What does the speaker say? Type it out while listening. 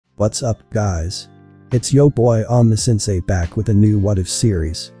What's up, guys? It's yo boy Omnisensei back with a new What If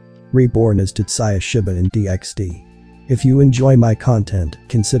series. Reborn as Tatsuya Shiba in DxD. If you enjoy my content,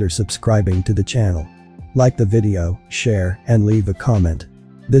 consider subscribing to the channel. Like the video, share, and leave a comment.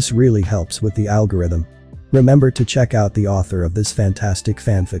 This really helps with the algorithm. Remember to check out the author of this fantastic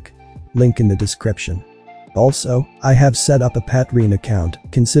fanfic. Link in the description. Also, I have set up a Patreon account,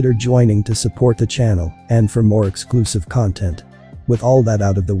 consider joining to support the channel and for more exclusive content. With all that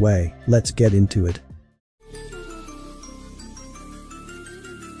out of the way, let's get into it.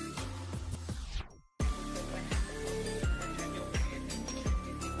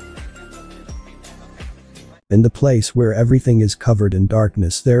 In the place where everything is covered in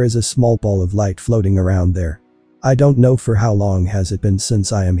darkness, there is a small ball of light floating around there. I don't know for how long has it been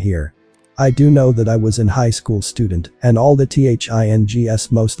since I am here. I do know that I was an high school student, and all the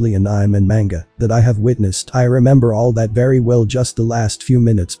things mostly anime and manga that I have witnessed, I remember all that very well. Just the last few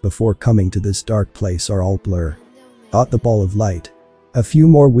minutes before coming to this dark place are all blur. The ball of light. A few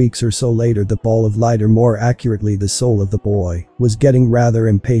more weeks or so later, the ball of light, or more accurately the soul of the boy, was getting rather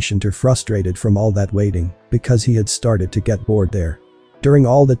impatient or frustrated from all that waiting, because he had started to get bored there. During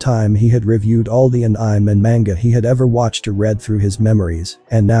all the time he had reviewed all the anime and manga he had ever watched or read through his memories,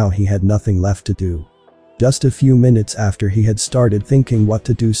 and now he had nothing left to do. Just a few minutes after he had started thinking what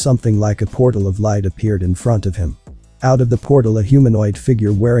to do, something like a portal of light appeared in front of him. Out of the portal, a humanoid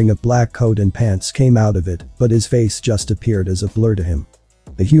figure wearing a black coat and pants came out of it, but his face just appeared as a blur to him.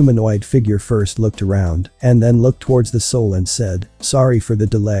 The humanoid figure first looked around, and then looked towards the soul and said, "Sorry for the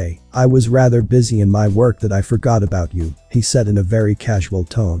delay, I was rather busy in my work that I forgot about you," he said in a very casual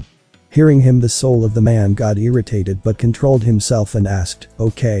tone. Hearing him, the soul of the man got irritated but controlled himself and asked,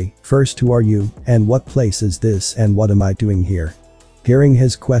 "Okay, first who are you, and what place is this, and what am I doing here?" Hearing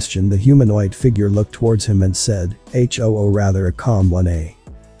his question, the humanoid figure looked towards him and said, rather a calm 1A.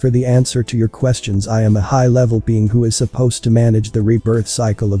 For the answer to your questions, I am a high-level being who is supposed to manage the rebirth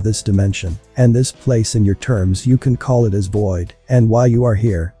cycle of this dimension, and this place in your terms you can call it as void, and why you are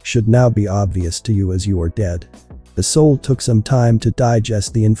here should now be obvious to you as you are dead. The soul took some time to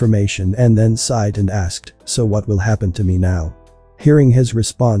digest the information and then sighed and asked, "So what will happen to me now?" Hearing his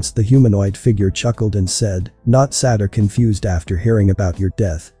response, the humanoid figure chuckled and said, "Not sad or confused after hearing about your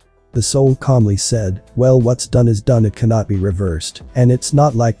death." The soul calmly said, "Well, what's done is done, it cannot be reversed, and it's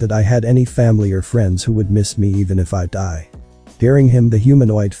not like that I had any family or friends who would miss me even if I die." Hearing him, the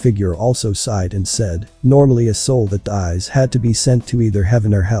humanoid figure also sighed and said, "Normally a soul that dies had to be sent to either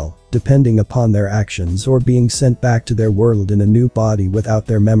heaven or hell, depending upon their actions, or being sent back to their world in a new body without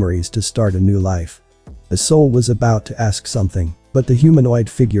their memories to start a new life." The soul was about to ask something, but the humanoid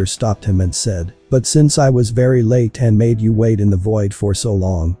figure stopped him and said, "But since I was very late and made you wait in the void for so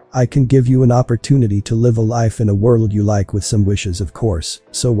long, I can give you an opportunity to live a life in a world you like with some wishes, of course,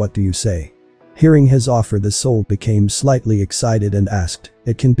 so what do you say?" Hearing his offer, the soul became slightly excited and asked,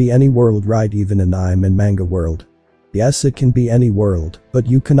 "It can be any world, right? Even an anime and manga world?" "Yes, it can be any world, but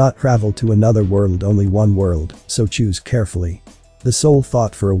you cannot travel to another world, only one world, so choose carefully." The soul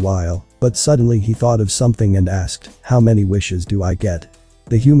thought for a while, but suddenly he thought of something and asked, "How many wishes do I get?"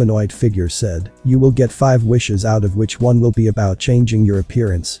 The humanoid figure said, "You will get 5 wishes, out of which one will be about changing your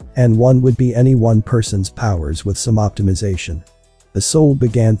appearance, and one would be any one person's powers with some optimization." The soul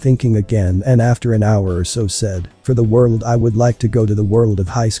began thinking again, and after an hour or so said, "For the world I would like to go to the world of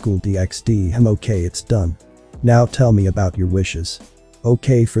high school DxD. Okay, it's done. Now tell me about your wishes."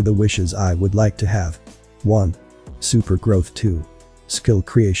 "Okay, for the wishes I would like to have. 1. Super growth. 2. Skill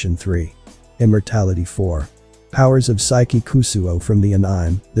creation. 3. Immortality. 4. Powers of Psyche Kusuo from the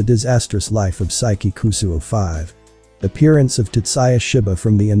anime, The Disastrous Life of Psyche Kusuo. 5. Appearance of Tatsuya Shiba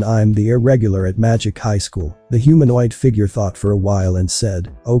from the anime, The Irregular at Magic High School." The humanoid figure thought for a while and said,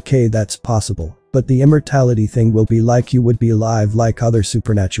 "Okay, that's possible. But the immortality thing will be like you would be alive like other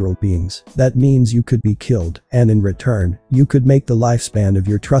supernatural beings. That means you could be killed, and in return, you could make the lifespan of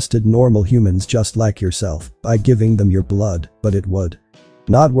your trusted normal humans just like yourself by giving them your blood, but it would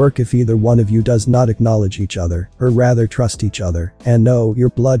not work if either one of you does not acknowledge each other, or rather trust each other, and no, your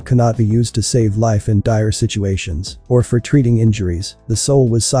blood cannot be used to save life in dire situations, or for treating injuries." The soul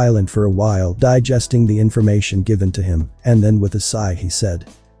was silent for a while, digesting the information given to him, and then with a sigh he said,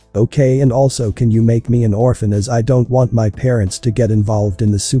 "Okay, and also can you make me an orphan, as I don't want my parents to get involved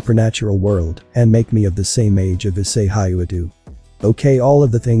in the supernatural world, and make me of the same age of Issei Hayuadu." "Okay, all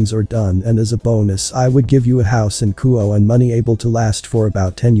of the things are done, and as a bonus I would give you a house in Kuo and money able to last for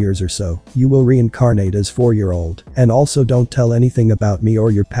about 10 years or so. You will reincarnate as 4-year-old, and also don't tell anything about me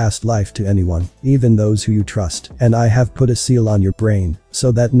or your past life to anyone, even those who you trust, and I have put a seal on your brain,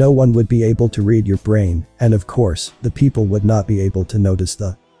 so that no one would be able to read your brain, and of course, the people would not be able to notice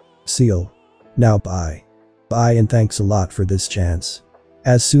the Seal. Now bye. Bye and thanks a lot for this chance.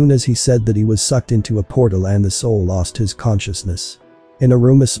 As soon as he said that, he was sucked into a portal and the soul lost his consciousness. In a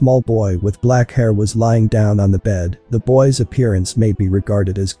room, a small boy with black hair was lying down on the bed. The boy's appearance may be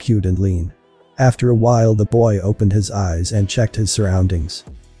regarded as cute and lean. After a while, the boy opened his eyes and checked his surroundings.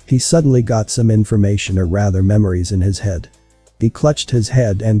 He suddenly got some information, or rather memories, in his head. He clutched his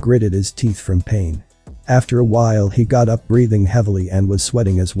head and gritted his teeth from pain. After a while, he got up, breathing heavily, and was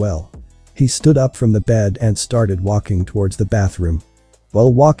sweating as well. He stood up from the bed and started walking towards the bathroom.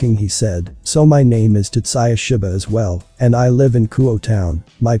 While walking, he said, "So my name is Tatsuya Shiba as well, and I live in Kuo Town.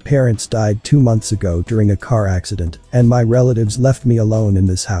 My parents died 2 months ago during a car accident, and my relatives left me alone in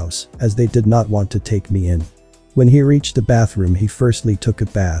this house, as they did not want to take me in." When he reached the bathroom, he firstly took a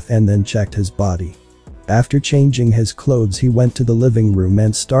bath and then checked his body. After changing his clothes, he went to the living room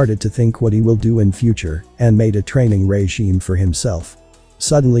and started to think what he will do in future, and made a training regime for himself.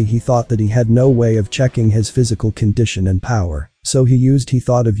 Suddenly he thought that he had no way of checking his physical condition and power, so he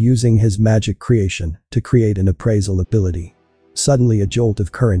thought of using his magic creation to create an appraisal ability. Suddenly a jolt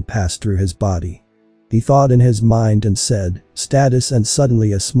of current passed through his body. He thought in his mind and said, "Status," and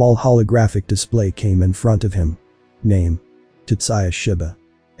suddenly a small holographic display came in front of him. Name: Tatsuya Shiba.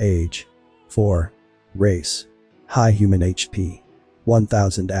 Age: 4. Race: high human HP.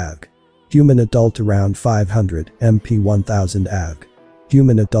 1000 AG. Human adult around 500 MP. 1000 AG.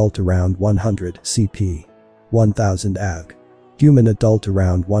 Human adult around 100 CP. 1000 AG. Human adult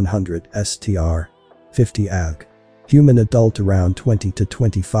around 100 STR. 50 AG. Human adult around 20 to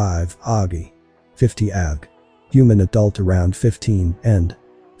 25 AGI. 50 AG. Human adult around 15 END.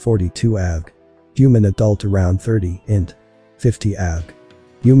 42 AG. Human adult around 30 INT. 50 AG.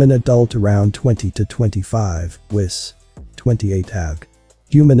 Human adult around 20 to 25 WIS. 28 AG.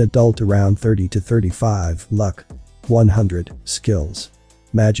 Human adult around 30 to 35 Luck. 100 Skills.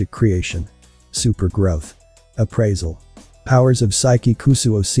 Magic creation. Super growth. Appraisal. Powers of Psyche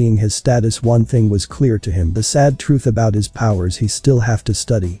Kusuo. Seeing his status, one thing was clear to him: the sad truth about his powers. He still have to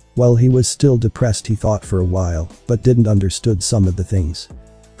study. While he was still depressed, he thought for a while, but didn't understood some of the things.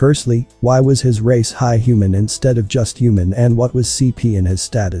 Firstly, why was his race high human instead of just human, and what was CP in his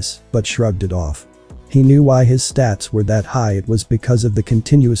status, but shrugged it off. He knew why his stats were that high. It was because of the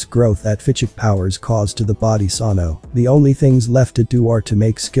continuous growth that physical powers caused to the body. Sano, the only things left to do are to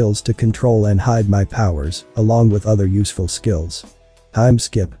make skills to control and hide my powers, along with other useful skills. Time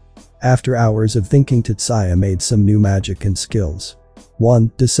skip. After hours of thinking, Tatsuya made some new magic and skills.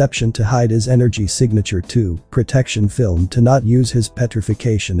 1. Deception to hide his energy signature. 2. Protection film to not use his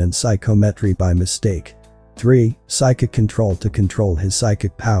petrification and psychometry by mistake. 3. Psychic control to control his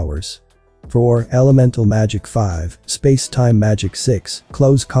psychic powers. 4. Elemental magic. 5. Space-time magic. 6.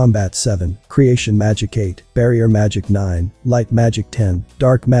 Close combat. 7. Creation magic. 8. Barrier magic. 9. Light magic. 10.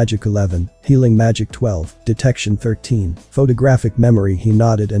 Dark magic. 11. Healing magic. 12. Detection. 13. Photographic memory. He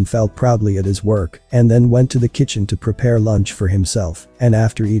nodded and felt proudly at his work, and then went to the kitchen to prepare lunch for himself, and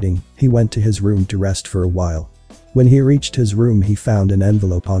after eating, he went to his room to rest for a while. When he reached his room, he found an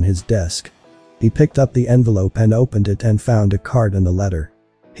envelope on his desk. He picked up the envelope and opened it and found a card and a letter.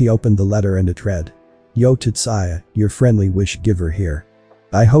 He opened the letter and it read, "Yo Tatsuya, your friendly wish giver here.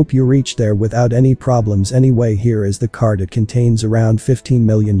 I hope you reach there without any problems. Anyway, here is the card. It contains around 15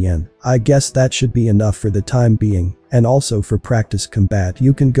 million yen. I guess that should be enough for the time being, and also for practice combat.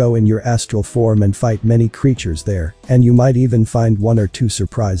 You can go in your astral form and fight many creatures there, and you might even find 1 or 2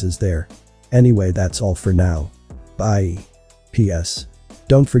 surprises there. Anyway, that's all for now. Bye. PS.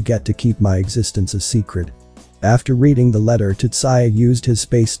 Don't forget to keep my existence a secret." After reading the letter, Tatsuya used his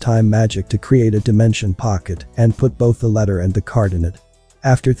space-time magic to create a dimension pocket and put both the letter and the card in it.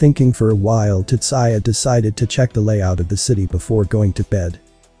 After thinking for a while, Tatsuya decided to check the layout of the city before going to bed.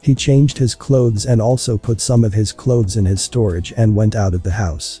 He changed his clothes and also put some of his clothes in his storage and went out of the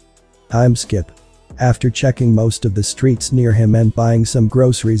house. Time skip. After checking most of the streets near him and buying some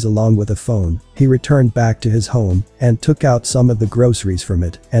groceries along with a phone, he returned back to his home and took out some of the groceries from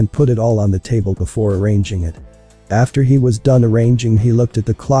it and put it all on the table before arranging it. After he was done arranging, he looked at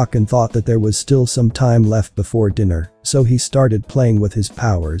the clock and thought that there was still some time left before dinner, so he started playing with his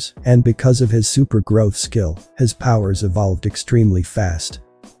powers, and because of his super growth skill, his powers evolved extremely fast.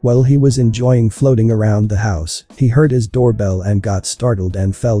 While he was enjoying floating around the house, he heard his doorbell and got startled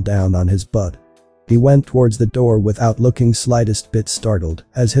and fell down on his butt. He went towards the door without looking slightest bit startled,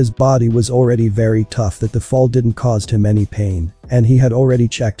 as his body was already very tough that the fall didn't cause him any pain, and he had already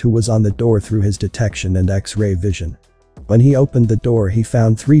checked who was on the door through his detection and X-ray vision. When he opened the door, he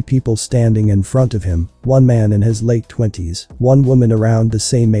found 3 people standing in front of him, 1 man in his late 20s, 1 woman around the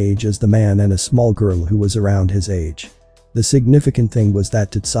same age as the man, and a small girl who was around his age. The significant thing was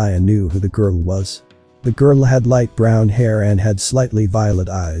that Tatsuya knew who the girl was. The girl had light brown hair and had slightly violet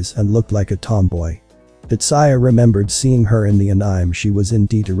eyes and looked like a tomboy. Tatsuya remembered seeing her in the anime she was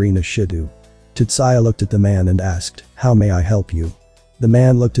indeed Arena Shido. Tatsuya looked at the man and asked, "How may I help you?" The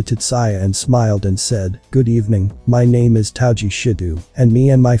man looked at Tatsuya and smiled and said, "Good evening, my name is Tatsuya Shido, and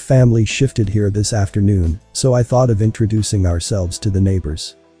me and my family shifted here this afternoon, so I thought of introducing ourselves to the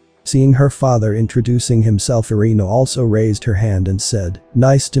neighbors." Seeing her father introducing himself, Arena also raised her hand and said,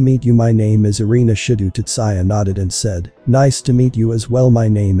 "Nice to meet you, my name is Arena Shido." Tatsuya nodded and said, "Nice to meet you as well, my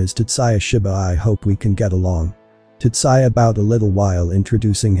name is Tatsuya Shiba, I hope we can get along." Tatsuya bowed a little while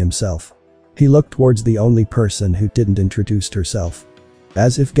introducing himself. He looked towards the only person who didn't introduce herself.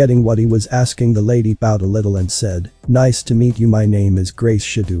 As if getting what he was asking, the lady bowed a little and said, "Nice to meet you, my name is Grace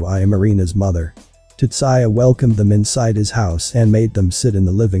Shido, I am Arena's mother." Tatsuya welcomed them inside his house and made them sit in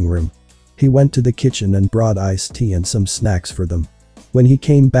the living room. He went to the kitchen and brought iced tea and some snacks for them. When he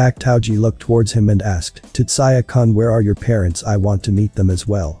came back, Tatsuya looked towards him and asked, "Tatsuya-kun, where are your parents? I want to meet them as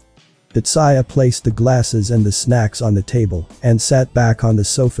well." Tatsuya placed the glasses and the snacks on the table and sat back on the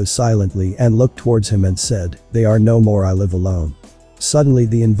sofa silently and looked towards him and said, "They are no more, I live alone." Suddenly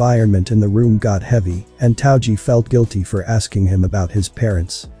the environment in the room got heavy and Tatsuya felt guilty for asking him about his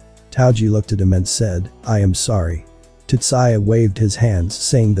parents. Tatsuya looked at him and said, "I am sorry." Tatsuya waved his hands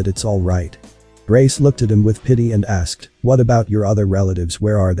saying that it's all right. Grace looked at him with pity and asked, "What about your other relatives,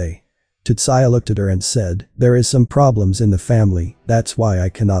 where are they?" Tatsuya looked at her and said, "There is some problems in the family, that's why I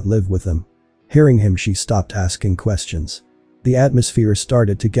cannot live with them." Hearing him, she stopped asking questions. The atmosphere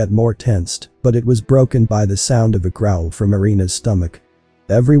started to get more tensed, but it was broken by the sound of a growl from Arena's stomach.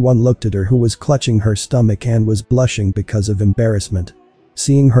 Everyone looked at her, who was clutching her stomach and was blushing because of embarrassment.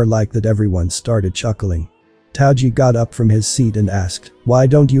 Seeing her like that, everyone started chuckling. Tatsuya got up from his seat and asked, "Why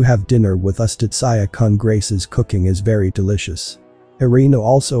don't you have dinner with us, Tatsuya-kun? Grace's cooking is very delicious." Arena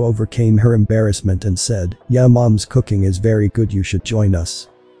also overcame her embarrassment and said, "Yeah, mom's cooking is very good, you should join us."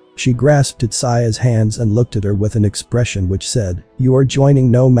 She grasped Tatsuya's hands and looked at her with an expression which said, "You are joining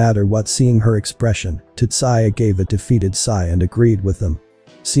no matter what." Seeing her expression, Tatsuya gave a defeated sigh and agreed with them.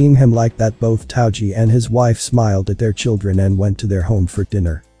 Seeing him like that, both Tatsuya and his wife smiled at their children and went to their home for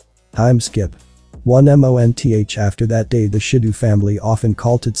dinner. Time skip 1 month. After that day, the Shido family often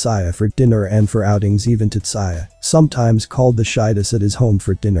called Tatsuya for dinner and for outings. Even Tatsuya sometimes called the Shidas at his home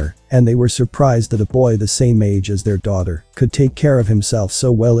for dinner, and they were surprised that a boy the same age as their daughter could take care of himself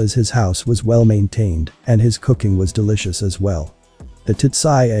so well, as his house was well maintained and his cooking was delicious as well. To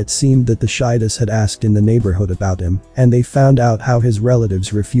Tatsuya, it seemed that the Shidas had asked in the neighborhood about him, and they found out how his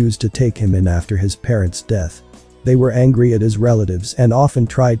relatives refused to take him in after his parents' death. They were angry at his relatives and often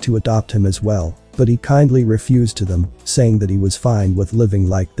tried to adopt him as well, but he kindly refused to them, saying that he was fine with living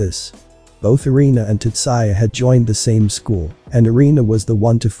like this. Both Arena and Tatsuya had joined the same school, and Arena was the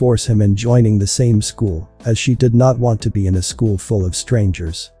one to force him in joining the same school, as she did not want to be in a school full of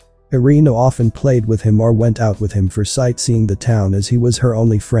strangers. Arena often played with him or went out with him for sightseeing the town, as he was her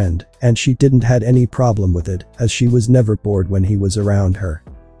only friend, and she didn't had any problem with it, as she was never bored when he was around her.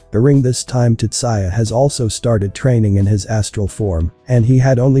 During this time, Tatsuya has also started training in his astral form, and he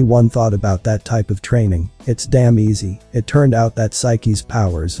had only one thought about that type of training: it's damn easy. It turned out that Psyche's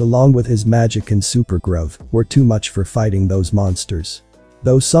powers, along with his magic and super growth, were too much for fighting those monsters.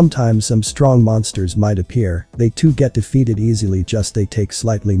 Though sometimes some strong monsters might appear, they too get defeated easily, just they take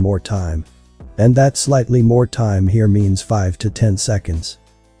slightly more time. And that slightly more time here means 5 to 10 seconds.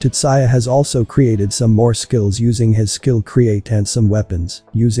 Tatsuya has also created some more skills using his skill Create and some weapons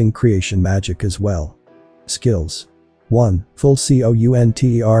using creation magic as well. Skills: 1. Full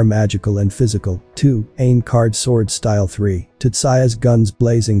counter magical and physical. 2. Aim card sword style. 3. Tatsuya's guns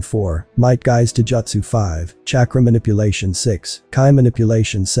blazing. 4. Might guys Taijutsu. 5. Chakra manipulation. 6. Kai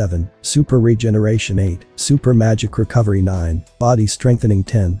manipulation. 7. Super regeneration. 8. Super magic recovery. 9. Body strengthening.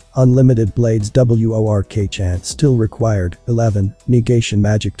 10. Unlimited blades work chant still required. 11. Negation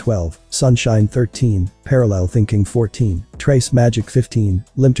magic. 12. Sunshine. 13. Parallel thinking. 14. Trace magic. 15.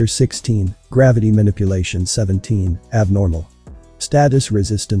 Limiter. 16. Gravity manipulation. 17. Abnormal. Status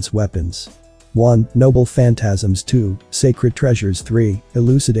resistance weapons: 1. Noble Phantasms. 2. Sacred Treasures. 3.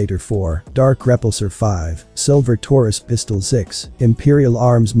 Elucidator. 4. Dark Repulsor. 5. Silver Taurus Pistol. 6. Imperial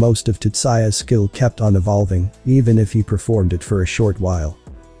Arms. Most of Tatsuya's skill kept on evolving, even if he performed it for a short while.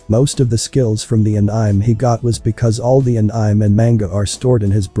 Most of the skills from the anime he got was because all the anime and manga are stored in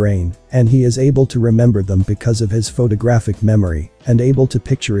his brain, and he is able to remember them because of his photographic memory, and able to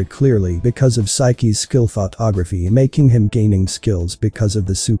picture it clearly because of Psyche's skill photography, making him gaining skills because of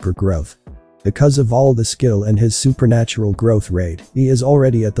the super growth. Because of all the skill and his supernatural growth rate, he is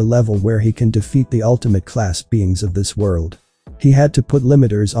already at the level where he can defeat the ultimate class beings of this world. He had to put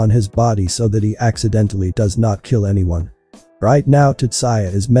limiters on his body so that he accidentally does not kill anyone. Right now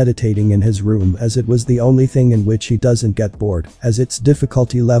Tatsuya is meditating in his room as it was the only thing in which he doesn't get bored, as its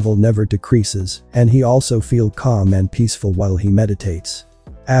difficulty level never decreases, and he also feel calm and peaceful while he meditates.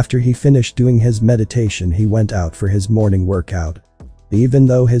 After he finished doing his meditation, he went out for his morning workout. Even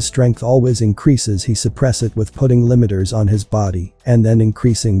though his strength always increases, he suppress it with putting limiters on his body and then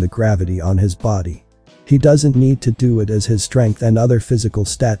increasing the gravity on his body. He doesn't need to do it as his strength and other physical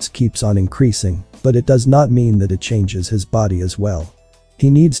stats keeps on increasing, but it does not mean that it changes his body as well. He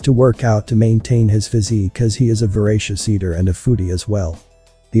needs to work out to maintain his physique as he is a voracious eater and a foodie as well.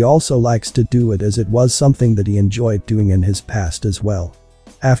 He also likes to do it as it was something that he enjoyed doing in his past as well.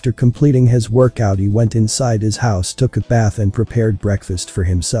 After completing his workout, he went inside his house, took a bath and prepared breakfast for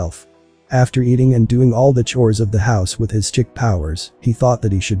himself. After eating and doing all the chores of the house with his chick powers, he thought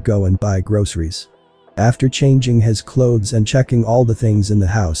that he should go and buy groceries. After changing his clothes and checking all the things in the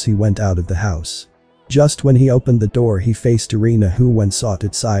house, he went out of the house. Just when he opened the door, he faced Irina, who when saw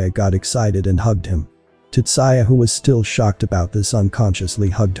Tatsuya got excited and hugged him. Tatsuya, who was still shocked about this, unconsciously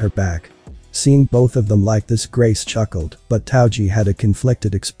hugged her back. Seeing both of them like this, Grace chuckled, but Taoji had a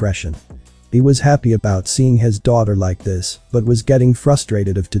conflicted expression. He was happy about seeing his daughter like this, but was getting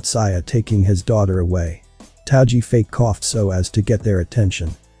frustrated of Tatsuya taking his daughter away. Taoji fake coughed so as to get their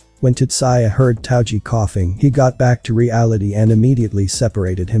attention. When Tatsuya heard Taoji coughing, he got back to reality and immediately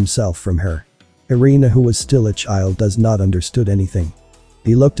separated himself from her. Irina, who was still a child, does not understood anything.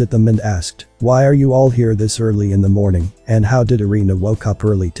 He looked at them and asked, "Why are you all here this early in the morning, and how did Irina woke up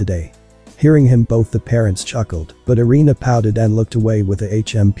early today?" Hearing him, both the parents chuckled, but Irina pouted and looked away with a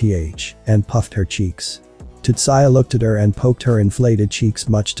HMPH and puffed her cheeks. Tatsuya looked at her and poked her inflated cheeks,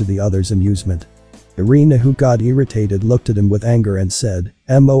 much to the others' amusement. Irina, who got irritated, looked at him with anger and said,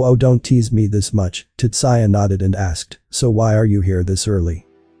 "Moo, don't tease me this much." Tatsuya nodded and asked, "So why are you here this early?"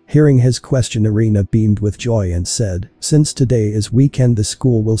 Hearing his question, Irina beamed with joy and said, "Since today is weekend, the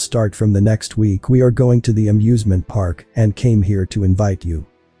school will start from the next week. We are going to the amusement park and came here to invite you."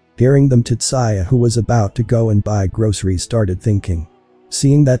 Hearing them, Tatsuya, who was about to go and buy groceries, started thinking.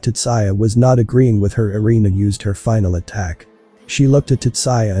 Seeing that Tatsuya was not agreeing with her, Irina used her final attack. She looked at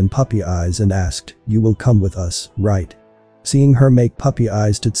Tatsuya and puppy eyes and asked, "You will come with us, right?" Seeing her make puppy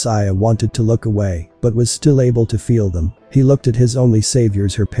eyes, Tatsuya wanted to look away, but was still able to feel them. He looked at his only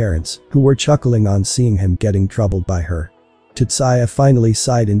saviors, her parents, who were chuckling on seeing him getting troubled by her. Tatsuya finally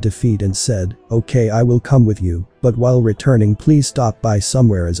sighed in defeat and said, "Okay, I will come with you, but while returning please stop by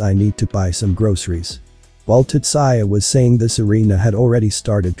somewhere as I need to buy some groceries." While Tatsuya was saying this, Irina had already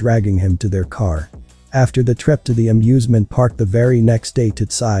started dragging him to their car. After the trip to the amusement park the very next day,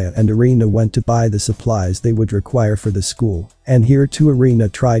 Tatsuya and Irina went to buy the supplies they would require for the school, and here too Irina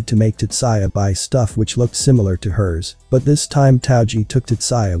tried to make Tatsuya buy stuff which looked similar to hers, but this time Taoji took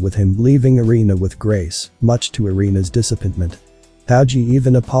Tatsuya with him, leaving Irina with Grace, much to Irina's disappointment. Taoji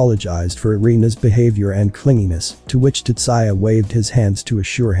even apologized for Irina's behavior and clinginess, to which Tatsuya waved his hands to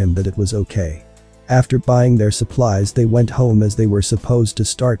assure him that it was okay. After buying their supplies, they went home as they were supposed to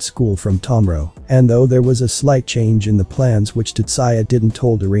start school from tomorrow, and though there was a slight change in the plans which Tatsuya didn't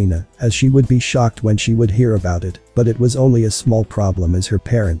told Irina, as she would be shocked when she would hear about it, but it was only a small problem as her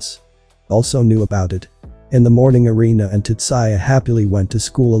parents also knew about it. In the morning, Irina and Tatsuya happily went to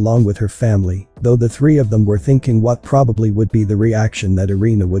school along with her family, though the three of them were thinking what probably would be the reaction that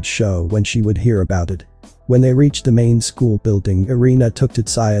Irina would show when she would hear about it. When they reached the main school building, Irina took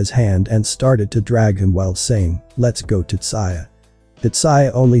Tatsuya's hand and started to drag him while saying, "Let's go, Tatsuya."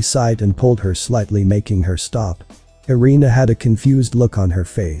 Tatsuya only sighed and pulled her slightly, making her stop. Irina had a confused look on her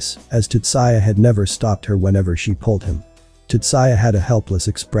face, as Tatsuya had never stopped her whenever she pulled him. Tatsuya had a helpless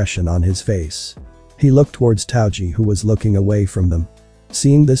expression on his face. He looked towards Taoji, who was looking away from them.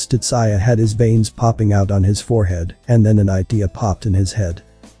 Seeing this, Tatsuya had his veins popping out on his forehead, and then an idea popped in his head.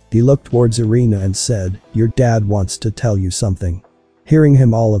 He looked towards Irina and said, "Your dad wants to tell you something." Hearing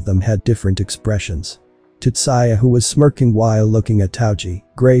him, all of them had different expressions. Tatsuya, who was smirking while looking at Taoji,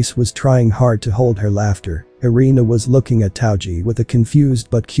 Grace was trying hard to hold her laughter, Irina was looking at Taoji with a confused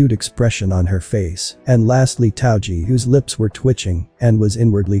but cute expression on her face, and lastly Taoji, whose lips were twitching and was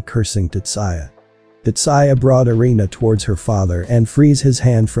inwardly cursing Tatsuya. Tatsuya brought Irina towards her father and freed his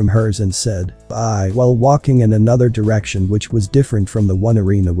hand from hers and said, "Bye," while walking in another direction which was different from the one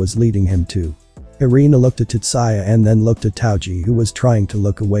Irina was leading him to. Irina looked at Tatsuya and then looked at Taoji, who was trying to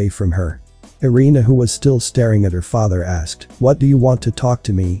look away from her. Irina, who was still staring at her father, asked, "What do you want to talk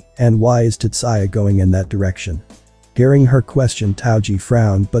to me, and why is Tatsuya going in that direction?" Hearing her question, Taoji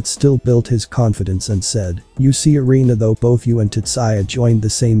frowned but still built his confidence and said, "You see Irina, though both you and Tatsuya joined the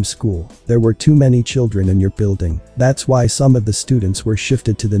same school, there were too many children in your building. That's why some of the students were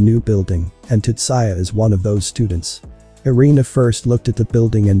shifted to the new building, and Tatsuya is one of those students." Irina first looked at the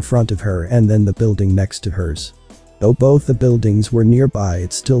building in front of her and then the building next to hers. Though both the buildings were nearby,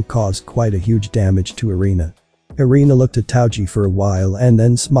 it still caused quite a huge damage to Irina. Irina looked at Taoji for a while and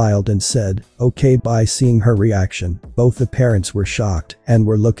then smiled and said, "Okay." By seeing her reaction, both the parents were shocked and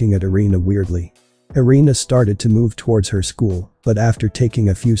were looking at Irina weirdly. Irina started to move towards her school, but after taking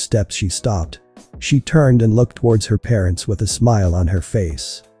a few steps she stopped. She turned and looked towards her parents with a smile on her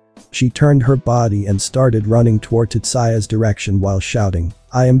face. She turned her body and started running toward Tatsuya's direction while shouting,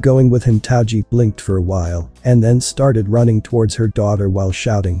 "I am going with him." Taoji blinked for a while and then started running towards her daughter while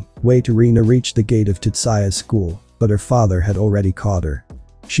shouting, "Wait." Irina reached the gate of Tatsuya's school, but her father had already caught her.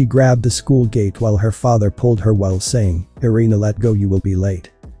 She grabbed the school gate while her father pulled her while saying, "Irina, let go, you will be late."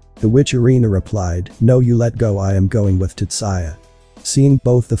 To which Irina replied, "No, you let go, I am going with Tatsuya." Seeing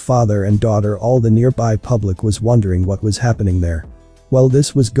both the father and daughter, all the nearby public was wondering what was happening there. While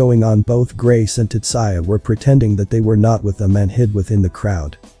this was going on, both Grace and Tatsuya were pretending that they were not with them and hid within the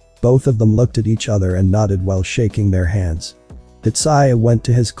crowd. Both of them looked at each other and nodded while shaking their hands. Tatsuya went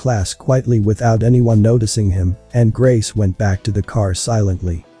to his class quietly without anyone noticing him, and Grace went back to the car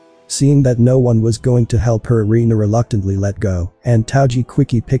silently. Seeing that no one was going to help her, Irina reluctantly let go, and Taoji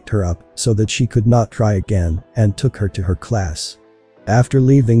quickly picked her up so that she could not try again and took her to her class. After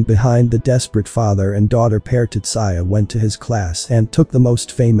leaving behind the desperate father and daughter pair, Tatsuya went to his class and took the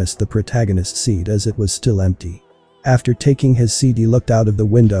most famous, the protagonist's seat, as it was still empty. After taking his seat, he looked out of the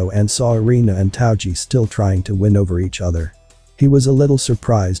window and saw Irina and Taoji still trying to win over each other. He was a little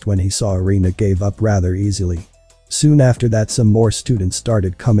surprised when he saw Irina gave up rather easily. Soon after that, some more students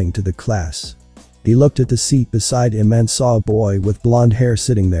started coming to the class. He looked at the seat beside him and saw a boy with blonde hair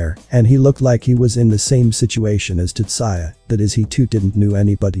sitting there, and he looked like he was in the same situation as Tatsuya, that is, he too didn't know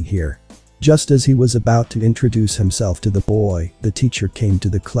anybody here. Just as he was about to introduce himself to the boy, the teacher came to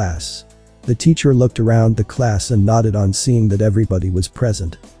the class. The teacher looked around the class and nodded on seeing that everybody was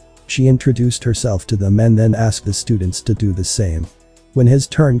present. She introduced herself to them and then asked the students to do the same. When his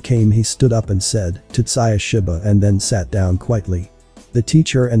turn came, he stood up and said, "Tatsuya Shiba," and then sat down quietly. The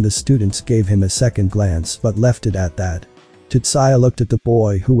teacher and the students gave him a second glance but left it at that. Tatsuya looked at the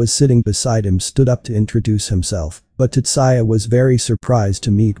boy who was sitting beside him, stood up to introduce himself, but Tatsuya was very surprised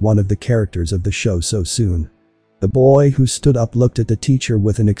to meet one of the characters of the show so soon. The boy who stood up looked at the teacher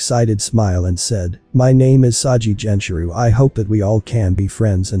with an excited smile and said, "My name is Saji Genshiru, I hope that we all can be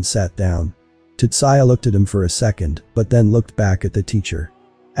friends," and sat down. Tatsuya looked at him for a second, but then looked back at the teacher.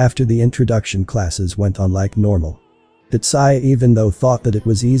 After the introduction, classes went on like normal. Tatsuya, even though thought that it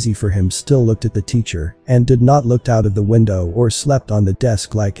was easy for him, still looked at the teacher and did not look out of the window or slept on the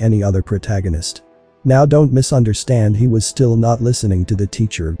desk like any other protagonist. Now don't misunderstand, he was still not listening to the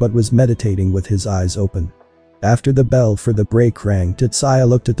teacher but was meditating with his eyes open. After the bell for the break rang, Tatsuya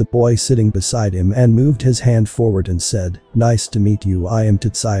looked at the boy sitting beside him and moved his hand forward and said, "Nice to meet you, I am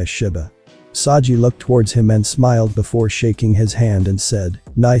Tatsuya Shiba." Saji looked towards him and smiled before shaking his hand and said,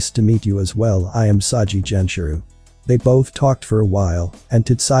 "Nice to meet you as well, I am Saji Genshiru." They both talked for a while, and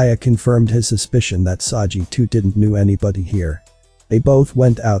Tatsuya confirmed his suspicion that Saji too didn't know anybody here. They both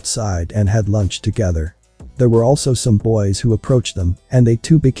went outside and had lunch together. There were also some boys who approached them, and they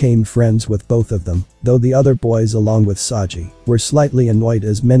too became friends with both of them, though the other boys along with Saji were slightly annoyed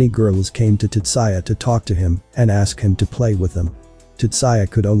as many girls came to Tatsuya to talk to him and ask him to play with them. Tatsuya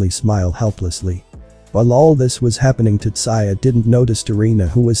could only smile helplessly. While all this was happening, Tatsuya didn't notice Irina,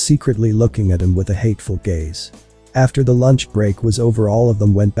 who was secretly looking at him with a hateful gaze. After the lunch break was over, all of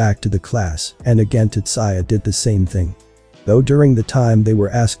them went back to the class, and again Tatsuya did the same thing. Though during the time they were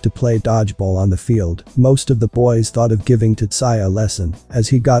asked to play dodgeball on the field, most of the boys thought of giving Tatsuya a lesson, as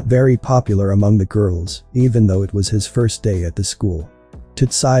he got very popular among the girls, even though it was his first day at the school.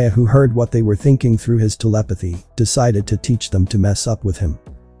 Tatsuya, who heard what they were thinking through his telepathy, decided to teach them to mess up with him.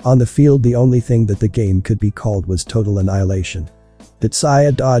 On the field, the only thing that the game could be called was total annihilation.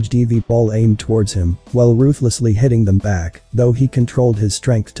 Tatsuya dodged EV ball aimed towards him, while ruthlessly hitting them back, though he controlled his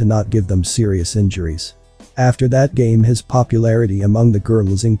strength to not give them serious injuries. After that game, his popularity among the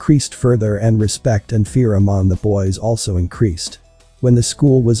girls increased further, and respect and fear among the boys also increased. When the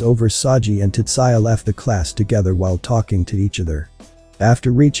school was over, Saji and Tatsuya left the class together while talking to each other.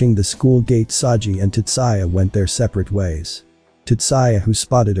 After reaching the school gate, Saji and Tatsuya went their separate ways. Tatsuya, who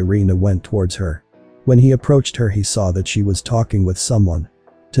spotted Irina, went towards her. When he approached her, he saw that she was talking with someone.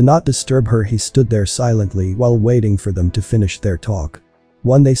 To not disturb her, he stood there silently while waiting for them to finish their talk.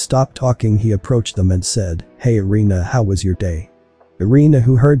 When they stopped talking, he approached them and said, "Hey Irina, how was your day?" Irina,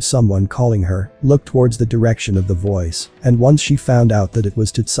 who heard someone calling her, looked towards the direction of the voice, and once she found out that it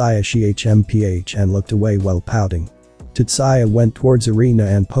was Tatsuya she hmph and looked away while pouting. Tatsuya went towards Irina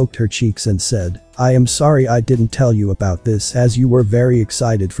and poked her cheeks and said, "I am sorry I didn't tell you about this as you were very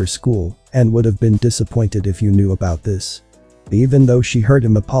excited for school and would have been disappointed if you knew about this." Even though she heard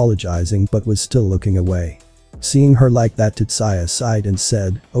him apologizing but was still looking away. Seeing her like that, Tatsuya sighed and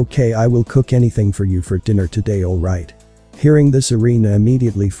said, "Okay, I will cook anything for you for dinner today, alright." Hearing this, Irina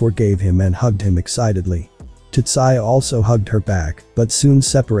immediately forgave him and hugged him excitedly. Tatsuya also hugged her back, but soon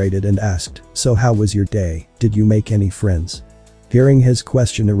separated and asked, "So how was your day, did you make any friends?" Hearing his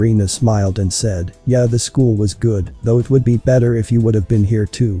question, Irina smiled and said, "Yeah, the school was good, though it would be better if you would have been here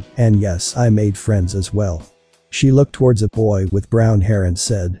too, and yes, I made friends as well." She looked towards a boy with brown hair and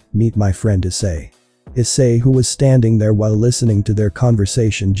said, "Meet my friend Issei." Issei, who was standing there while listening to their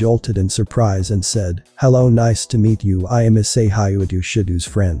conversation, jolted in surprise and said, "Hello, nice to meet you, I am Issei Hyuadu Shido's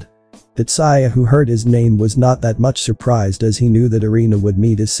friend." Tatsuya, who heard his name, was not that much surprised as he knew that Irina would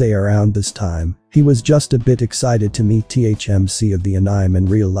meet Issei around this time. He was just a bit excited to meet THMC of the anime in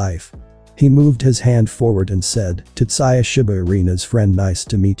real life. He moved his hand forward and said, "Tatsuya Shiba, Irina's friend, nice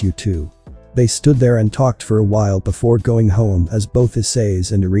to meet you too." They stood there and talked for a while before going home as both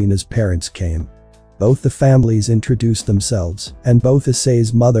Issei's and Irina's parents came. Both the families introduced themselves, and both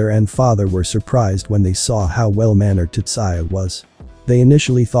Issei's mother and father were surprised when they saw how well-mannered Tatsuya was. They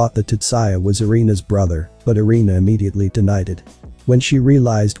initially thought that Tatsuya was Irina's brother, but Irina immediately denied it. When she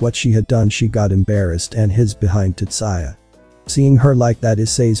realized what she had done, she got embarrassed and hid behind Tatsuya. Seeing her like that,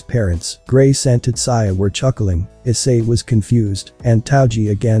 Issei's parents, Grace and Tatsuya, were chuckling. Issei was confused, and Taoji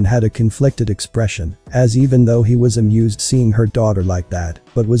again had a conflicted expression, as even though he was amused seeing her daughter like that,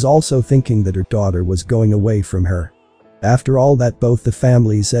 but was also thinking that her daughter was going away from her. After all that, both the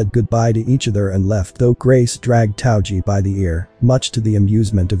families said goodbye to each other and left, though Grace dragged Taoji by the ear, much to the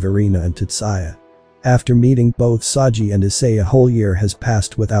amusement of Irina and Tatsuya. After meeting both Saji and Issei, a whole year has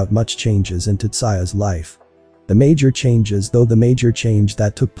passed without much changes in Tatsuya's life. The major change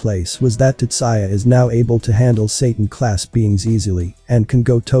that took place was that Tatsuya is now able to handle Satan class beings easily and can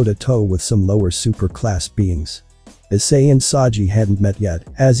go toe-to-toe with some lower super class beings. Issei and Saji hadn't met yet,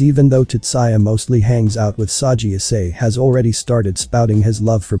 as even though Tatsuya mostly hangs out with Saji, Issei has already started spouting his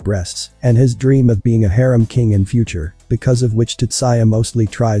love for breasts and his dream of being a harem king in future, because of which Tatsuya mostly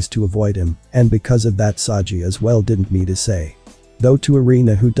tries to avoid him, and because of that Saji as well didn't meet Issei. Though to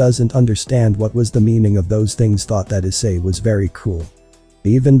Irina, who doesn't understand what was the meaning of those things, thought that Issei was very cool.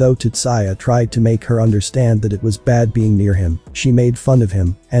 Even though Tatsuya tried to make her understand that it was bad being near him, she made fun of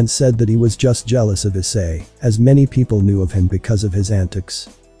him and said that he was just jealous of Issei, as many people knew of him because of his antics.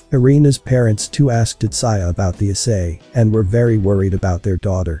 Irina's parents too asked Tatsuya about the Issei and were very worried about their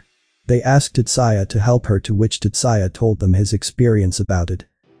daughter. They asked Tatsuya to help her, to which Tatsuya told them his experience about it.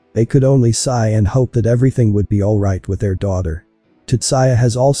 They could only sigh and hope that everything would be alright with their daughter. Tatsuya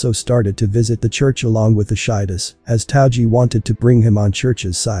has also started to visit the church along with the Shidas, as Taoji wanted to bring him on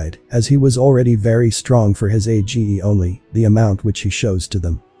church's side, as he was already very strong for his age, only the amount which he shows to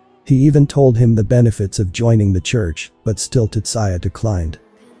them. He even told him the benefits of joining the church, but still Tatsuya declined.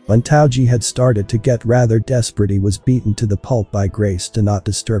 When Taoji had started to get rather desperate, he was beaten to the pulp by Grace to not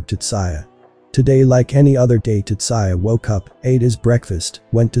disturb Tatsuya. Today, like any other day, Tatsuya woke up, ate his breakfast,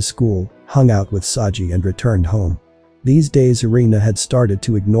 went to school, hung out with Saji and returned home. These days Irina had started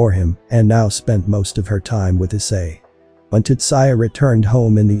to ignore him and now spent most of her time with Issei. When Tatsuya returned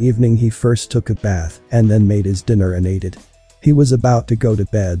home in the evening, he first took a bath and then made his dinner and ate it. He was about to go to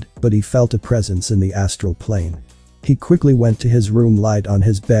bed, but he felt a presence in the astral plane. He quickly went to his room, light on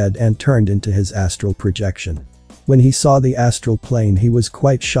his bed and turned into his astral projection. When he saw the astral plane, he was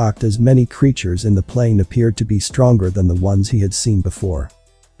quite shocked, as many creatures in the plane appeared to be stronger than the ones he had seen before.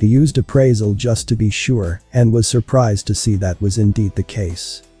 He used appraisal just to be sure and was surprised to see that was indeed the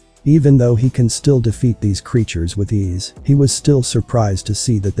case. Even though he can still defeat these creatures with ease, he was still surprised to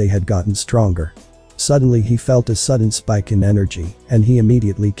see that they had gotten stronger. Suddenly he felt a sudden spike in energy and he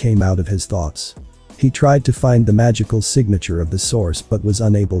immediately came out of his thoughts. He tried to find the magical signature of the source but was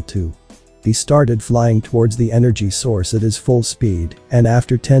unable to. He started flying towards the energy source at his full speed, and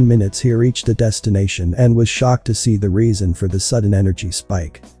after 10 minutes he reached the destination and was shocked to see the reason for the sudden energy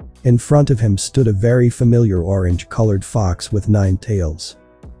spike. In front of him stood a very familiar orange-colored fox with 9 tails.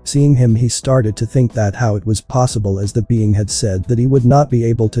 Seeing him, he started to think that how it was possible, as the being had said that he would not be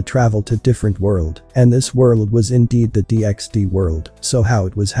able to travel to different world, and this world was indeed the DxD world, so how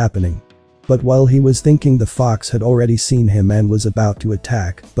it was happening. But while he was thinking, the fox had already seen him and was about to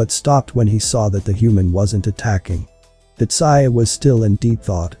attack, but stopped when he saw that the human wasn't attacking. Tatsuya was still in deep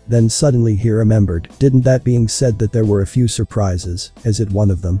thought, then suddenly he remembered, didn't that being said that there were a few surprises, is it one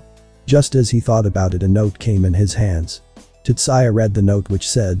of them? Just as he thought about it, a note came in his hands. Tatsuya read the note, which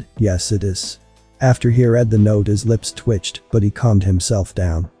said, yes it is. After he read the note, his lips twitched, but he calmed himself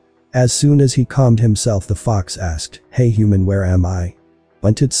down. As soon as he calmed himself, the fox asked, hey human, where am I?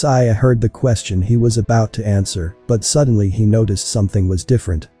 When Tatsuya heard the question, he was about to answer, but suddenly he noticed something was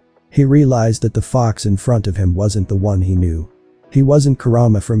different. He realized that the fox in front of him wasn't the one he knew. He wasn't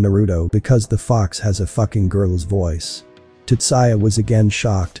Kurama from Naruto, because the fox has a fucking girl's voice. Tatsuya was again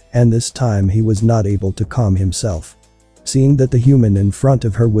shocked, and this time he was not able to calm himself. Seeing that the human in front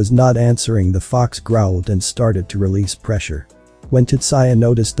of her was not answering, the fox growled and started to release pressure. When Tatsuya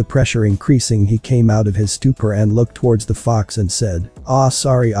noticed the pressure increasing, he came out of his stupor and looked towards the fox and said,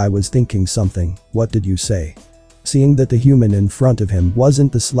 sorry, I was thinking something, what did you say? Seeing that the human in front of him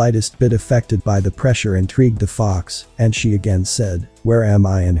wasn't the slightest bit affected by the pressure intrigued the fox, and she again said, where am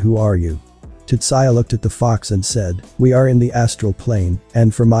I and who are you? Tatsuya looked at the fox and said, we are in the astral plane,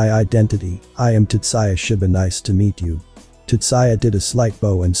 and for my identity, I am Tatsuya Shiba, nice to meet you. Tatsuya did a slight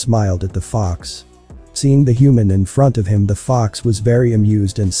bow and smiled at the fox. Seeing the human in front of him, the fox was very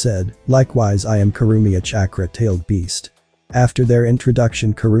amused and said, likewise, I am Kurumi, a chakra-tailed beast. After their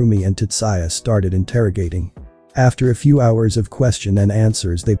introduction, Kurumi and Tatsuya started interrogating. After a few hours of question and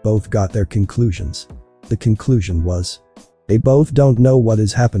answers, they both got their conclusions. The conclusion was, they both don't know what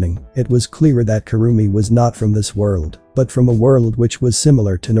is happening. It was clear that Kurumi was not from this world, but from a world which was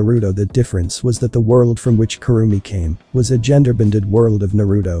similar to Naruto. The difference was that the world from which Kurumi came was a gender-bended world of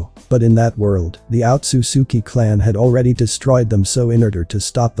Naruto, but in that world, the Otsutsuki clan had already destroyed them, so in order to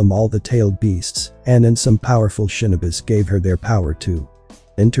stop them all, the tailed beasts, and some powerful shinobis gave her their power to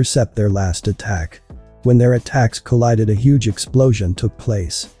intercept their last attack. When their attacks collided, a huge explosion took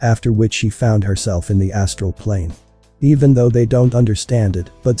place, after which she found herself in the astral plane. Even though they don't understand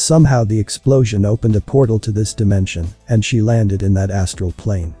it, but somehow the explosion opened a portal to this dimension, and she landed in that astral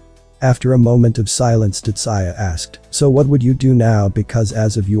plane. After a moment of silence, Tatsuya asked, so what would you do now, because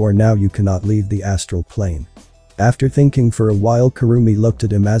as of you are now you cannot leave the astral plane? After thinking for a while, Kurumi looked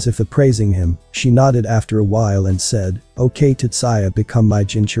at him as if appraising him. She nodded after a while and said, okay Tatsuya, become my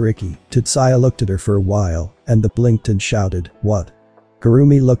Jinchuriki. Tatsuya looked at her for a while, and blinked and shouted, what?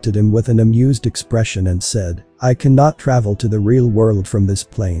 Kurumi looked at him with an amused expression and said, I cannot travel to the real world from this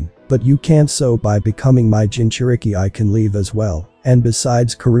plane, but you can, so by becoming my Jinchuriki I can leave as well. And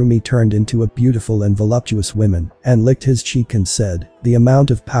besides, Kurumi turned into a beautiful and voluptuous woman, and licked his cheek and said, the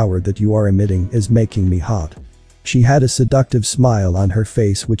amount of power that you are emitting is making me hot. She had a seductive smile on her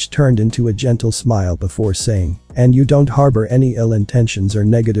face which turned into a gentle smile before saying, and you don't harbor any ill intentions or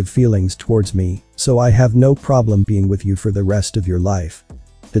negative feelings towards me, so I have no problem being with you for the rest of your life.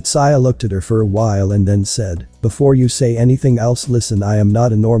 Tatsuya looked at her for a while and then said, before you say anything else, listen, I am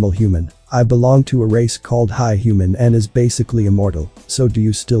not a normal human. I belong to a race called High Human and is basically immortal, so do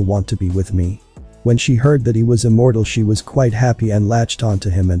you still want to be with me? When she heard that he was immortal, she was quite happy and latched onto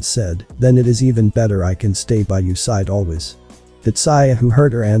him and said, then it is even better, I can stay by your side always. Tatsuya, who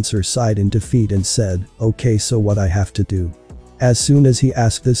heard her answer, sighed in defeat and said, okay, so what I have to do? As soon as he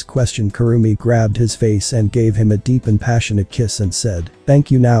asked this question, Kurumi grabbed his face and gave him a deep and passionate kiss and said,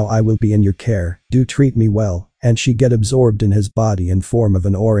 thank you, now I will be in your care, do treat me well, and she get absorbed in his body in form of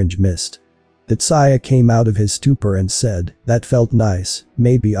an orange mist. Tatsuya came out of his stupor and said, that felt nice,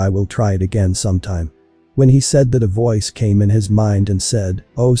 maybe I will try it again sometime. When he said that, a voice came in his mind and said,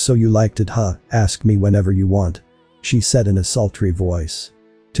 oh, so you liked it, huh? Ask me whenever you want. She said in a sultry voice.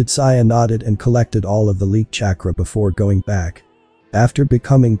 Tatsuya nodded and collected all of the leaked chakra before going back. After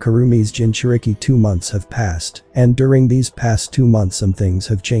becoming Kurumi's Jinchuriki, 2 months have passed, and during these past 2 months some things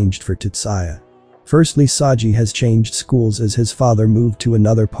have changed for Tatsuya. Firstly, Saji has changed schools as his father moved to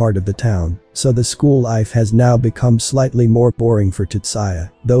another part of the town, so the school life has now become slightly more boring for Tatsuya,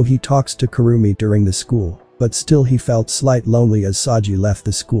 though he talks to Kurumi during the school, but still he felt slight lonely as Saji left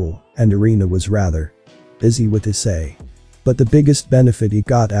the school, and Irina was rather busy with Issei. But the biggest benefit he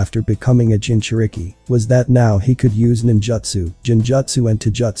got after becoming a Jinchuriki was that now he could use ninjutsu, genjutsu and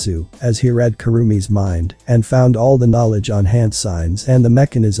taijutsu, as he read Kurumi's mind and found all the knowledge on hand signs and the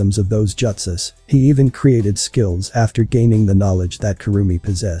mechanisms of those jutsus. He even created skills after gaining the knowledge that Kurumi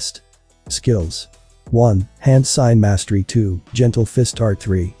possessed. Skills. 1. Hand Sign Mastery 2, Gentle Fist Art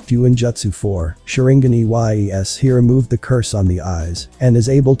 3, Fuinjutsu 4, Sharingan Yes. He removed the curse on the eyes, and is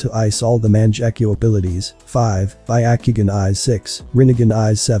able to ice all the Mangekyo abilities. 5. Byakugan Eyes 6, Rinnegan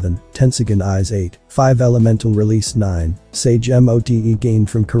Eyes 7, Tensugan Eyes 8, 5 Elemental Release 9, Sage Mote gained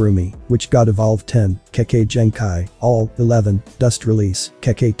from Kurumi, which got evolved 10, Kekkei Genkai, all, 11, Dust Release,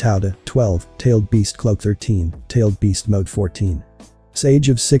 Kekkei Tauda, 12, Tailed Beast Cloak 13, Tailed Beast Mode 14. Sage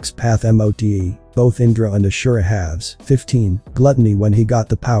of 6 Path Mote, both Indra and Ashura halves. 15. Gluttony when he got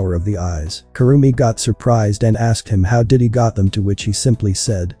the power of the eyes. Kurumi got surprised and asked him how did he got them, to which he simply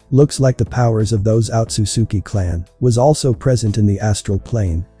said, looks like the powers of those Otsutsuki clan was also present in the astral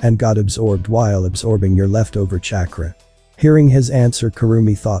plane and got absorbed while absorbing your leftover chakra. Hearing his answer,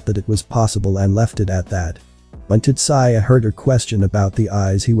 Kurumi thought that it was possible and left it at that. When Tatsuya heard her question about the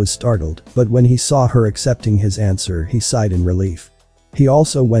eyes, he was startled, but when he saw her accepting his answer, he sighed in relief. He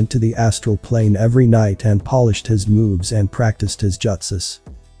also went to the astral plane every night and polished his moves and practiced his jutsus.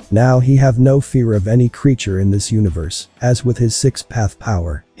 Now he have no fear of any creature in this universe, as with his 6-path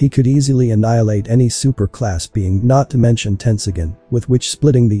power, he could easily annihilate any superclass being, not to mention Tensugan, with which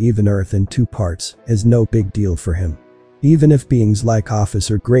splitting the even earth in 2 parts is no big deal for him. Even if beings like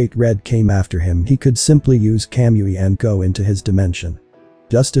Officer Great Red came after him, he could simply use Kamui and go into his dimension.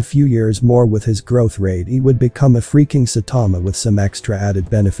 Just a few years more with his growth rate, he would become a freaking Saitama with some extra added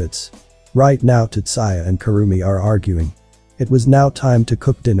benefits. Right now Tatsuya and Kurumi are arguing. It was now time to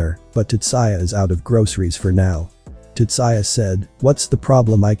cook dinner, but Tatsuya is out of groceries for now. Tatsuya said, what's the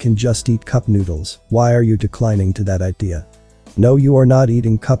problem, I can just eat cup noodles, why are you declining to that idea? No, you are not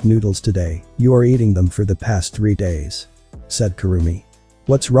eating cup noodles today, you are eating them for the past 3 days. Said Kurumi.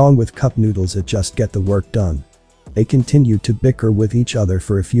 What's wrong with cup noodles, it just get the work done. They continued to bicker with each other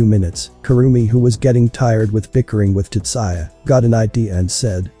for a few minutes. Kurumi, who was getting tired with bickering with Tatsuya, got an idea and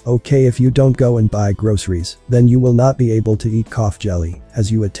said, okay, if you don't go and buy groceries, then you will not be able to eat cough jelly,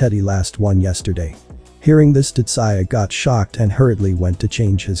 as you ate the last one yesterday. Hearing this, Tatsuya got shocked and hurriedly went to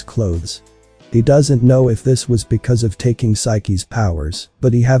change his clothes. He doesn't know if this was because of taking Psyche's powers,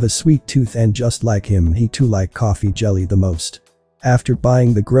 but he have a sweet tooth and just like him, he too like coffee jelly the most. After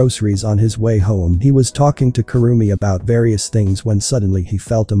buying the groceries on his way home, he was talking to Kurumi about various things when suddenly he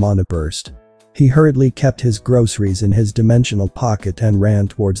felt a mana burst. He hurriedly kept his groceries in his dimensional pocket and ran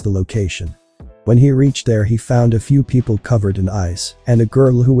towards the location. When he reached there, he found a few people covered in ice and a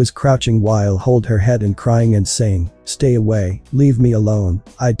girl who was crouching while hold her head and crying and saying, stay away, leave me alone,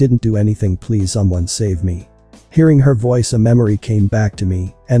 I didn't do anything, please someone save me. Hearing her voice, a memory came back to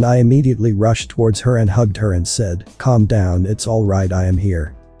me, and I immediately rushed towards her and hugged her and said, calm down, it's alright, I am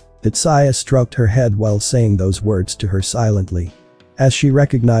here. Tatsuya stroked her head while saying those words to her silently. As she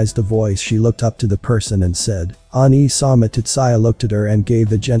recognized the voice, she looked up to the person and said, Ani-sama. Tatsuya looked at her and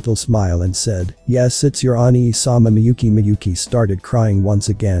gave a gentle smile and said, yes, it's your Ani-sama. Miyuki started crying once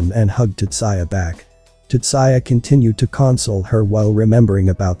again and hugged Tatsuya back. Tatsuya continued to console her while remembering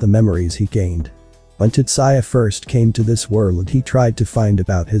about the memories he gained. When Tatsuya first came to this world, he tried to find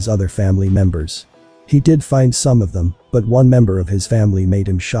about his other family members. He did find some of them, but one member of his family made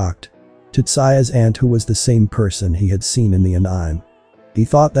him shocked. Tatsuya's aunt, who was the same person he had seen in the anime. He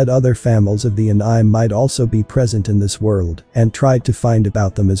thought that other families of the anime might also be present in this world and tried to find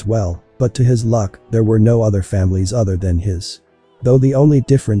about them as well, but to his luck, there were no other families other than his. Though the only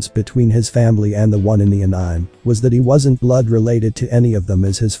difference between his family and the one in the anime was that he wasn't blood related to any of them,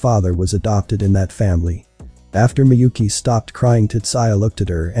 as his father was adopted in that family. After Miyuki stopped crying, Tatsuya looked at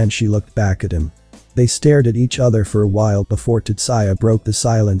her and she looked back at him. They stared at each other for a while before Tatsuya broke the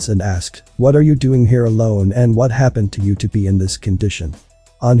silence and asked, what are you doing here alone and what happened to you to be in this condition?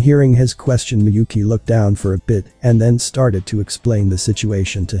 On hearing his question, Miyuki looked down for a bit and then started to explain the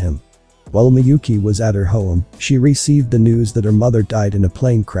situation to him. While Miyuki was at her home, she received the news that her mother died in a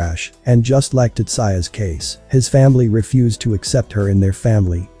plane crash, and just like Tatsuya's case, his family refused to accept her in their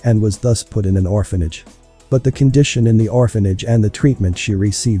family and was thus put in an orphanage. But the condition in the orphanage and the treatment she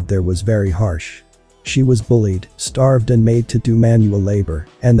received there was very harsh. She was bullied, starved and made to do manual labor,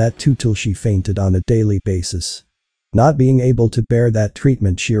 and that too till she fainted on a daily basis. Not being able to bear that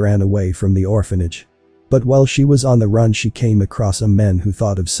treatment, she ran away from the orphanage. But while she was on the run, she came across some men who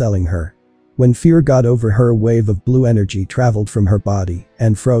thought of selling her. When fear got over her, a wave of blue energy traveled from her body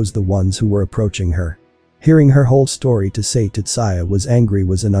and froze the ones who were approaching her. Hearing her whole story, to say Tatsuya was angry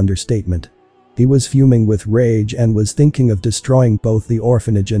was an understatement. He was fuming with rage and was thinking of destroying both the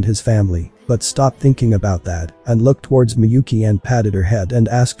orphanage and his family, but stopped thinking about that and looked towards Miyuki and patted her head and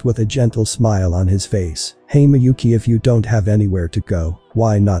asked with a gentle smile on his face, hey Miyuki, if you don't have anywhere to go,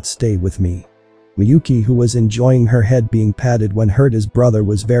 why not stay with me? Miyuki, who was enjoying her head being patted when heard his brother,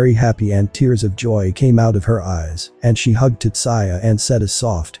 was very happy and tears of joy came out of her eyes, and she hugged Tatsuya and said a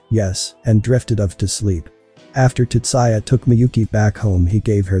soft, yes, and drifted off to sleep. After Tatsuya took Miyuki back home, he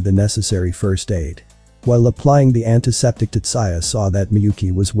gave her the necessary first aid. While applying the antiseptic, Tatsuya saw that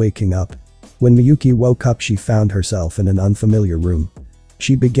Miyuki was waking up. When Miyuki woke up, she found herself in an unfamiliar room.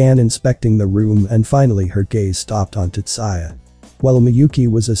 She began inspecting the room and finally her gaze stopped on Tatsuya. While Miyuki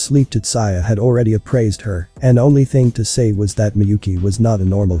was asleep, Tatsuya had already appraised her, and only thing to say was that Miyuki was not a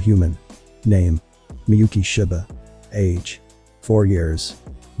normal human. Name: Miyuki Shiba. Age: 4 years.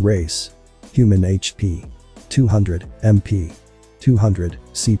 Race: human. HP: 200 MP, 200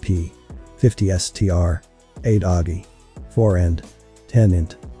 CP, 50 STR, 8 Agi, 4 End, 10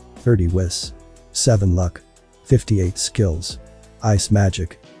 Int, 30 Wis, 7 Luck, 58 Skills. Ice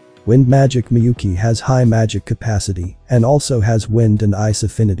Magic. Wind Magic. Miyuki has high magic capacity and also has wind and ice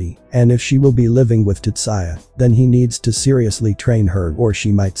affinity, and if she will be living with Tatsuya, then he needs to seriously train her or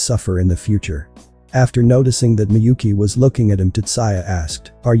she might suffer in the future. After noticing that Miyuki was looking at him, Tatsuya asked,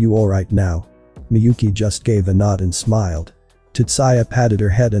 "Are you alright now?" Miyuki just gave a nod and smiled. Tatsuya patted her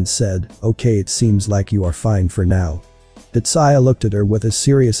head and said, "Okay, it seems like you are fine for now." Tatsuya looked at her with a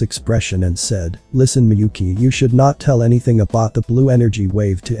serious expression and said, "Listen Miyuki, you should not tell anything about the blue energy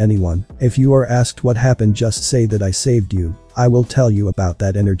wave to anyone. If you are asked what happened, just say that I saved you. I will tell you about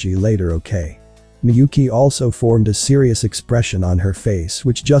that energy later, okay?" Miyuki also formed a serious expression on her face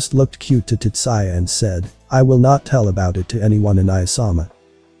which just looked cute to Tatsuya and said, "I will not tell about it to anyone in Ayasama."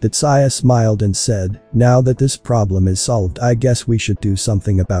 Tatsuya smiled and said, "Now that this problem is solved, I guess we should do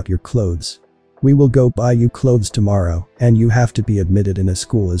something about your clothes. We will go buy you clothes tomorrow, and you have to be admitted in a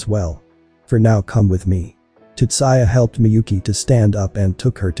school as well. For now, come with me." Tatsuya helped Miyuki to stand up and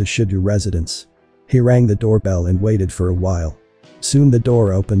took her to Shidu residence. He rang the doorbell and waited for a while. Soon the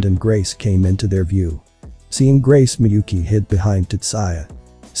door opened and Grace came into their view. Seeing Grace, Miyuki hid behind Tatsuya.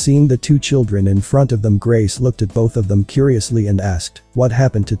 Seeing the two children in front of them, Grace looked at both of them curiously and asked, "What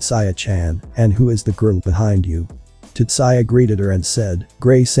happened, Tatsuya-chan, and who is the girl behind you?" Tatsuya greeted her and said,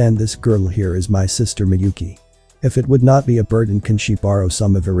 "Grace, and this girl here is my sister Miyuki. If it would not be a burden, can she borrow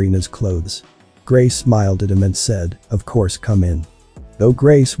some of Irina's clothes?" Grace smiled at him and said, "Of course, come in." Though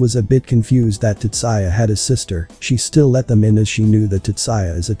Grace was a bit confused that Tatsuya had a sister, she still let them in as she knew that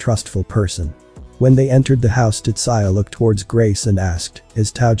Tatsuya is a trustful person. When they entered the house, Tatsuya looked towards Grace and asked, "Is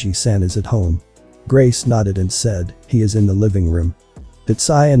Taoji-san at home?" Grace nodded and said, "He is in the living room."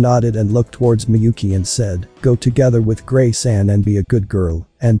 Tatsuya nodded and looked towards Miyuki and said, "Go together with Grace-san and be a good girl,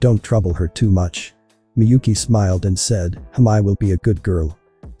 and don't trouble her too much." Miyuki smiled and said, "I will be a good girl."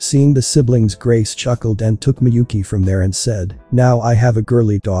 Seeing the siblings, Grace chuckled and took Miyuki from there and said, "Now I have a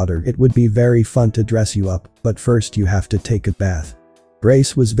girly daughter, it would be very fun to dress you up, but first you have to take a bath."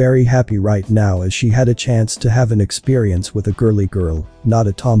 Grace was very happy right now as she had a chance to have an experience with a girly girl, not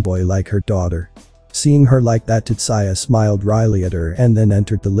a tomboy like her daughter. Seeing her like that, Tatsuya smiled wryly at her and then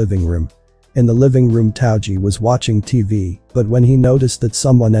entered the living room. In the living room, Taoji was watching TV, but when he noticed that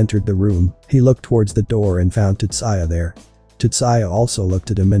someone entered the room, he looked towards the door and found Tatsuya there. Tatsuya also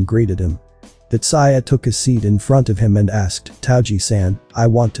looked at him and greeted him. Tatsuya took a seat in front of him and asked, "Taoji-san, I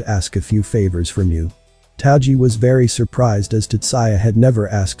want to ask a few favors from you." Taoji was very surprised as Tatsuya had never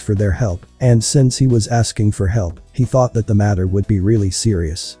asked for their help, and since he was asking for help, he thought that the matter would be really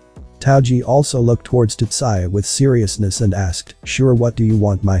serious. Taoji also looked towards Tatsuya with seriousness and asked, "Sure, what do you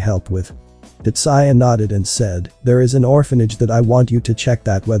want my help with?" Tatsuya nodded and said, "There is an orphanage that I want you to check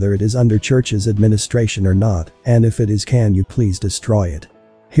that whether it is under church's administration or not, and if it is, can you please destroy it?"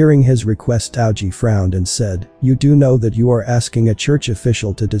 Hearing his request, Taoji frowned and said, "You do know that you are asking a church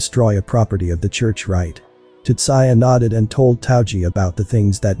official to destroy a property of the church, right?" Tatsuya nodded and told Taoji about the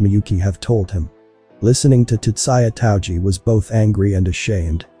things that Miyuki have told him. Listening to Tatsuya, Taoji was both angry and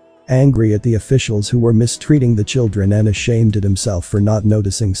ashamed. Angry at the officials who were mistreating the children and ashamed at himself for not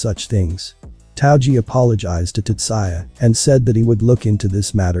noticing such things. Taoji apologized to Tatsuya and said that he would look into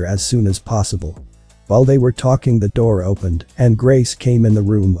this matter as soon as possible. While they were talking, the door opened and Grace came in the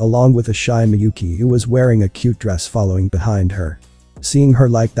room along with a shy Miyuki who was wearing a cute dress following behind her. Seeing her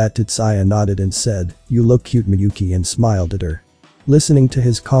like that, Tatsuya nodded and said, "You look cute Miyuki," and smiled at her. Listening to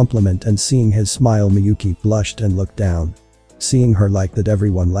his compliment and seeing his smile, Miyuki blushed and looked down. Seeing her like that,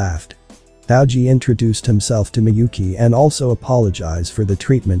 everyone laughed. Taoji introduced himself to Miyuki and also apologized for the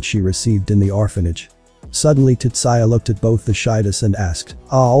treatment she received in the orphanage. Suddenly Tatsuya looked at both the Shidas and asked,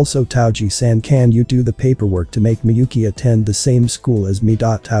 Also Taoji-san, can you do the paperwork to make Miyuki attend the same school as me?"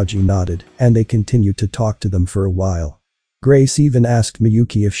 Taoji nodded, and they continued to talk to them for a while. Grace even asked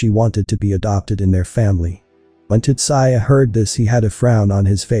Miyuki if she wanted to be adopted in their family. When Tatsuya heard this, he had a frown on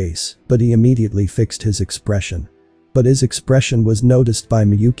his face, but he immediately fixed his expression. But his expression was noticed by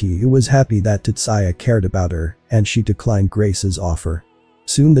Miyuki, who was happy that Tatsuya cared about her, and she declined Grace's offer.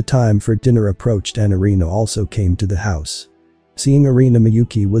 Soon the time for dinner approached and Irina also came to the house. Seeing Irina,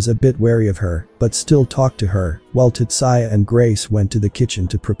 Miyuki was a bit wary of her, but still talked to her, while Tatsuya and Grace went to the kitchen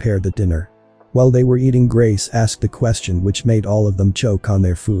to prepare the dinner. While they were eating, Grace asked a question which made all of them choke on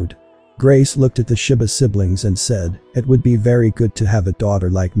their food. Grace looked at the Shiba siblings and said, "It would be very good to have a daughter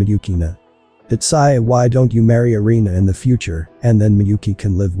like Miyuki-na. Tatsuya, why don't you marry Irina in the future, and then Miyuki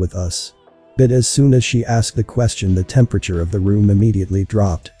can live with us?" But as soon as she asked the question, the temperature of the room immediately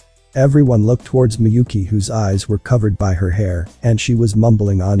dropped. Everyone looked towards Miyuki, whose eyes were covered by her hair, and she was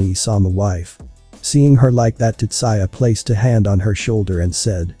mumbling Ani-sama wife. Seeing her like that, Tatsuya placed a hand on her shoulder and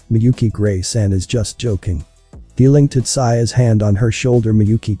said, "Miyuki, Grace-san is just joking." Feeling Tatsuya's hand on her shoulder,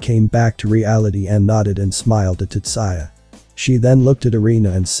 Miyuki came back to reality and nodded and smiled at Tatsuya. She then looked at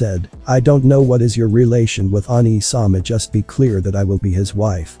Irina and said, "I don't know what is your relation with Ani-sama, just be clear that I will be his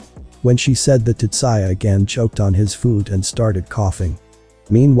wife." When she said that, Tatsuya again choked on his food and started coughing.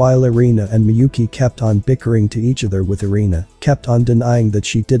 Meanwhile, Irina and Miyuki kept on bickering to each other, with Irina kept on denying that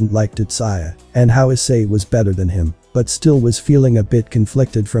she didn't like Tatsuya and how Issei was better than him, but still was feeling a bit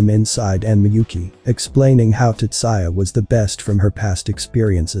conflicted from inside, and Miyuki explaining how Tatsuya was the best from her past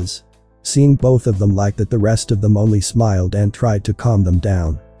experiences. Seeing both of them like that, the rest of them only smiled and tried to calm them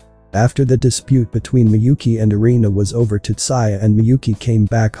down. After the dispute between Miyuki and Irina was over, Tatsuya and Miyuki came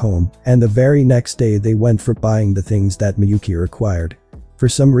back home, and the very next day they went for buying the things that Miyuki required. For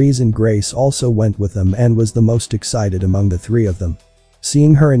some reason, Grace also went with them and was the most excited among the three of them.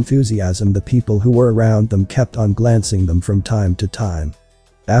 Seeing her enthusiasm, the people who were around them kept on glancing them from time to time.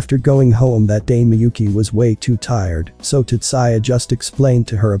 After going home that day, Miyuki was way too tired, so Tatsuya just explained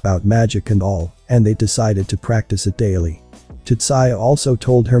to her about magic and all, and they decided to practice it daily. Tatsuya also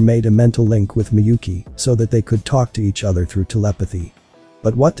told her made a mental link with Miyuki so that they could talk to each other through telepathy.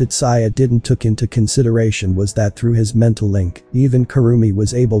 But what Tatsuya didn't took into consideration was that through his mental link, even Kurumi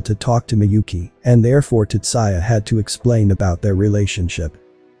was able to talk to Miyuki, and therefore Tatsuya had to explain about their relationship.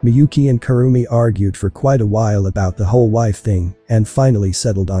 Miyuki and Kurumi argued for quite a while about the whole wife thing, and finally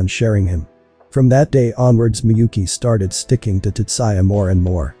settled on sharing him. From that day onwards, Miyuki started sticking to Tatsuya more and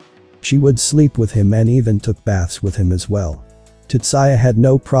more. She would sleep with him and even took baths with him as well. Tatsuya had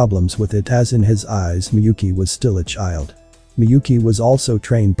no problems with it, as in his eyes Miyuki was still a child. Miyuki was also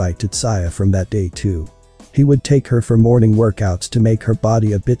trained by Tatsuya from that day too. He would take her for morning workouts to make her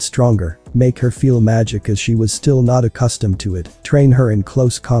body a bit stronger, make her feel magic as she was still not accustomed to it, train her in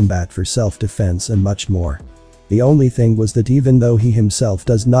close combat for self-defense and much more. The only thing was that even though he himself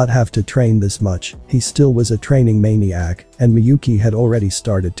does not have to train this much, he still was a training maniac, and Miyuki had already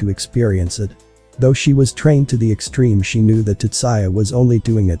started to experience it. Though she was trained to the extreme, she knew that Tatsuya was only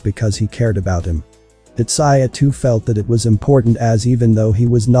doing it because he cared about him. Tatsuya too felt that it was important, as even though he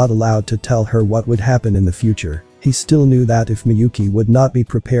was not allowed to tell her what would happen in the future, he still knew that if Miyuki would not be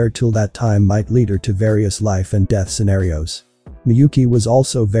prepared till that time might lead her to various life and death scenarios. Miyuki was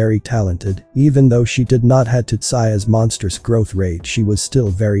also very talented. Even though she did not have Tatsuya's monstrous growth rate, she was still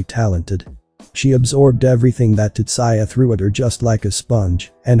very talented. She absorbed everything that Tatsuya threw at her just like a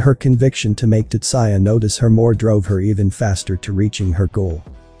sponge, and her conviction to make Tatsuya notice her more drove her even faster to reaching her goal.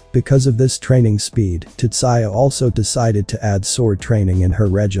 Because of this training speed, Tatsuya also decided to add sword training in her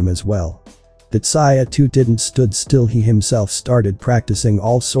regime as well. Tatsuya too didn't stood still, he himself started practicing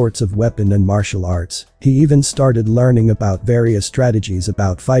all sorts of weapon and martial arts. He even started learning about various strategies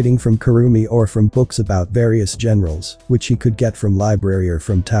about fighting from Kurumi or from books about various generals, which he could get from library or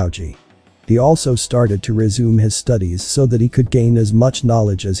from Tauji. He also started to resume his studies so that he could gain as much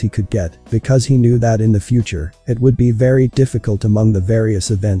knowledge as he could get, because he knew that in the future, it would be very difficult among the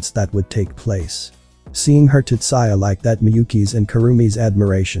various events that would take place. Seeing her Tatsuya like that, Miyuki's and Kurumi's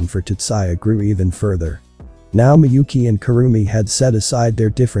admiration for Tatsuya grew even further. Now Miyuki and Kurumi had set aside their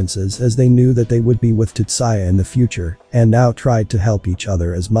differences, as they knew that they would be with Tatsuya in the future, and now tried to help each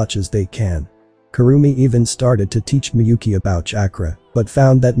other as much as they can. Kurumi even started to teach Miyuki about chakra, but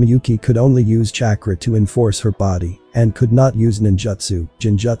found that Miyuki could only use chakra to enforce her body, and could not use ninjutsu,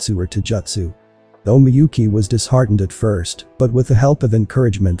 jinjutsu or taijutsu. Though Miyuki was disheartened at first, but with the help of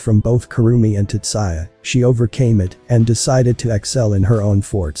encouragement from both Kurumi and Tatsuya, she overcame it and decided to excel in her own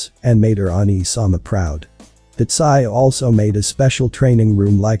forts, and made her Ani-sama proud. Tatsuya also made a special training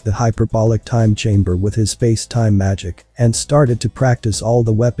room like the hyperbolic time chamber with his space-time magic, and started to practice all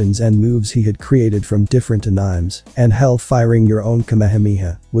the weapons and moves he had created from different animes, and hell firing your own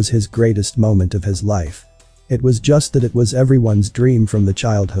Kamehameha was his greatest moment of his life. It was just that it was everyone's dream from the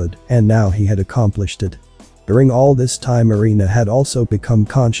childhood, and now he had accomplished it. During all this time Irina had also become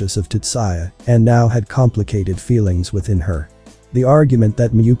conscious of Tatsuya and now had complicated feelings within her. The argument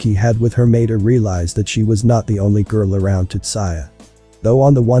that Miyuki had with her made her realize that she was not the only girl around Tatsuya. Though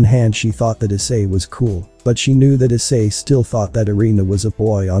on the one hand she thought that Issei was cool, but she knew that Issei still thought that Irina was a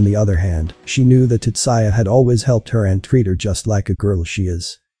boy. On the other hand, she knew that Tatsuya had always helped her and treated her just like a girl she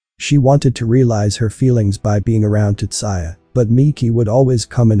is. She wanted to realize her feelings by being around Tatsuya, but Miki would always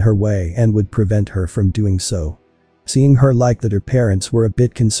come in her way and would prevent her from doing so. Seeing her like that, her parents were a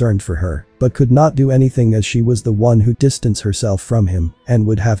bit concerned for her, but could not do anything as she was the one who distanced herself from him and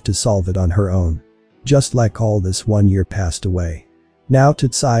would have to solve it on her own. Just like all this, 1 year passed away. Now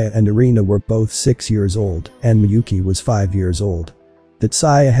Tatsuya and Irina were both 6 years old and Miyuki was 5 years old.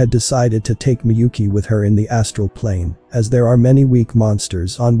 Tatsuya had decided to take Miyuki with her in the astral plane, as there are many weak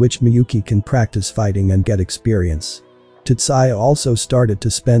monsters on which Miyuki can practice fighting and get experience. Tatsuya also started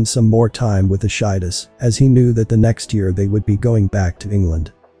to spend some more time with Ishidus, as he knew that the next year they would be going back to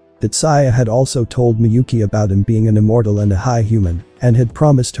England. Tatsuya had also told Miyuki about him being an immortal and a high human, and had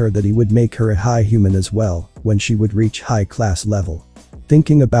promised her that he would make her a high human as well when she would reach high class level.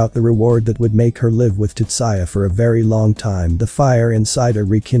 Thinking about the reward that would make her live with Tatsuya for a very long time, the fire inside her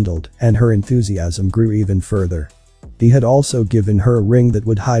rekindled and her enthusiasm grew even further. He had also given her a ring that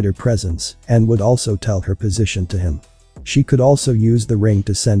would hide her presence and would also tell her position to him. She could also use the ring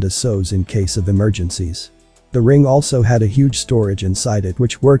to send a SOS in case of emergencies. The ring also had a huge storage inside it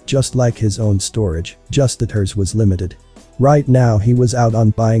which worked just like his own storage, just that hers was limited. Right now he was out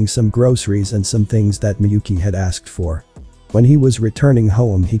on buying some groceries and some things that Miyuki had asked for. When he was returning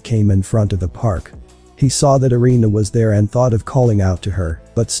home he came in front of a park. He saw that Irina was there and thought of calling out to her,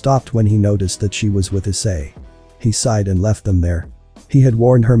 but stopped when he noticed that she was with Issei. He sighed and left them there. He had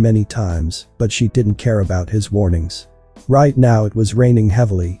warned her many times, but she didn't care about his warnings. Right now it was raining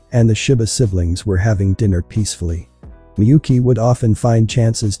heavily and the Shiba siblings were having dinner peacefully. Miyuki would often find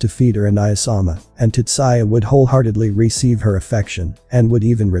chances to feed her an Ayasama, and Tatsuya would wholeheartedly receive her affection and would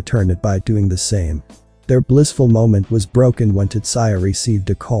even return it by doing the same. Their blissful moment was broken when Tatsuya received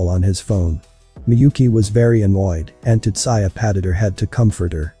a call on his phone. Miyuki was very annoyed and Tatsuya patted her head to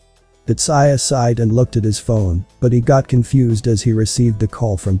comfort her. Tatsuya sighed and looked at his phone, but he got confused as he received the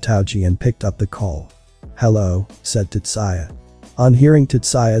call from Taoji and picked up the call. "Hello," said Tatsuya. On hearing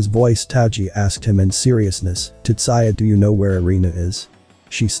Tatsuya's voice, Taoji asked him in seriousness, "Tatsuya, do you know where Irina is?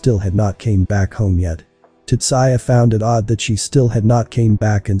 She still had not came back home yet." Tatsuya found it odd that she still had not came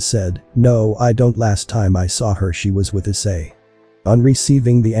back and said, "No, I don't. Last time I saw her she was with Issei." On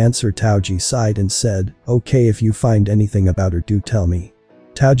receiving the answer, Taoji sighed and said, "Okay, if you find anything about her do tell me."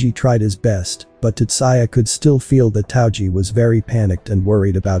 Taoji tried his best, but Tatsuya could still feel that Taoji was very panicked and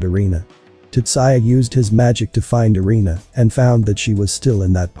worried about Irina. Tatsuya used his magic to find Irina and found that she was still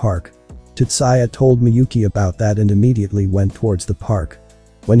in that park. Tatsuya told Miyuki about that and immediately went towards the park.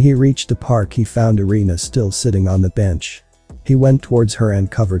 When he reached the park he found Irina still sitting on the bench. He went towards her and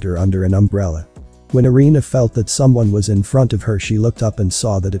covered her under an umbrella. When Irina felt that someone was in front of her she looked up and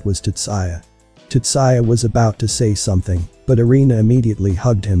saw that it was Tatsuya. Tatsuya was about to say something, but Irina immediately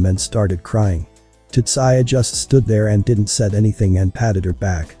hugged him and started crying. Tatsuya just stood there and didn't say anything and patted her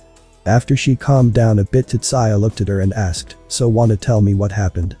back. After she calmed down a bit, Tatsuya looked at her and asked, "So wanna tell me what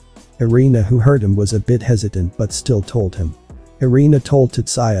happened?" Irina, who heard him, was a bit hesitant but still told him. Irina told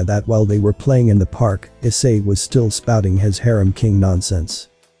Tatsuya that while they were playing in the park, Issei was still spouting his harem king nonsense.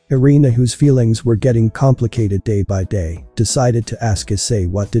 Irina, whose feelings were getting complicated day by day, decided to ask Issei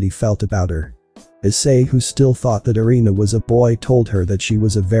what did he felt about her. Issei, who still thought that Irina was a boy, told her that she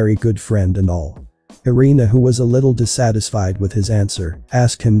was a very good friend and all. Irina, who was a little dissatisfied with his answer,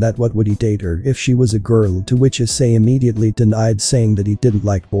 asked him that what would he date her if she was a girl, to which Issei immediately denied, saying that he didn't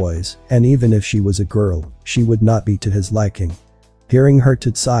like boys, and even if she was a girl, she would not be to his liking. Hearing her,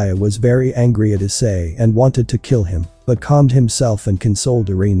 Tatsuya was very angry at Issei and wanted to kill him, but calmed himself and consoled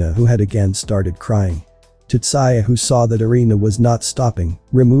Irina, who had again started crying. Tatsuya, who saw that Irina was not stopping,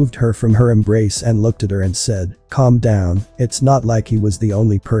 removed her from her embrace and looked at her and said, "Calm down, it's not like he was the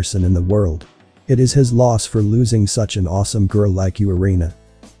only person in the world. It is his loss for losing such an awesome girl like you, Irina.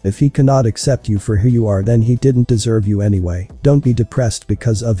 If he cannot accept you for who you are, then he didn't deserve you anyway. Don't be depressed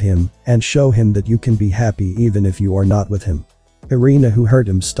because of him, and show him that you can be happy even if you are not with him." Irina, who heard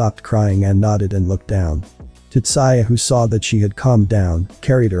him, stopped crying and nodded and looked down. Tatsuya, who saw that she had calmed down,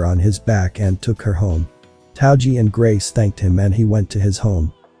 carried her on his back and took her home. Taoji and Grace thanked him and he went to his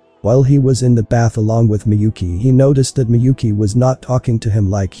home. While he was in the bath along with Miyuki, he noticed that Miyuki was not talking to him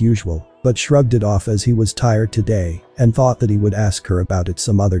like usual, but shrugged it off as he was tired today and thought that he would ask her about it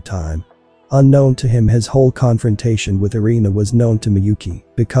some other time. Unknown to him, his whole confrontation with Irina was known to Miyuki,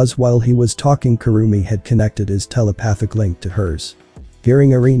 because while he was talking, Kurumi had connected his telepathic link to hers.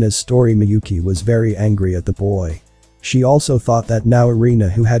 Hearing Irina's story, Miyuki was very angry at the boy. She also thought that now Irina,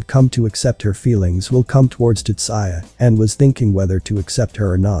 who had come to accept her feelings, will come towards Tatsuya, and was thinking whether to accept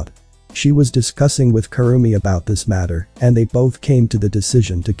her or not. She was discussing with Kurumi about this matter, and they both came to the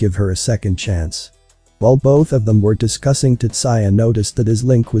decision to give her a second chance. While both of them were discussing, Tatsuya noticed that his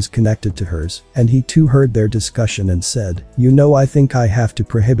link was connected to hers, and he too heard their discussion and said, "You know, I think I have to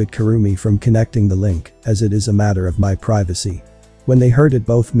prohibit Kurumi from connecting the link, as it is a matter of my privacy." When they heard it,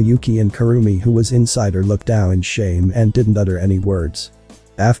 both Miyuki and Kurumi, who was inside her, looked down in shame and didn't utter any words.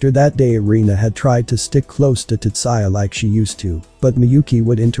 After that day, Irina had tried to stick close to Tatsuya like she used to, but Miyuki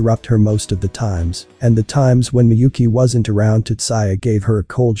would interrupt her most of the times, and the times when Miyuki wasn't around, Tatsuya gave her a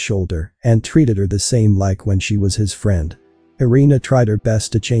cold shoulder and treated her the same like when she was his friend. Irina tried her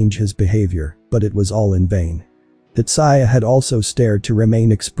best to change his behavior, but it was all in vain. Tatsuya had also stared to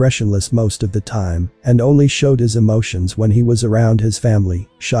remain expressionless most of the time and only showed his emotions when he was around his family,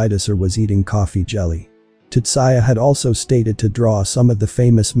 Shiba, or was eating coffee jelly. Tatsuya had also stated to draw some of the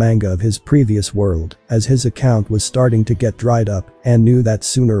famous manga of his previous world, as his account was starting to get dried up and knew that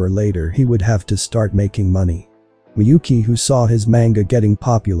sooner or later he would have to start making money. Miyuki, who saw his manga getting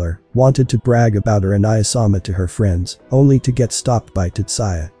popular, wanted to brag about her and Ayasama to her friends, only to get stopped by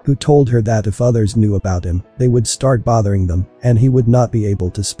Tatsuya, who told her that if others knew about him, they would start bothering them and he would not be able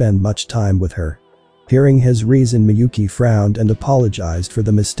to spend much time with her. Hearing his reason, Miyuki frowned and apologized for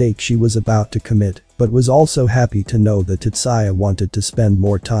the mistake she was about to commit, but was also happy to know that Tatsuya wanted to spend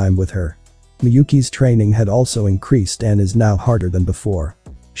more time with her. Miyuki's training had also increased and is now harder than before.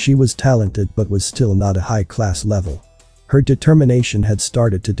 She was talented but was still not a high-class level. Her determination had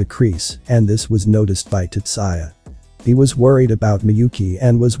started to decrease, and this was noticed by Tatsuya. He was worried about Miyuki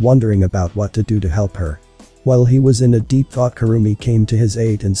and was wondering about what to do to help her. While he was in a deep thought, Kurumi came to his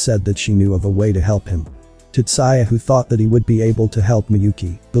aid and said that she knew of a way to help him. Tatsuya, who thought that he would be able to help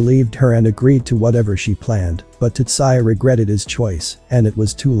Miyuki, believed her and agreed to whatever she planned, but Tatsuya regretted his choice, and it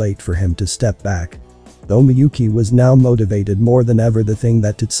was too late for him to step back. Though Miyuki was now motivated more than ever, the thing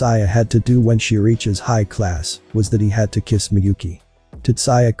that Tatsuya had to do when she reaches high class was that he had to kiss Miyuki.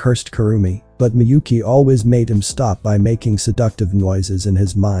 Tatsuya cursed Kurumi, but Miyuki always made him stop by making seductive noises in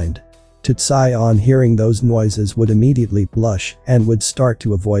his mind. Tatsuya, on hearing those noises, would immediately blush and would start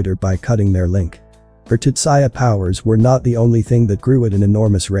to avoid her by cutting their link. Her Tatsuya powers were not the only thing that grew at an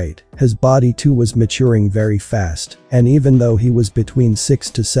enormous rate. His body too was maturing very fast, and even though he was between 6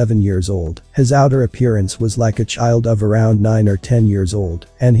 to 7 years old, his outer appearance was like a child of around 9 or 10 years old,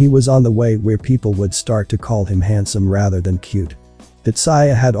 and he was on the way where people would start to call him handsome rather than cute.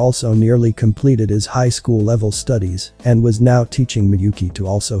 Tatsuya had also nearly completed his high school level studies and was now teaching Miyuki to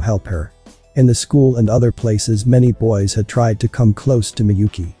also help her. In the school and other places, many boys had tried to come close to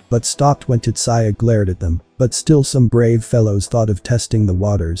Miyuki, but stopped when Tatsuya glared at them, but still some brave fellows thought of testing the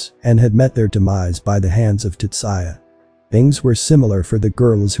waters and had met their demise by the hands of Tatsuya. Things were similar for the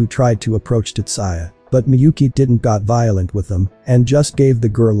girls who tried to approach Tatsuya, but Miyuki didn't got violent with them and just gave the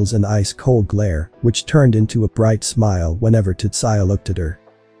girls an ice-cold glare, which turned into a bright smile whenever Tatsuya looked at her.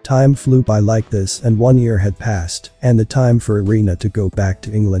 Time flew by like this, and 1 year had passed, and the time for Irina to go back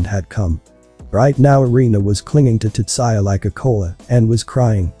to England had come. Right now Irina was clinging to Tatsuya like a koala and was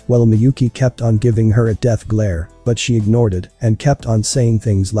crying, while Miyuki kept on giving her a death glare, but she ignored it and kept on saying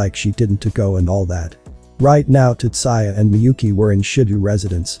things like she didn't to go and all that. Right now Tatsuya and Miyuki were in Shiba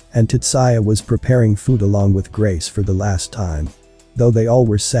residence, and Tatsuya was preparing food along with Grace for the last time. Though they all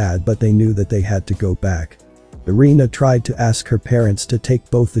were sad, but they knew that they had to go back. Irina tried to ask her parents to take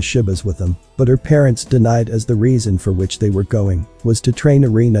both the Shibas with them, but her parents denied, as the reason for which they were going was to train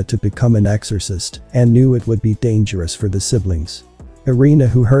Irina to become an exorcist and knew it would be dangerous for the siblings. Irina,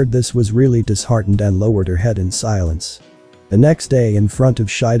 who heard this, was really disheartened and lowered her head in silence. The next day, in front of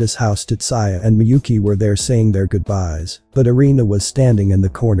Shida's house, Tatsuya and Miyuki were there saying their goodbyes, but Irina was standing in the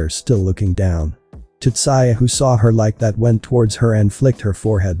corner still looking down. Tatsuya, who saw her like that, went towards her and flicked her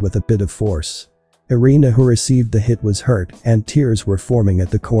forehead with a bit of force. Irina, who received the hit, was hurt and tears were forming at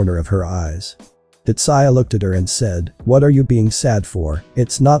the corner of her eyes. Tatsuya looked at her and said, "What are you being sad for?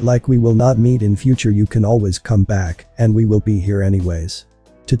 It's not like we will not meet in future. You can always come back and we will be here anyways."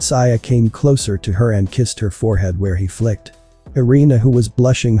 Tatsuya came closer to her and kissed her forehead where he flicked. Irina, who was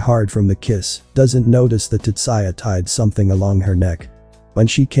blushing hard from the kiss, doesn't notice that Tatsuya tied something along her neck. When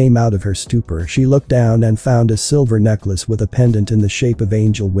she came out of her stupor, she looked down and found a silver necklace with a pendant in the shape of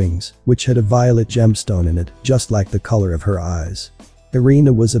angel wings, which had a violet gemstone in it, just like the color of her eyes.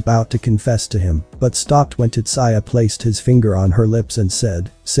 Irina was about to confess to him, but stopped when Tatsuya placed his finger on her lips and said,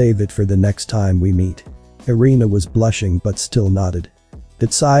 "Save it for the next time we meet." Irina was blushing but still nodded.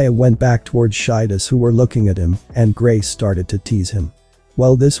 Tatsuya went back towards Shidas who were looking at him, and Grace started to tease him.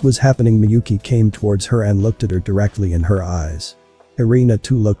 While this was happening, Miyuki came towards her and looked at her directly in her eyes. Irina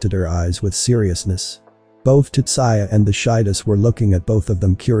too looked at her eyes with seriousness. Both Tatsuya and the Shidas were looking at both of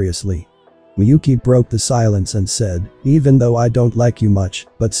them curiously. Miyuki broke the silence and said, "Even though I don't like you much,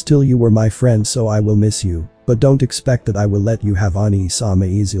 but still you were my friend, so I will miss you, but don't expect that I will let you have Ani-sama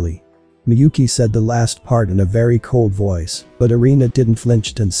easily." Miyuki said the last part in a very cold voice, but Irina didn't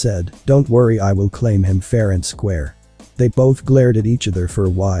flinch and said, "Don't worry, I will claim him fair and square." They both glared at each other for a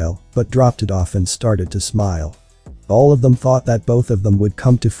while, but dropped it off and started to smile. All of them thought that both of them would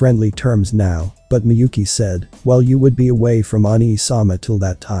come to friendly terms now, but Miyuki said, "Well, you would be away from Ani-sama till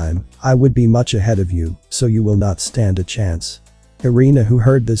that time, I would be much ahead of you, so you will not stand a chance." Irina, who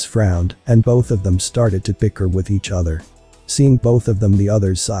heard this, frowned, and both of them started to bicker with each other. Seeing both of them, the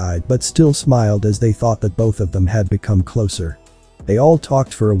others sighed but still smiled as they thought that both of them had become closer. They all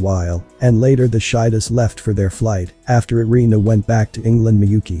talked for a while, and later the Shidas left for their flight. After Irina went back to England,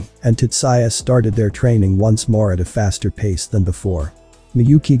 Miyuki and Tatsuya started their training once more at a faster pace than before.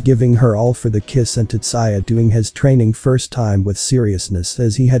 Miyuki giving her all for the kiss and Tatsuya doing his training first time with seriousness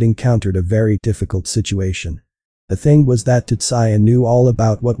as he had encountered a very difficult situation. The thing was that Tatsuya knew all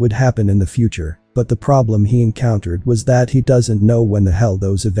about what would happen in the future, but the problem he encountered was that he doesn't know when the hell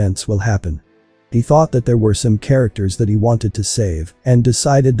those events will happen. He thought that there were some characters that he wanted to save, and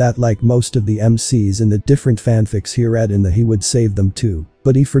decided that like most of the MCs in the different fanfics he read in he would save them too,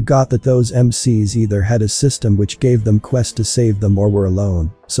 but he forgot that those MCs either had a system which gave them quests to save them or were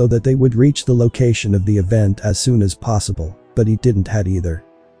alone, so that they would reach the location of the event as soon as possible, but he didn't had either.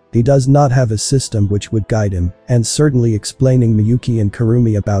 He does not have a system which would guide him, and certainly explaining Miyuki and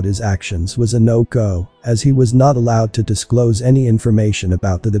Kurumi about his actions was a no-go, as he was not allowed to disclose any information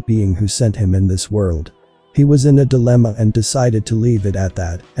about the being who sent him in this world. He was in a dilemma and decided to leave it at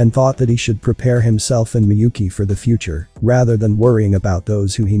that, and thought that he should prepare himself and Miyuki for the future, rather than worrying about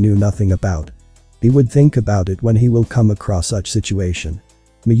those who he knew nothing about. He would think about it when he will come across such situation.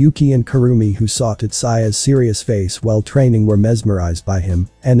 Miyuki and Kurumi, who saw Tatsuya's serious face while training, were mesmerized by him,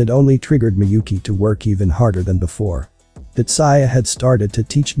 and it only triggered Miyuki to work even harder than before. Tatsuya had started to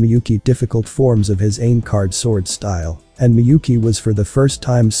teach Miyuki difficult forms of his aim card sword style, and Miyuki was for the first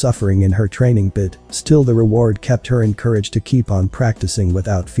time suffering in her training bit, still the reward kept her encouraged to keep on practicing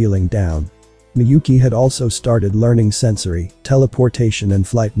without feeling down. Miyuki had also started learning sensory, teleportation and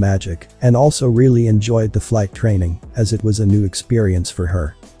flight magic, and also really enjoyed the flight training, as it was a new experience for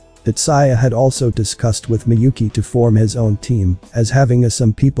her. Tatsuya had also discussed with Miyuki to form his own team, as having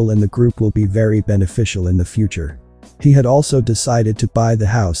some people in the group will be very beneficial in the future. He had also decided to buy the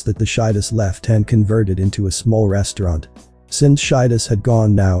house that the Shidas left and convert it into a small restaurant. Since Shidas had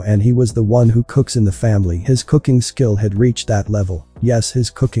gone now and he was the one who cooks in the family, his cooking skill had reached that level. Yes, his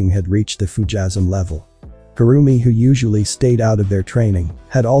cooking had reached the Fujism level. Kurumi, who usually stayed out of their training,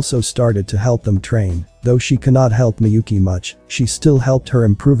 had also started to help them train. Though she cannot help Miyuki much, she still helped her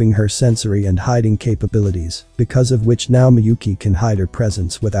improving her sensory and hiding capabilities, because of which now Miyuki can hide her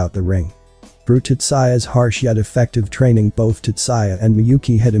presence without the ring. Through Tatsuya's harsh yet effective training, both Tatsuya and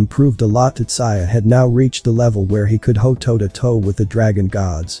Miyuki had improved a lot. Tatsuya had now reached the level where he could go toe-to-toe with the dragon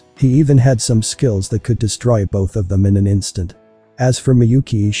gods. He even had some skills that could destroy both of them in an instant. As for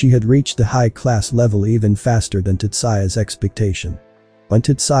Miyuki, she had reached the high-class level even faster than Tatsuya's expectation. When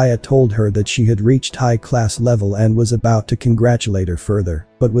Tatsuya told her that she had reached high-class level and was about to congratulate her further,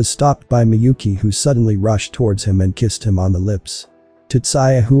 but was stopped by Miyuki, who suddenly rushed towards him and kissed him on the lips.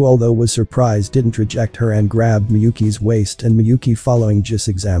 Tatsuya, who although was surprised, didn't reject her and grabbed Miyuki's waist, and Miyuki, following Jis'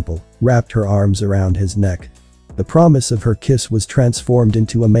 example, wrapped her arms around his neck. The promise of her kiss was transformed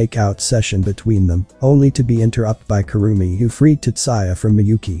into a make-out session between them, only to be interrupted by Kurumi, who freed Tatsuya from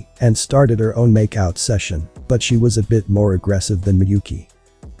Miyuki and started her own make-out session, but she was a bit more aggressive than Miyuki.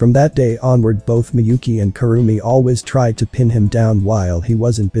 From that day onward, both Miyuki and Kurumi always tried to pin him down while he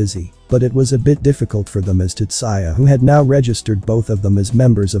wasn't busy, but it was a bit difficult for them as Tatsuya, who had now registered both of them as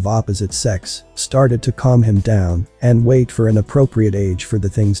members of opposite sex, started to calm him down and wait for an appropriate age for the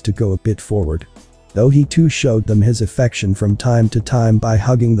things to go a bit forward. Though he too showed them his affection from time to time by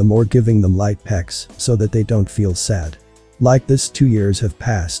hugging them or giving them light pecks so that they don't feel sad. Like this, 2 years have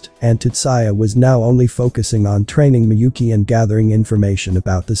passed, and Tatsuya was now only focusing on training Miyuki and gathering information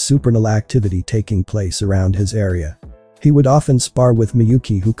about the supernal activity taking place around his area. He would often spar with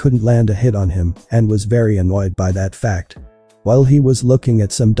Miyuki, who couldn't land a hit on him and was very annoyed by that fact. While he was looking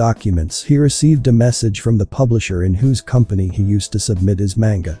at some documents, he received a message from the publisher in whose company he used to submit his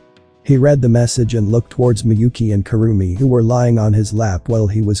manga. He read the message and looked towards Miyuki and Kurumi, who were lying on his lap while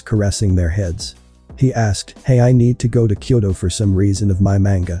he was caressing their heads. He asked, "Hey, I need to go to Kyoto for some reason of my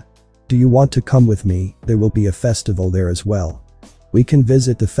manga. Do you want to come with me? There will be a festival there as well. We can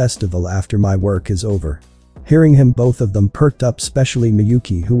visit the festival after my work is over." Hearing him, both of them perked up, especially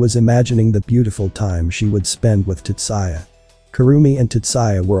Miyuki, who was imagining the beautiful time she would spend with Tatsuya. Kurumi and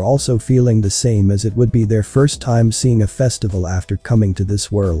Tatsuya were also feeling the same, as it would be their first time seeing a festival after coming to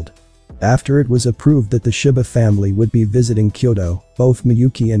this world. After it was approved that the Shiba family would be visiting Kyoto, both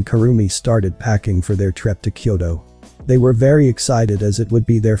Miyuki and Kurumi started packing for their trip to Kyoto. They were very excited, as it would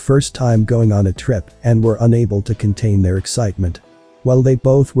be their first time going on a trip, and were unable to contain their excitement. While they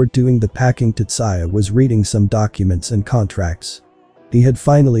both were doing the packing, Tatsuya was reading some documents and contracts. He had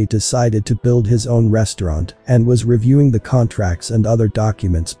finally decided to build his own restaurant and was reviewing the contracts and other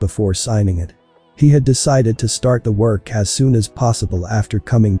documents before signing it. He had decided to start the work as soon as possible after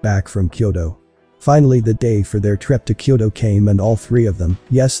coming back from Kyoto. Finally, the day for their trip to Kyoto came, and all three of them,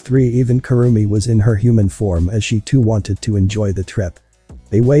 yes, three, even Kurumi was in her human form, as she too wanted to enjoy the trip.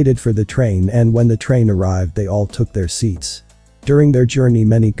 They waited for the train, and when the train arrived they all took their seats. During their journey,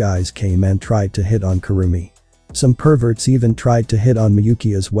 many guys came and tried to hit on Kurumi. Some perverts even tried to hit on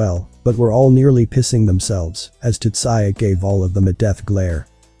Miyuki as well, but were all nearly pissing themselves, as Tatsuya gave all of them a death glare.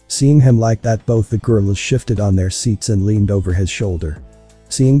 Seeing him like that, both the girls shifted on their seats and leaned over his shoulder.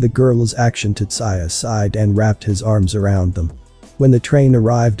 Seeing the girls' action, Tatsuya sighed and wrapped his arms around them. When the train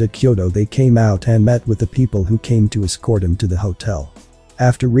arrived at Kyoto, they came out and met with the people who came to escort him to the hotel.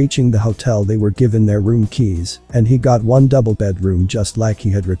 After reaching the hotel, they were given their room keys, and he got one double bedroom just like he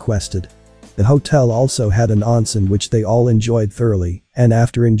had requested. The hotel also had an onsen, which they all enjoyed thoroughly, and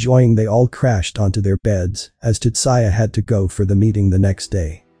after enjoying they all crashed onto their beds, as Tatsuya had to go for the meeting the next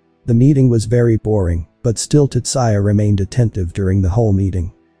day. The meeting was very boring, but still Tatsuya remained attentive during the whole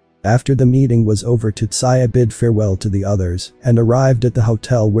meeting. After the meeting was over, Tatsuya bid farewell to the others and arrived at the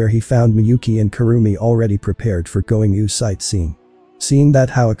hotel, where he found Miyuki and Kurumi already prepared for going out sightseeing. Seeing that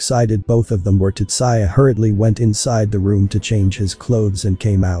how excited both of them were, Tatsuya hurriedly went inside the room to change his clothes and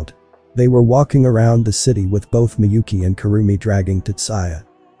came out. They were walking around the city with both Miyuki and Kurumi dragging Tatsuya.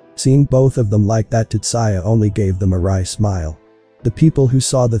 Seeing both of them like that, Tatsuya only gave them a wry smile. The people who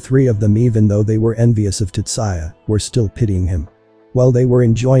saw the three of them, even though they were envious of Tatsuya, were still pitying him. While they were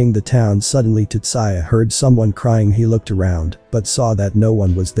enjoying the town, suddenly Tatsuya heard someone crying. He looked around, but saw that no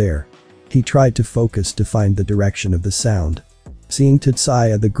one was there. He tried to focus to find the direction of the sound. Seeing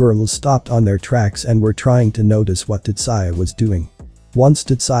Tatsuya, the girls stopped on their tracks and were trying to notice what Tatsuya was doing. Once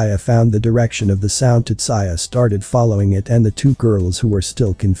Tatsuya found the direction of the sound, Tatsuya started following it, and the two girls, who were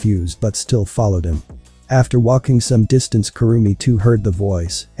still confused but still followed him. After walking some distance, Kurumi too heard the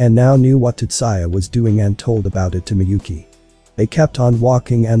voice and now knew what Tatsuya was doing and told about it to Miyuki. They kept on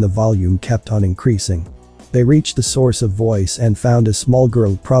walking and the volume kept on increasing. They reached the source of voice and found a small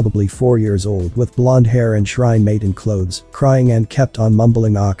girl, probably 4 years old, with blonde hair and shrine maiden clothes, crying and kept on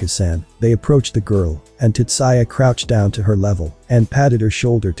mumbling "Aka-san." They approached the girl, and Tatsuya crouched down to her level and patted her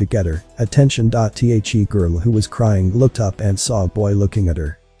shoulder to get her attention. The girl who was crying looked up and saw a boy looking at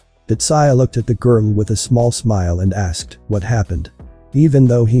her. Tatsuya looked at the girl with a small smile and asked, "What happened?" Even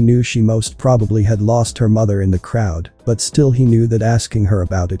though he knew she most probably had lost her mother in the crowd, but still he knew that asking her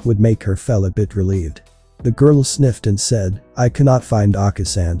about it would make her feel a bit relieved. The girl sniffed and said, "I cannot find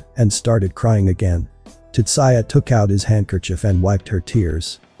Aka-san," and started crying again. Tatsuya took out his handkerchief and wiped her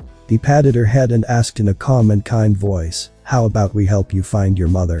tears. He patted her head and asked in a calm and kind voice, "How about we help you find your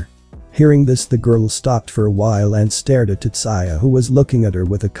mother?" Hearing this, the girl stopped for a while and stared at Tatsuya, who was looking at her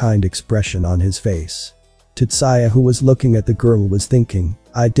with a kind expression on his face. Tatsuya, who was looking at the girl, was thinking,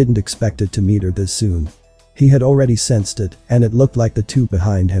 "I didn't expect it to meet her this soon." He had already sensed it, and it looked like the two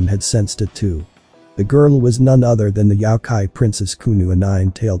behind him had sensed it too. The girl was none other than the yokai princess Kunu, a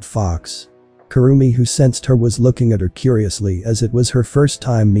nine-tailed fox. Kurumi, who sensed her, was looking at her curiously, as it was her first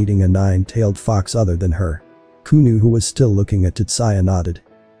time meeting a nine-tailed fox other than her. Kunu, who was still looking at Tatsuya, nodded.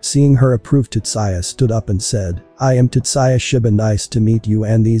 Seeing her approve, Tatsuya stood up and said, "I am Tatsuya Shiba, nice to meet you,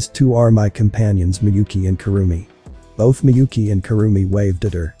 and these two are my companions, Miyuki and Kurumi." Both Miyuki and Kurumi waved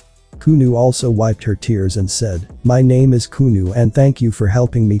at her. Kunu also wiped her tears and said, "My name is Kunu and thank you for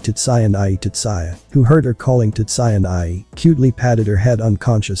helping me." Tatsuya, who heard her calling Tatsuya, cutely patted her head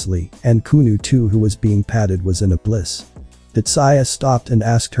unconsciously, and Kunu too, who was being patted, was in a bliss. Tatsuya stopped and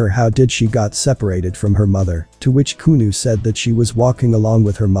asked her how did she got separated from her mother, to which Kunu said that she was walking along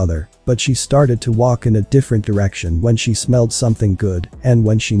with her mother, but she started to walk in a different direction when she smelled something good and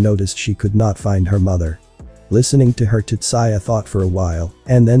when she noticed she could not find her mother. Listening to her, Tatsuya thought for a while,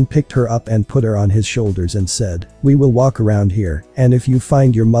 and then picked her up and put her on his shoulders and said, "We will walk around here, and if you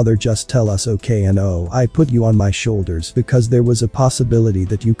find your mother just tell us, okay? And oh, I put you on my shoulders because there was a possibility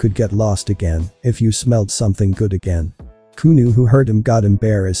that you could get lost again if you smelled something good again." Kunu, who heard him, got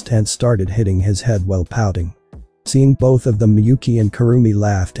embarrassed and started hitting his head while pouting. Seeing both of them, Miyuki and Kurumi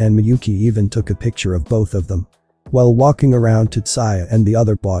laughed, and Miyuki even took a picture of both of them. While walking around, Tatsuya and the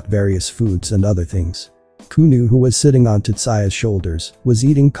other bought various foods and other things. Kunu, who was sitting on Tatsuya's shoulders, was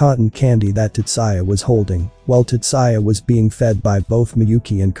eating cotton candy that Tatsuya was holding, while Tatsuya was being fed by both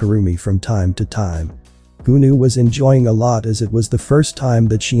Miyuki and Kurumi from time to time. Kunu was enjoying a lot as it was the first time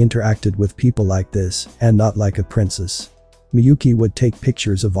that she interacted with people like this, and not like a princess. Miyuki would take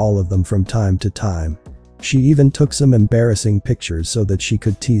pictures of all of them from time to time. She even took some embarrassing pictures so that she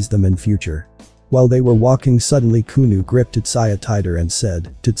could tease them in future. While they were walking, suddenly Kunu gripped Tatsuya tighter and said,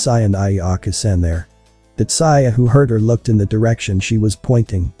 "Tatsuya Nayaka-san there." Tatsuya, who heard her, looked in the direction she was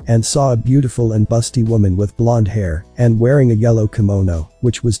pointing and saw a beautiful and busty woman with blonde hair and wearing a yellow kimono,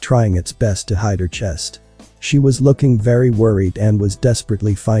 which was trying its best to hide her chest. She was looking very worried and was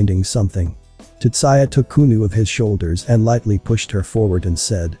desperately finding something. Tatsuya took Kunu off his shoulders and lightly pushed her forward and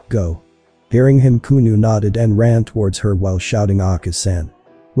said, "Go." Hearing him, Kunu nodded and ran towards her while shouting, "Aka-san."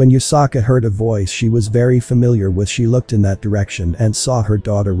 When Yusaka heard a voice she was very familiar with, she looked in that direction and saw her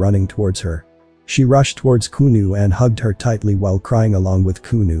daughter running towards her. She rushed towards Kunu and hugged her tightly while crying along with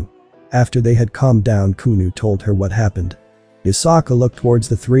Kunu. After they had calmed down, Kunu told her what happened. Yusaka looked towards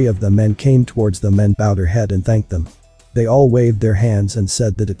the three of them and came towards them and bowed her head and thanked them. They all waved their hands and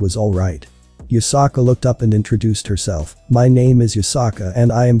said that it was all right. Yusaka looked up and introduced herself. "My name is Yusaka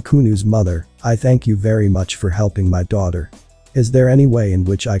and I am Kunu's mother. I thank you very much for helping my daughter. Is there any way in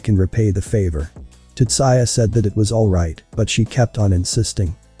which I can repay the favor?" Tatsuya said that it was all right, but she kept on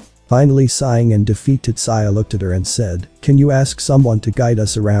insisting. Finally, sighing in defeat, Tatsuya looked at her and said, "Can you ask someone to guide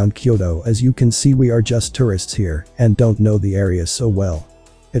us around Kyoto? As you can see, we are just tourists here and don't know the area so well.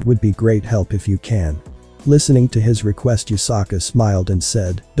 It would be great help if you can." Listening to his request, Yusaka smiled and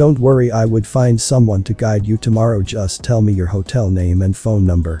said, "Don't worry, I would find someone to guide you tomorrow. Just tell me your hotel name and phone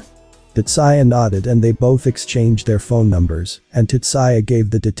number." Tatsuya nodded and they both exchanged their phone numbers, and Tatsuya gave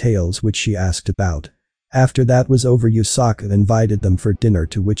the details which she asked about. After that was over, Yusaka invited them for dinner,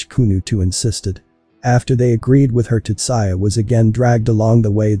 to which Kunu too insisted. After they agreed with her, Tatsuya was again dragged along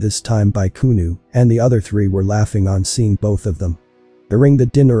the way, this time by Kunu, and the other three were laughing on seeing both of them. During the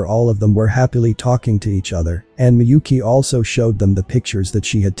dinner, all of them were happily talking to each other, and Miyuki also showed them the pictures that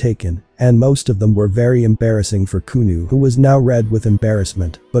she had taken, and most of them were very embarrassing for Kunu, who was now red with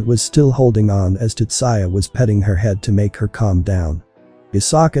embarrassment but was still holding on as Tatsuya was petting her head to make her calm down.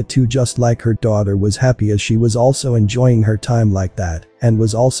 Yusaka too, just like her daughter, was happy as she was also enjoying her time like that and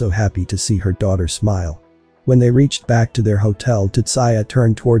was also happy to see her daughter smile. When they reached back to their hotel, Tatsuya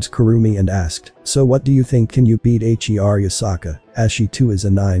turned towards Kurumi and asked, "So what do you think? Can you beat her Yusaka, as she too is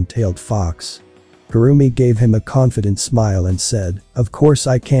a nine-tailed fox?" Kurumi gave him a confident smile and said, "Of course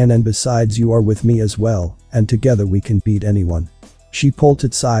I can, and besides you are with me as well, and together we can beat anyone." She pulled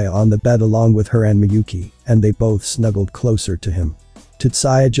Tatsuya on the bed along with her and Miyuki, and they both snuggled closer to him.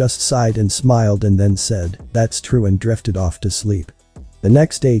 Tatsuya just sighed and smiled and then said, "That's true," and drifted off to sleep. The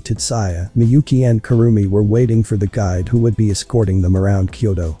next day, Tatsuya, Miyuki and Kurumi were waiting for the guide who would be escorting them around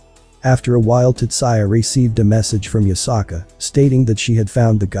Kyoto. After a while, Tatsuya received a message from Yusaka stating that she had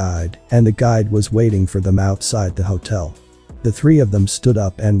found the guide and the guide was waiting for them outside the hotel. The three of them stood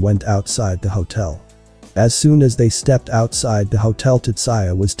up and went outside the hotel. As soon as they stepped outside the hotel,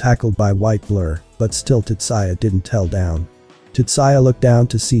 Tatsuya was tackled by white blur, but still Tatsuya didn't tell down. Tatsuya looked down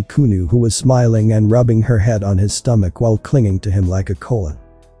to see Kunu, who was smiling and rubbing her head on his stomach while clinging to him like a koala.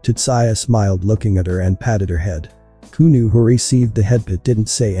 Tatsuya smiled looking at her and patted her head. Kunu, who received the headbutt, didn't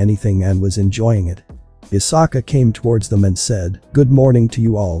say anything and was enjoying it. Yusaka came towards them and said, "Good morning to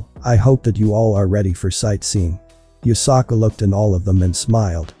you all. I hope that you all are ready for sightseeing." Yusaka looked at all of them and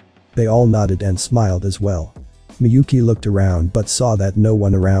smiled. They all nodded and smiled as well. Miyuki looked around but saw that no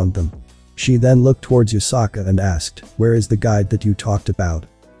one around them. She then looked towards Yusaka and asked, "Where is the guide that you talked about?"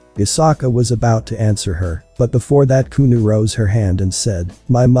 Yusaka was about to answer her, but before that Kunu rose her hand and said,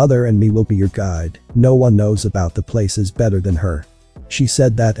 "My mother and me will be your guide. No one knows about the places better than her." She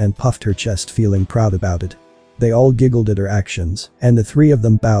said that and puffed her chest, feeling proud about it. They all giggled at her actions, and the three of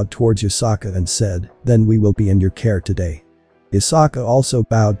them bowed towards Yusaka and said, "Then we will be in your care today." Yusaka also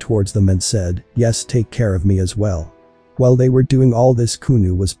bowed towards them and said, "Yes, take care of me as well." While they were doing all this,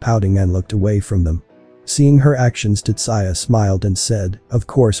 Kunu was pouting and looked away from them. Seeing her actions, Tatsuya smiled and said, "Of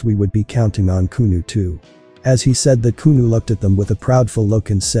course we would be counting on Kunu too." As he said that, Kunu looked at them with a proudful look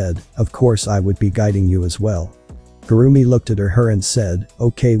and said, "Of course I would be guiding you as well." Kurumi looked at her and said,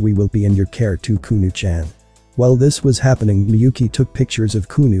 "Okay, we will be in your care too, Kunu-chan." While this was happening, Miyuki took pictures of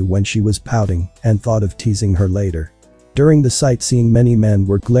Kunu when she was pouting and thought of teasing her later. During the sightseeing, many men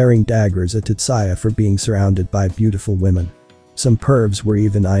were glaring daggers at Tatsuya for being surrounded by beautiful women. Some pervs were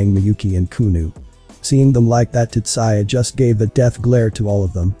even eyeing Miyuki and Kunu. Seeing them like that, Tatsuya just gave a death glare to all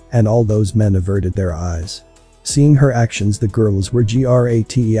of them, and all those men averted their eyes. Seeing her actions, the girls were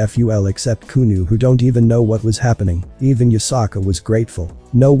grateful except Kunu, who don't even know what was happening. Even Yusaka was grateful.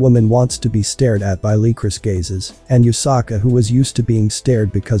 No woman wants to be stared at by lecherous gazes, and Yusaka, who was used to being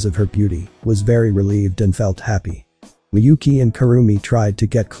stared because of her beauty, was very relieved and felt happy. Miyuki and Kurumi tried to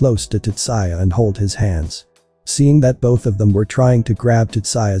get close to Tatsuya and hold his hands. Seeing that both of them were trying to grab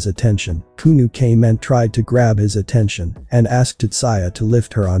Tatsuya's attention, Kunu came and tried to grab his attention and asked Tatsuya to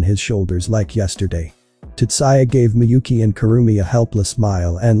lift her on his shoulders like yesterday. Tatsuya gave Miyuki and Kurumi a helpless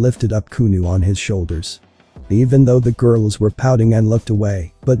smile and lifted up Kunu on his shoulders. Even though the girls were pouting and looked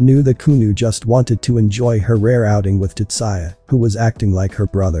away, but knew that Kunu just wanted to enjoy her rare outing with Tatsuya, who was acting like her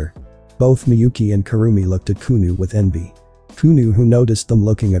brother. Both Miyuki and Kurumi looked at Kunu with envy. Kunu, who noticed them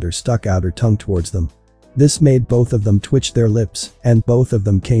looking at her, stuck out her tongue towards them. This made both of them twitch their lips, and both of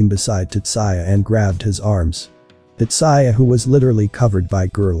them came beside Tatsuya and grabbed his arms. Tatsuya, who was literally covered by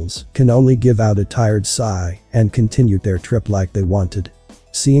girls, can only give out a tired sigh and continued their trip like they wanted.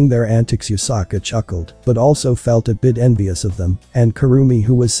 Seeing their antics, Yusaka chuckled, but also felt a bit envious of them, and Kurumi,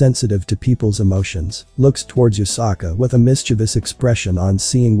 who was sensitive to people's emotions, looked towards Yusaka with a mischievous expression on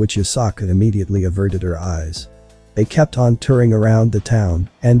seeing which Yusaka immediately averted her eyes. They kept on touring around the town,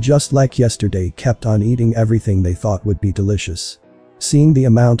 and just like yesterday kept on eating everything they thought would be delicious. Seeing the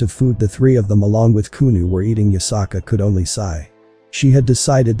amount of food the three of them along with Kunu were eating, Yusaka could only sigh. She had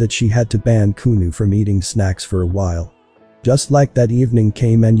decided that she had to ban Kunu from eating snacks for a while. Just like that, evening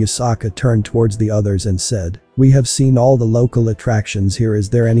came and Yusaka turned towards the others and said, "We have seen all the local attractions here. Is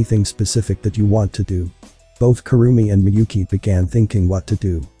there anything specific that you want to do?" Both Kurumi and Miyuki began thinking what to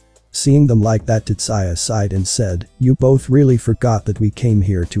do. Seeing them like that, Tatsuya sighed and said, "You both really forgot that we came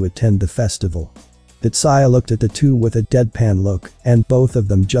here to attend the festival." Tatsuya looked at the two with a deadpan look, and both of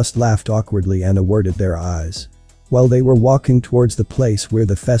them just laughed awkwardly and averted their eyes. While they were walking towards the place where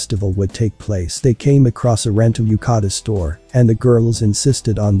the festival would take place, they came across a rental yukata store, and the girls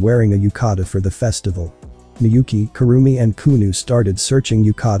insisted on wearing a yukata for the festival. Miyuki, Kurumi and Kunu started searching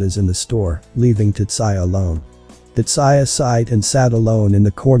yukatas in the store, leaving Tatsuya alone. Tatsuya sighed and sat alone in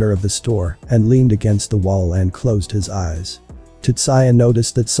the corner of the store and leaned against the wall and closed his eyes. Tatsuya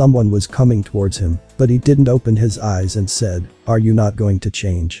noticed that someone was coming towards him, but he didn't open his eyes and said, "Are you not going to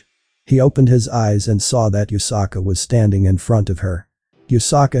change?" He opened his eyes and saw that Yusaka was standing in front of her.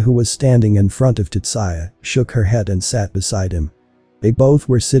 Yusaka, who was standing in front of Tatsuya, shook her head and sat beside him. They both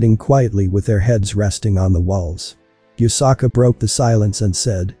were sitting quietly with their heads resting on the walls. Yusaka broke the silence and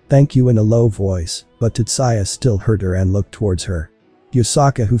said, "Thank you," in a low voice, but Tatsuya still heard her and looked towards her.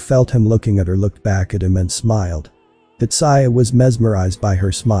 Yusaka, who felt him looking at her, looked back at him and smiled. Tatsuya was mesmerized by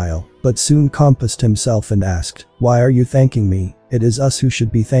her smile, but soon composed himself and asked, "Why are you thanking me? It is us who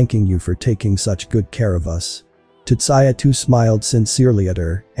should be thanking you for taking such good care of us." Tatsuya too smiled sincerely at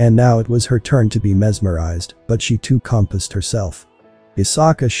her, and now it was her turn to be mesmerized, but she too composed herself.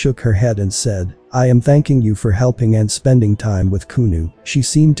 Yusaka shook her head and said, "I am thanking you for helping and spending time with Kunu. She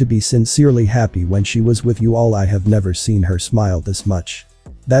seemed to be sincerely happy when she was with you all. I have never seen her smile this much.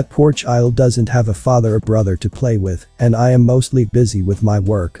 That poor child doesn't have a father or brother to play with, and I am mostly busy with my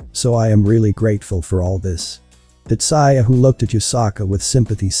work, so I am really grateful for all this." Tatsuya, who looked at Yusaka with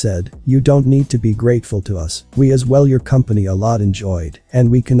sympathy, said, "You don't need to be grateful to us. We as well your company a lot enjoyed, and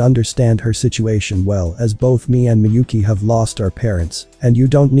we can understand her situation well, as both me and Miyuki have lost our parents, and you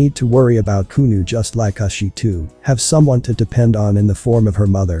don't need to worry about Kunu. Just like us, she too have someone to depend on in the form of her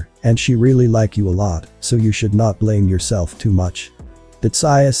mother, and she really like you a lot, so you should not blame yourself too much."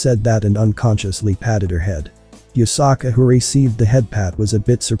 Tatsuya said that and unconsciously patted her head. Yusaka, who received the head pat, was a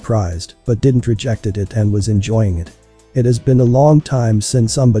bit surprised, but didn't reject it and was enjoying it. It has been a long time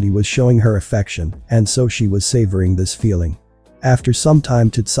since somebody was showing her affection, and so she was savoring this feeling. After some time,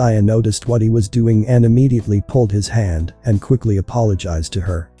 Tatsuya noticed what he was doing and immediately pulled his hand and quickly apologized to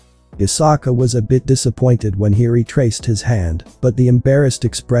her. Yusaka was a bit disappointed when he retraced his hand, but the embarrassed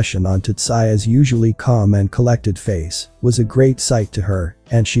expression on Tatsuya's usually calm and collected face was a great sight to her,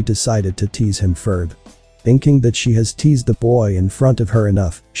 and she decided to tease him further. Thinking that she has teased the boy in front of her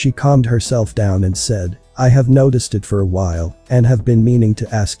enough, she calmed herself down and said, "I have noticed it for a while and have been meaning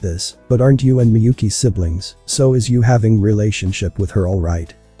to ask this, but aren't you and Miyuki siblings? So is you having relationship with her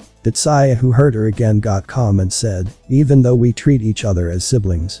alright?" Tatsuya, who heard her again, got calm and said, even though we treat each other as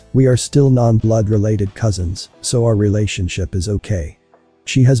siblings, we are still non-blood related cousins, so our relationship is okay.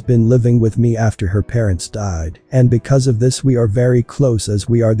 She has been living with me after her parents died, and because of this we are very close as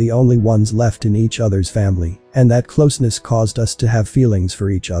we are the only ones left in each other's family, and that closeness caused us to have feelings for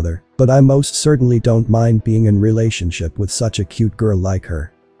each other, but I most certainly don't mind being in relationship with such a cute girl like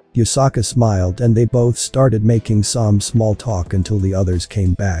her. Yusaka smiled and they both started making some small talk until the others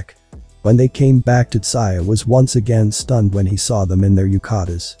came back. When they came back, Tatsuya was once again stunned when he saw them in their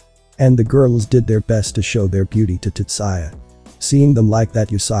yukatas. And the girls did their best to show their beauty to Tatsuya. Seeing them like that,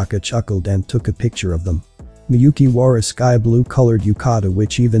 Yusaka chuckled and took a picture of them. Miyuki wore a sky blue colored yukata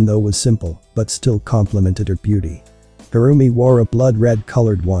which, even though was simple, but still complemented her beauty. Harumi wore a blood red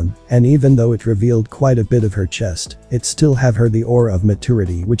colored one, and even though it revealed quite a bit of her chest, it still had her the aura of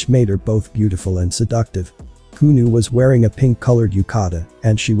maturity which made her both beautiful and seductive. Kunu was wearing a pink colored yukata,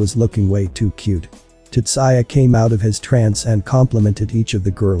 and she was looking way too cute. Tatsuya came out of his trance and complimented each of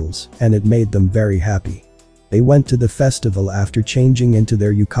the girls, and it made them very happy. They went to the festival after changing into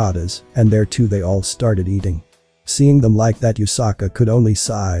their yukatas, and there too they all started eating. Seeing them like that, Yusaka could only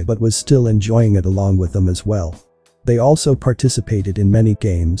sigh but was still enjoying it along with them as well. They also participated in many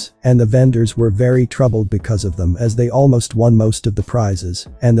games, and the vendors were very troubled because of them as they almost won most of the prizes,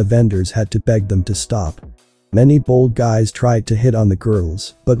 and the vendors had to beg them to stop. Many bold guys tried to hit on the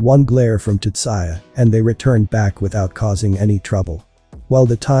girls, but one glare from Tatsuya, and they returned back without causing any trouble. While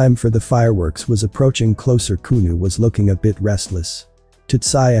the time for the fireworks was approaching closer, Kunu was looking a bit restless.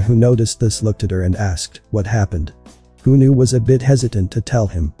 Tatsuya, who noticed this, looked at her and asked, "What happened?" Kunu was a bit hesitant to tell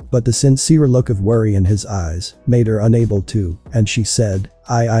him, but the sincere look of worry in his eyes made her unable to, and she said,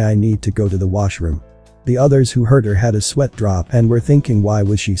 I need to go to the washroom." The others who heard her had a sweat drop and were thinking why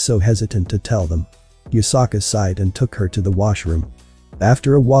was she so hesitant to tell them. Yusaka sighed and took her to the washroom.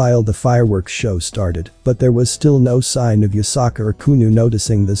 After a while the fireworks show started, but there was still no sign of Yusaka or Kunu.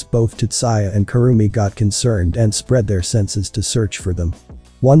 Noticing this, both Tatsuya and Karumi got concerned and spread their senses to search for them.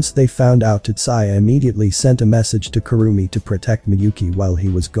 Once they found out, Tatsuya immediately sent a message to Karumi to protect Miyuki while he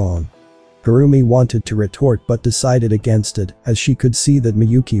was gone. Karumi wanted to retort but decided against it as she could see that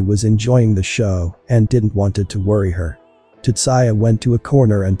Miyuki was enjoying the show and didn't want it to worry her. Tatsuya went to a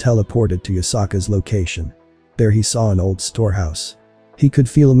corner and teleported to Yusaka's location. There he saw an old storehouse. He could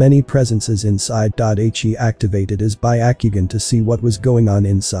feel many presences inside. He activated his Byakugan to see what was going on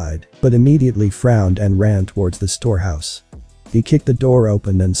inside, but immediately frowned and ran towards the storehouse. He kicked the door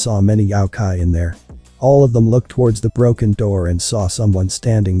open and saw many yokai in there. All of them looked towards the broken door and saw someone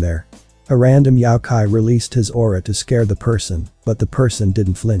standing there. A random yokai released his aura to scare the person, but the person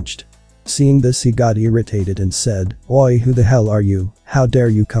didn't flinch. Seeing this, he got irritated and said, "Oi, who the hell are you? How dare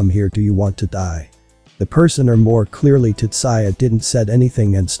you come here? Do you want to die?" The person, or more clearly Tatsuya, didn't said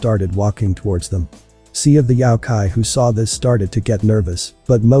anything and started walking towards them. Some of the yokai who saw this started to get nervous,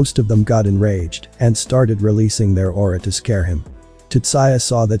 but most of them got enraged and started releasing their aura to scare him. Tatsuya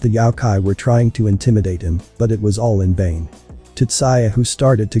saw that the yokai were trying to intimidate him, but it was all in vain. Tatsuya, who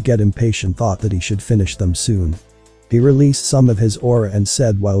started to get impatient, thought that he should finish them soon. He released some of his aura and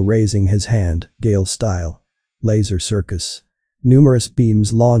said while raising his hand, "Gale style. Laser circus." Numerous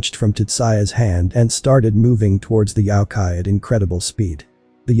beams launched from Tatsuya's hand and started moving towards the yokai at incredible speed.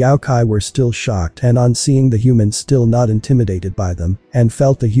 The yokai were still shocked and, on seeing the humans still not intimidated by them and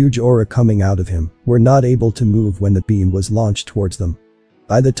felt the huge aura coming out of him, were not able to move when the beam was launched towards them.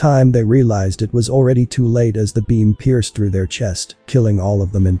 By the time they realized, it was already too late as the beam pierced through their chest, killing all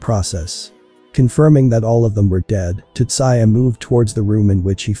of them in process. Confirming that all of them were dead, Tatsuya moved towards the room in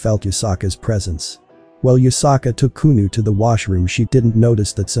which he felt Yusaka's presence. While Yusaka took Kunu to the washroom, she didn't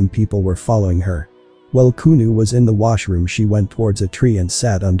notice that some people were following her. While Kunu was in the washroom, she went towards a tree and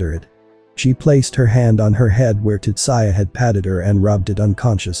sat under it. She placed her hand on her head where Tatsuya had patted her and rubbed it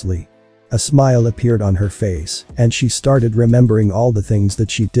unconsciously. A smile appeared on her face, and she started remembering all the things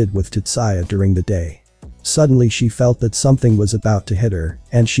that she did with Tatsuya during the day. Suddenly she felt that something was about to hit her,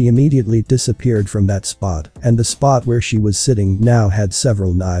 and she immediately disappeared from that spot, and the spot where she was sitting now had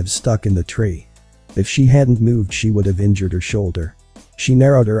several knives stuck in the tree. If she hadn't moved, she would have injured her shoulder. She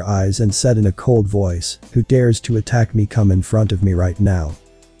narrowed her eyes and said in a cold voice, "Who dares to attack me? Come in front of me right now."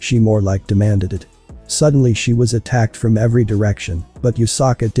 She more like demanded it. Suddenly she was attacked from every direction, but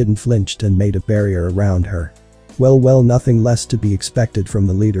Yusaka didn't flinch and made a barrier around her. Well, nothing less to be expected from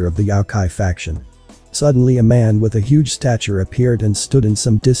the leader of the yokai faction. Suddenly a man with a huge stature appeared and stood in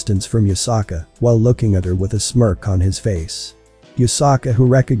some distance from Yusaka while looking at her with a smirk on his face. Yusaka, who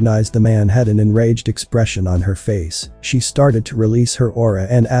recognized the man, had an enraged expression on her face. She started to release her aura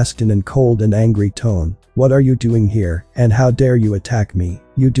and asked in a cold and angry tone, "What are you doing here, and how dare you attack me?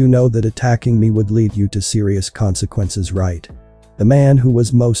 You do know that attacking me would lead you to serious consequences, right?" The man, who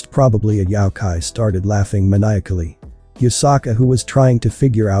was most probably a yokai, started laughing maniacally. Yusaka, who was trying to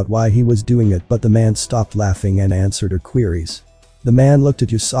figure out why he was doing it, but the man stopped laughing and answered her queries. The man looked at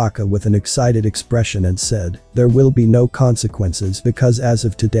Yusaka with an excited expression and said, "There will be no consequences because as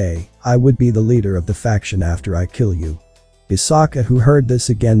of today, I would be the leader of the faction after I kill you." Yusaka, who heard this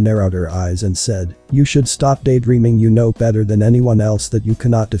again, narrowed her eyes and said, "You should stop daydreaming. You know better than anyone else that you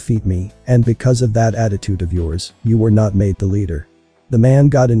cannot defeat me, and because of that attitude of yours, you were not made the leader." The man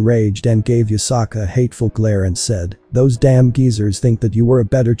got enraged and gave Yusaka a hateful glare and said, "Those damn geezers think that you were a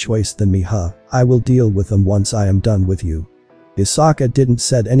better choice than me, huh? I will deal with them once I am done with you." Yusaka didn't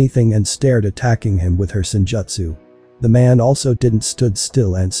said anything and stared, attacking him with her senjutsu. The man also didn't stood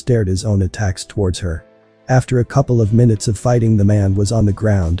still and stared his own attacks towards her. After a couple of minutes of fighting, the man was on the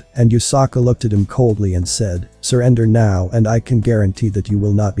ground, and Yusaka looked at him coldly and said, "Surrender now and I can guarantee that you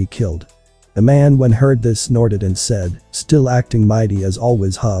will not be killed." The man, when heard this, snorted and said, "Still acting mighty as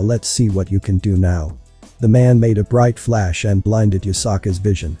always, huh? Let's see what you can do now." The man made a bright flash and blinded Yusaka's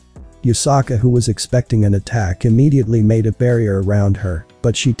vision. Yusaka, who was expecting an attack, immediately made a barrier around her,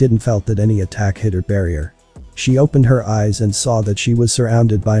 but she didn't felt that any attack hit her barrier. She opened her eyes and saw that she was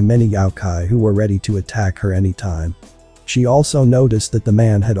surrounded by many yokai who were ready to attack her anytime. She also noticed that the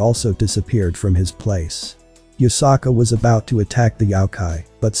man had also disappeared from his place. Yusaka was about to attack the yokai,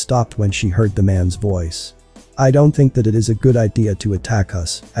 but stopped when she heard the man's voice. "I don't think that it is a good idea to attack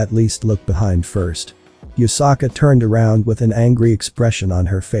us, at least look behind first." Yusaka turned around with an angry expression on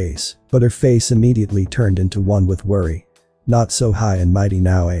her face, but her face immediately turned into one with worry. "Not so high and mighty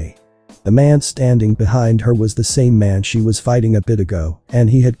now, eh?" The man standing behind her was the same man she was fighting a bit ago, and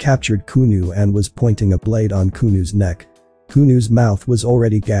he had captured Kunu and was pointing a blade on Kunu's neck. Kunu's mouth was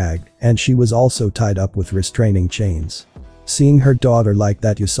already gagged, and she was also tied up with restraining chains. Seeing her daughter like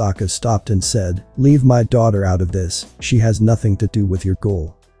that, Yusaka stopped and said, "Leave my daughter out of this, she has nothing to do with your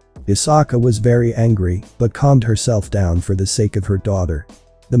goal." Yusaka was very angry, but calmed herself down for the sake of her daughter.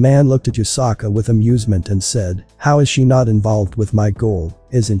 The man looked at Yusaka with amusement and said, "How is she not involved with my goal?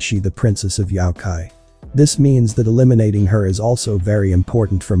 Isn't she the princess of yokai? This means that eliminating her is also very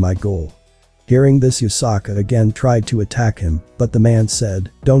important for my goal." Hearing this, Yusaka again tried to attack him, but the man said,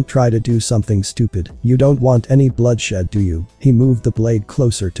 "Don't try to do something stupid, you don't want any bloodshed, do you?" He moved the blade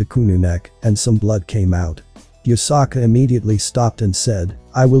closer to Kunu's neck, and some blood came out. Yusaka immediately stopped and said,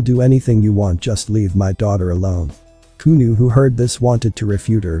 "I will do anything you want, just leave my daughter alone." Kunu, who heard this, wanted to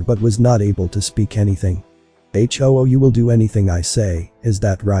refute her but was not able to speak anything. "Oh, you will do anything I say, is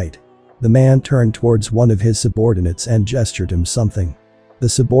that right?" The man turned towards one of his subordinates and gestured him something. The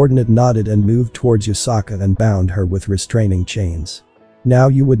subordinate nodded and moved towards Yusaka and bound her with restraining chains. "Now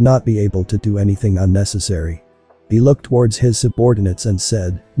you would not be able to do anything unnecessary." He looked towards his subordinates and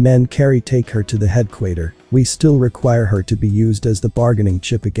said, "Men, take her to the headquarters. We still require her to be used as the bargaining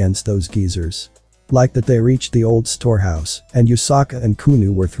chip against those geezers." Like that, they reached the old storehouse, and Yusaka and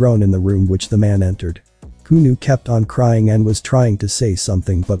Kunu were thrown in the room which the man entered. Kunu kept on crying and was trying to say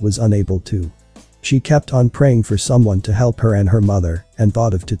something but was unable to. She kept on praying for someone to help her and her mother, and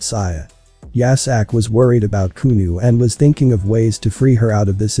thought of Tatsuya. Yusaka was worried about Kunu and was thinking of ways to free her out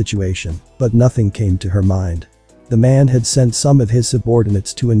of this situation, but nothing came to her mind. The man had sent some of his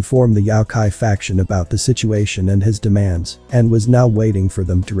subordinates to inform the yokai faction about the situation and his demands, and was now waiting for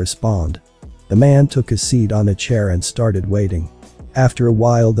them to respond. The man took a seat on a chair and started waiting. After a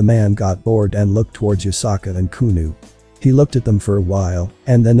while, the man got bored and looked towards Yusaka and Kunu. He looked at them for a while,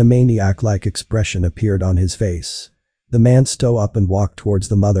 and then a maniac-like expression appeared on his face. The man stood up and walked towards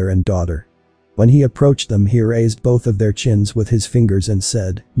the mother and daughter. When he approached them, he raised both of their chins with his fingers and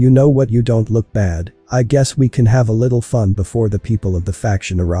said, "You know what, you don't look bad. I guess we can have a little fun before the people of the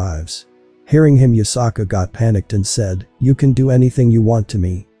faction arrives." Hearing him, Yusaka got panicked and said, "You can do anything you want to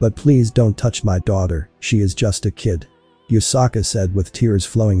me, but please don't touch my daughter, she is just a kid," Yusaka said with tears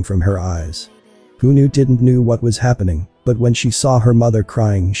flowing from her eyes. Kunu didn't know what was happening, but when she saw her mother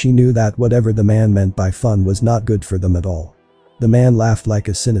crying, she knew that whatever the man meant by fun was not good for them at all. The man laughed like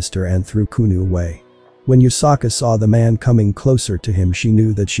a sinister and threw Kunu away. When Yusaka saw the man coming closer to him, she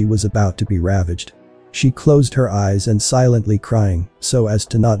knew that she was about to be ravaged. She closed her eyes and silently crying, so as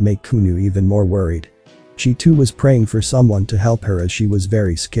to not make Kunu even more worried. She too was praying for someone to help her as she was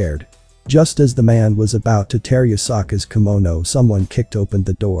very scared. Just as the man was about to tear Yusaka's kimono, someone kicked open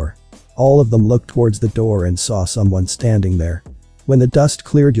the door. All of them looked towards the door and saw someone standing there. When the dust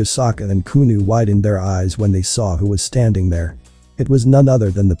cleared, Yusaka and Kunu widened their eyes when they saw who was standing there. It was none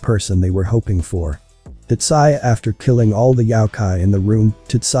other than the person they were hoping for. Tatsuya, after killing all the yokai in the room,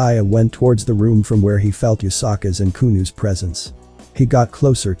 Tatsuya went towards the room from where he felt Yusaka's and Kunu's presence. He got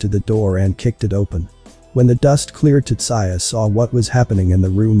closer to the door and kicked it open. When the dust cleared, Tatsuya saw what was happening in the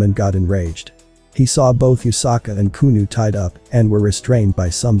room and got enraged. He saw both Yusaka and Kunu tied up and were restrained by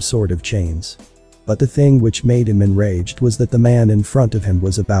some sort of chains. But the thing which made him enraged was that the man in front of him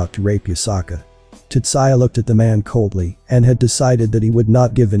was about to rape Yusaka. Tatsuya looked at the man coldly and had decided that he would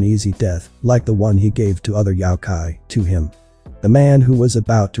not give an easy death, like the one he gave to other yokai, to him. The man who was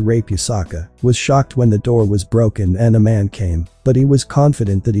about to rape Yusaka was shocked when the door was broken and a man came, but he was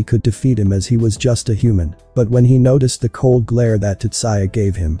confident that he could defeat him as he was just a human. But when he noticed the cold glare that Tatsuya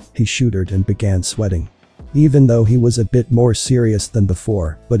gave him, he shuddered and began sweating. Even though he was a bit more serious than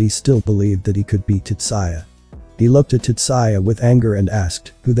before, but he still believed that he could beat Tatsuya. He looked at Tatsuya with anger and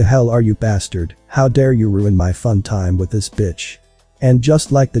asked, "Who the hell are you, bastard? How dare you ruin my fun time with this bitch?" And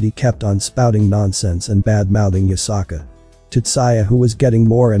just like that, he kept on spouting nonsense and bad-mouthing Yusaka. Tatsuya, who was getting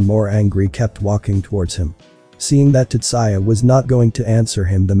more and more angry, kept walking towards him. Seeing that Tatsuya was not going to answer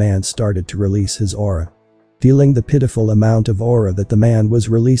him, the man started to release his aura. Feeling the pitiful amount of aura that the man was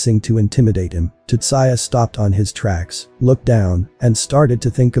releasing to intimidate him, Tatsuya stopped on his tracks, looked down, and started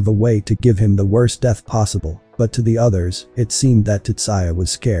to think of a way to give him the worst death possible, but to the others, it seemed that Tatsuya was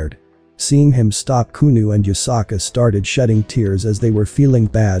scared. Seeing him stop, Kunu and Yusaka started shedding tears as they were feeling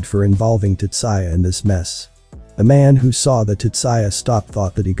bad for involving Tatsuya in this mess. The man who saw that Tatsuya stopped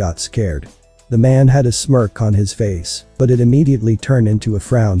thought that he got scared. The man had a smirk on his face, but it immediately turned into a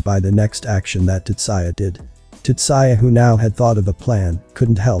frown by the next action that Tatsuya did. Tatsuya, who now had thought of a plan,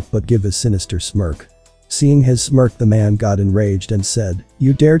 couldn't help but give a sinister smirk. Seeing his smirk, the man got enraged and said,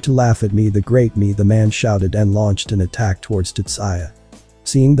 "You dare to laugh at me, the great me?" The man shouted and launched an attack towards Tatsuya.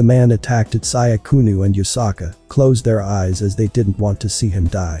 Seeing the man attack Tatsuya, Kunu and Yusaka closed their eyes as they didn't want to see him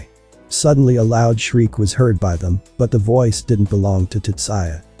die. Suddenly a loud shriek was heard by them, but the voice didn't belong to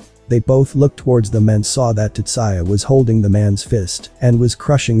Tatsuya. They both looked towards them and saw that Tatsuya was holding the man's fist and was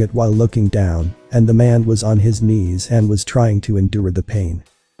crushing it while looking down, and the man was on his knees and was trying to endure the pain.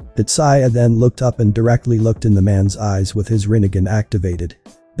 Tatsuya then looked up and directly looked in the man's eyes with his Rinnegan activated.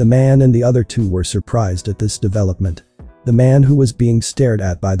 The man and the other two were surprised at this development. The man who was being stared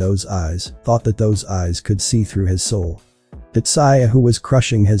at by those eyes thought that those eyes could see through his soul. Tatsuya, who was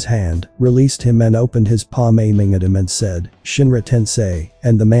crushing his hand, released him and opened his palm, aiming at him, and said, "Shinra Tensei,"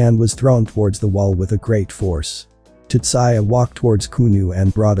 and the man was thrown towards the wall with a great force. Tatsuya walked towards Kunu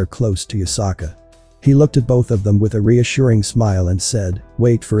and brought her close to Yusaka. He looked at both of them with a reassuring smile and said,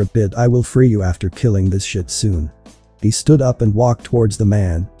 "Wait for a bit, I will free you after killing this shit soon." He stood up and walked towards the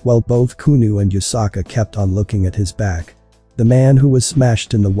man, while both Kunu and Yusaka kept on looking at his back. The man who was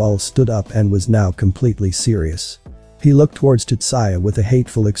smashed in the wall stood up and was now completely serious. He looked towards Tatsuya with a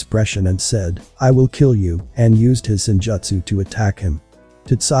hateful expression and said, "I will kill you," and used his senjutsu to attack him.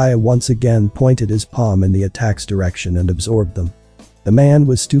 Tatsuya once again pointed his palm in the attack's direction and absorbed them. The man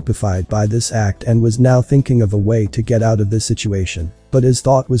was stupefied by this act and was now thinking of a way to get out of this situation, but his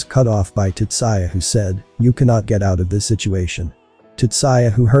thought was cut off by Tatsuya, who said, "You cannot get out of this situation."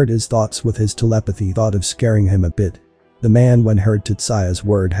 Tatsuya, who heard his thoughts with his telepathy, thought of scaring him a bit. The man, when heard Tatsuya's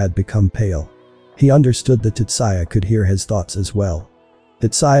word, had become pale. He understood that Tatsuya could hear his thoughts as well.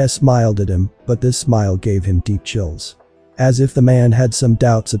 Tatsuya smiled at him, but this smile gave him deep chills. As if the man had some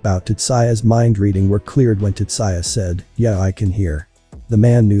doubts about Tatsuya's mind reading were cleared when Tatsuya said, "Yeah, I can hear." The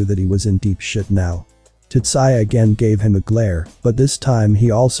man knew that he was in deep shit now. Tatsuya again gave him a glare, but this time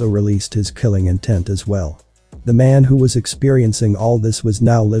he also released his killing intent as well. The man who was experiencing all this was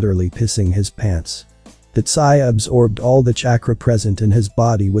now literally pissing his pants. Tatsuya absorbed all the chakra present in his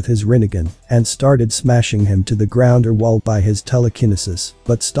body with his Rinnegan and started smashing him to the ground or wall by his telekinesis,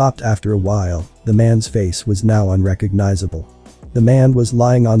 but stopped after a while. The man's face was now unrecognizable. The man was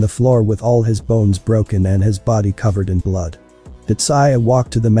lying on the floor with all his bones broken and his body covered in blood. Tatsuya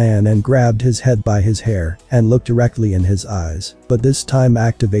walked to the man and grabbed his head by his hair and looked directly in his eyes, but this time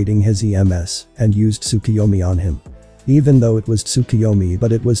activating his EMS and used Tsukuyomi on him. Even though it was Tsukuyomi,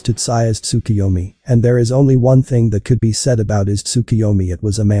 but it was Tatsuya's Tsukuyomi, and there is only one thing that could be said about his Tsukuyomi: it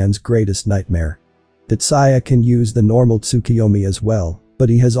was a man's greatest nightmare. Tatsuya can use the normal Tsukuyomi as well, but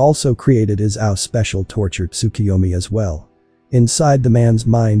he has also created his own special torture Tsukuyomi as well. Inside the man's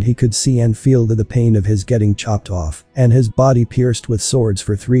mind he could see and feel the pain of his getting chopped off and his body pierced with swords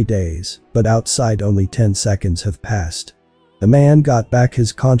for 3 days, but outside only 10 seconds have passed. The man got back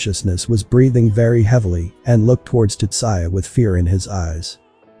his consciousness, was breathing very heavily, and looked towards Tatsuya with fear in his eyes.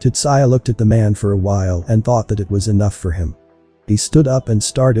 Tatsuya looked at the man for a while and thought that it was enough for him. He stood up and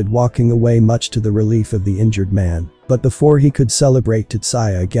started walking away, much to the relief of the injured man, but before he could celebrate,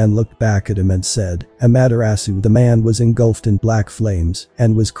 Tatsuya again looked back at him and said, "Amaterasu." The man was engulfed in black flames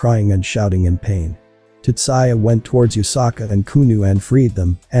and was crying and shouting in pain. Tatsuya went towards Yusaka and Kunu and freed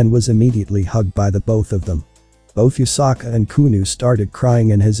them and was immediately hugged by the both of them. Both Yusaka and Kunu started crying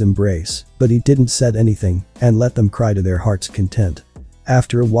in his embrace, but he didn't said anything and let them cry to their heart's content.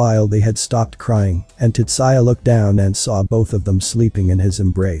 After a while they had stopped crying, and Tatsuya looked down and saw both of them sleeping in his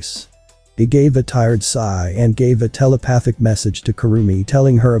embrace. He gave a tired sigh and gave a telepathic message to Kurumi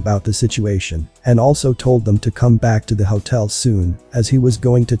telling her about the situation, and also told them to come back to the hotel soon, as he was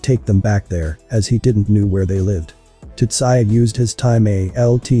going to take them back there, as he didn't know where they lived. Tatsuya used his time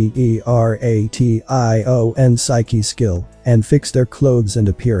Alteration psyche skill and fixed their clothes and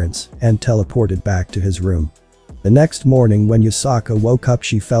appearance and teleported back to his room. The next morning when Yusaka woke up,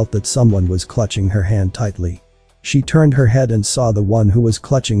 she felt that someone was clutching her hand tightly. She turned her head and saw the one who was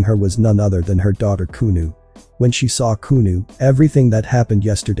clutching her was none other than her daughter Kunu. When she saw Kunu, everything that happened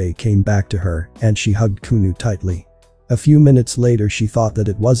yesterday came back to her and she hugged Kunu tightly. A few minutes later she thought that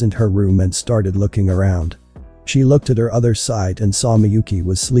it wasn't her room and started looking around. She looked at her other side and saw Miyuki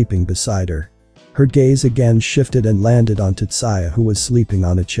was sleeping beside her. Her gaze again shifted and landed on Tatsuya, who was sleeping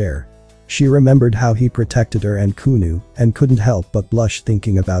on a chair. She remembered how he protected her and Kunu and couldn't help but blush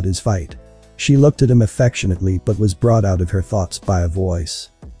thinking about his fight. She looked at him affectionately but was brought out of her thoughts by a voice.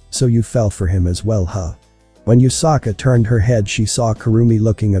 "So you fell for him as well, huh?" When Yusaka turned her head she saw Kurumi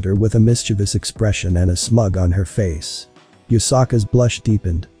looking at her with a mischievous expression and a smug on her face. Yusaka's blush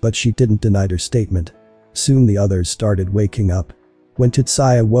deepened, but she didn't deny her statement. Soon the others started waking up. When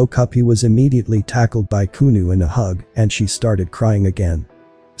Tatsuya woke up he was immediately tackled by Kunu in a hug and she started crying again.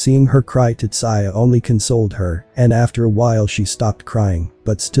 Seeing her cry, Tatsuya only consoled her, and after a while she stopped crying,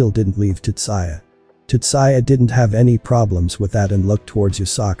 but still didn't leave Tatsuya. Tatsuya didn't have any problems with that and looked towards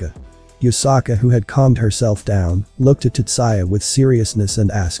Yusaka. Yusaka, who had calmed herself down, looked at Tatsuya with seriousness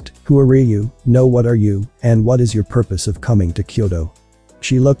and asked, "Who are you? No, what are you, and what is your purpose of coming to Kyoto?"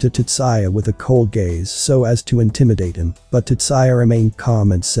 She looked at Tatsuya with a cold gaze so as to intimidate him, but Tatsuya remained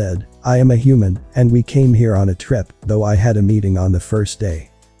calm and said, "I am a human, and we came here on a trip, though I had a meeting on the first day."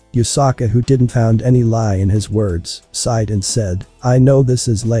 Yusaka, who didn't found any lie in his words, sighed and said, "I know this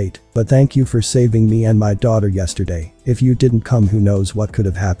is late, but thank you for saving me and my daughter yesterday. If you didn't come, who knows what could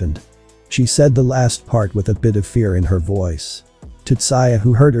have happened." She said the last part with a bit of fear in her voice. Tatsuya,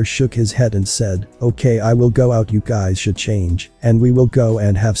 who heard her, shook his head and said, "Okay, I will go out, you guys should change, and we will go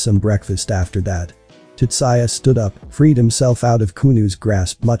and have some breakfast after that." Tatsuya stood up, freed himself out of Kunu's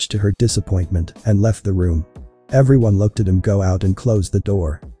grasp much to her disappointment, and left the room. Everyone looked at him go out and close the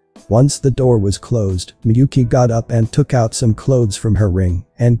door. Once the door was closed, Miyuki got up and took out some clothes from her ring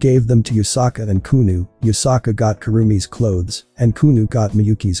and gave them to Yusaka and Kunu. Yusaka got Kurumi's clothes and Kunu got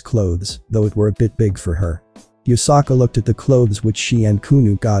Miyuki's clothes, though it were a bit big for her. Yusaka looked at the clothes which she and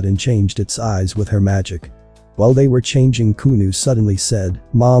Kunu got and changed its eyes with her magic. While they were changing, Kunu suddenly said,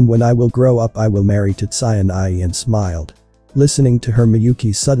 "Mom, when I will grow up I will marry Tatsuya," and smiled. Listening to her,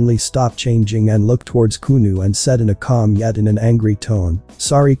 Miyuki suddenly stopped changing and looked towards Kunu and said in a calm yet in an angry tone,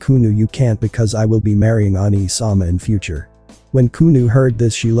 "Sorry Kunu, you can't, because I will be marrying Ani-sama in future." When Kunu heard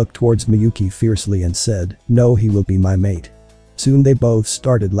this she looked towards Miyuki fiercely and said, "No, he will be my mate." Soon they both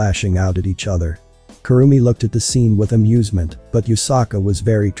started lashing out at each other. Kurumi looked at the scene with amusement, but Yusaka was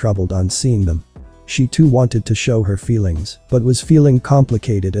very troubled on seeing them. She too wanted to show her feelings, but was feeling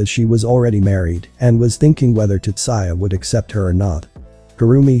complicated as she was already married and was thinking whether Tatsuya would accept her or not.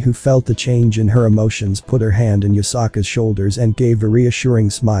 Kurumi, who felt the change in her emotions, put her hand in Yusaka's shoulders and gave a reassuring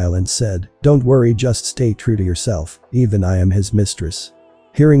smile and said, "Don't worry, just stay true to yourself, even I am his mistress."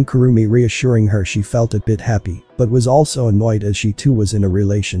 Hearing Kurumi reassuring her she felt a bit happy, but was also annoyed as she too was in a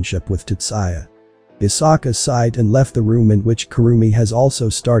relationship with Tatsuya. Yusaka sighed and left the room, in which Kurumi has also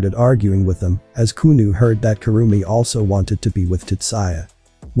started arguing with them, as Kunu heard that Kurumi also wanted to be with Tatsuya.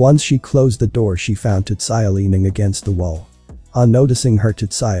 Once she closed the door she found Tatsuya leaning against the wall. On noticing her,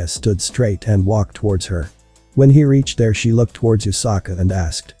 Tatsuya stood straight and walked towards her. When he reached there she looked towards Yusaka and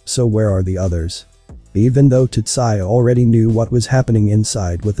asked, "So where are the others?" Even though Tatsuya already knew what was happening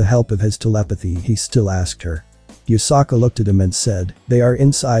inside with the help of his telepathy, he still asked her. Yusaka looked at him and said, "They are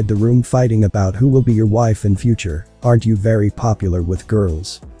inside the room fighting about who will be your wife in future. Aren't you very popular with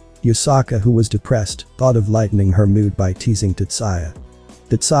girls?" Yusaka, who was depressed, thought of lightening her mood by teasing Tatsuya.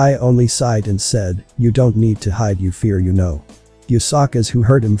 Tatsuya only sighed and said, "You don't need to hide, you fear, you know." Yusaka's, who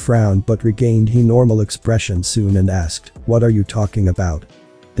heard him, frowned but regained his normal expression soon and asked, "What are you talking about?"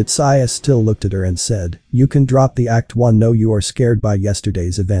 Tatsuya still looked at her and said, "You can drop the Act 1. No, you are scared by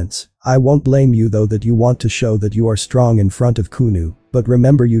yesterday's events. I won't blame you though that you want to show that you are strong in front of Kunu, but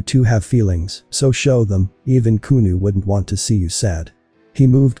remember you two have feelings, so show them, even Kunu wouldn't want to see you sad. He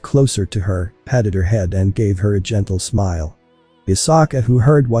moved closer to her, patted her head and gave her a gentle smile. Yusaka, who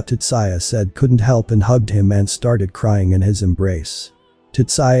heard what Tatsuya said, couldn't help and hugged him and started crying in his embrace.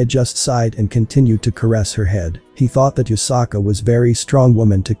 Tatsuya just sighed and continued to caress her head. He thought that Yusaka was very strong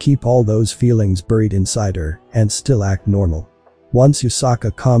woman to keep all those feelings buried inside her and still act normal. Once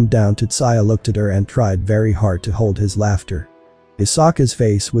Yusaka calmed down, Tatsuya looked at her and tried very hard to hold his laughter. Yusaka's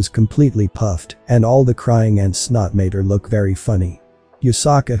face was completely puffed and all the crying and snot made her look very funny.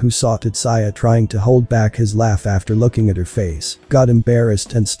 Yusaka, who saw Tatsuya trying to hold back his laugh after looking at her face, got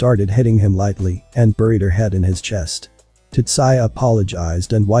embarrassed and started hitting him lightly and buried her head in his chest. Tatsuya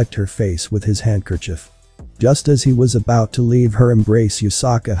apologized and wiped her face with his handkerchief. Just as he was about to leave her embrace,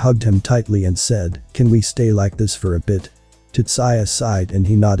 Yusaka hugged him tightly and said, "Can we stay like this for a bit?" Tatsuya sighed and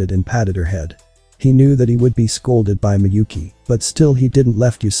he nodded and patted her head. He knew that he would be scolded by Miyuki, but still he didn't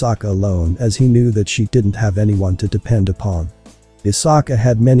left Yusaka alone as he knew that she didn't have anyone to depend upon. Yusaka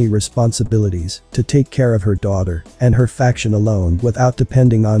had many responsibilities to take care of her daughter, and her faction alone without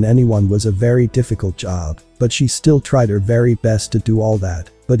depending on anyone was a very difficult job, but she still tried her very best to do all that.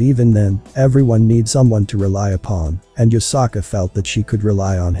 But even then, everyone needs someone to rely upon, and Yusaka felt that she could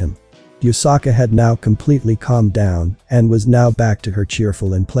rely on him. Yusaka had now completely calmed down and was now back to her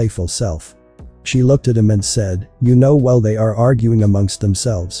cheerful and playful self. She looked at him and said, "You know well they are arguing amongst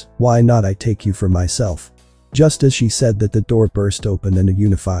themselves, why not I take you for myself?" Just as she said that, the door burst open and a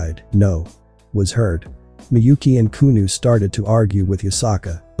unified "no" was heard. Miyuki and Kunu started to argue with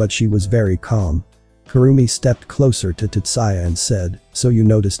Yusaka, but she was very calm. Kurumi stepped closer to Tatsuya and said, "So you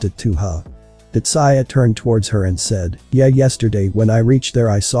noticed it too, huh?" Tatsuya turned towards her and said, "Yeah, yesterday when I reached there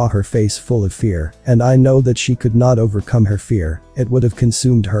I saw her face full of fear, and I know that she could not overcome her fear. It would have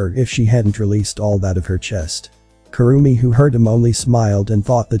consumed her if she hadn't released all that of her chest." Kurumi, who heard him, only smiled and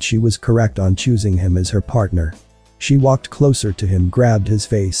thought that she was correct on choosing him as her partner. She walked closer to him, grabbed his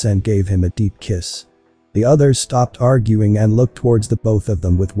face and gave him a deep kiss. The others stopped arguing and looked towards the both of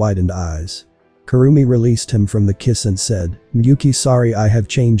them with widened eyes. Kurumi released him from the kiss and said, "Miyuki, sorry, I have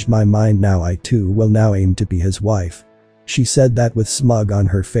changed my mind now. I too will now aim to be his wife." She said that with smug on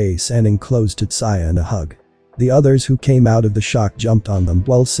her face and enclosed Tatsuya in a hug. The others who came out of the shock jumped on them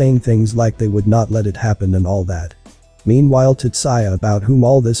while saying things like they would not let it happen and all that. Meanwhile, Tatsuya, about whom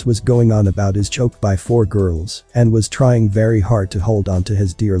all this was going on about, is choked by 4 girls and was trying very hard to hold on to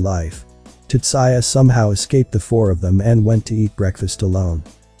his dear life. Tatsuya somehow escaped the 4 of them and went to eat breakfast alone.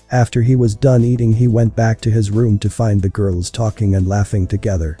 After he was done eating, he went back to his room to find the girls talking and laughing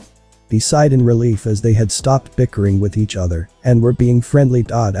together. He sighed in relief as they had stopped bickering with each other and were being friendly.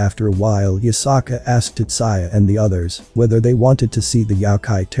 After a while, Yusaka asked Tatsuya and the others whether they wanted to see the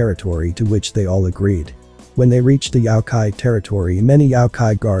Yokai territory, to which they all agreed. When they reached the Yokai territory, many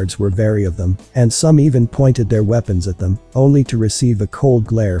Yokai guards were wary of them, and some even pointed their weapons at them, only to receive a cold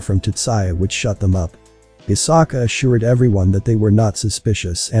glare from Tatsuya which shut them up. Yusaka assured everyone that they were not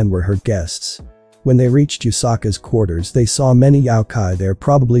suspicious and were her guests. When they reached Yusaka's quarters, they saw many Yokai there,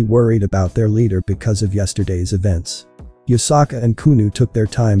 probably worried about their leader because of yesterday's events. Yusaka and Kunu took their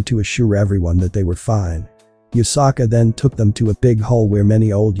time to assure everyone that they were fine. Yusaka then took them to a big hall where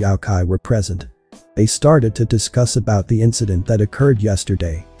many old Yokai were present. They started to discuss about the incident that occurred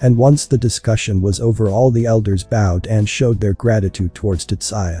yesterday, and once the discussion was over, all the elders bowed and showed their gratitude towards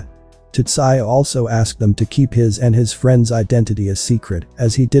Tatsuya. Tatsuya also asked them to keep his and his friend's identity a secret,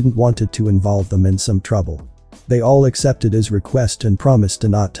 as he didn't want it to involve them in some trouble. They all accepted his request and promised to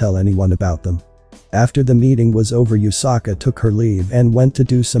not tell anyone about them. After the meeting was over, Yusaka took her leave and went to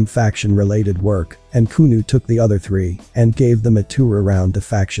do some faction-related work, and Kunu took the other 3 and gave them a tour around the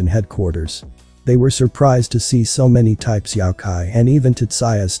faction headquarters. They were surprised to see so many types Yokai, and even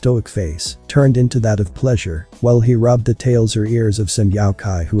Tatsuya's stoic face turned into that of pleasure while he rubbed the tails or ears of some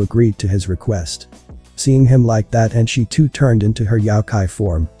Yokai who agreed to his request. Seeing him like that, and she too turned into her Yokai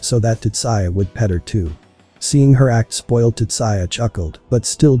form so that Tatsuya would pet her too. Seeing her act spoiled, Tatsuya chuckled but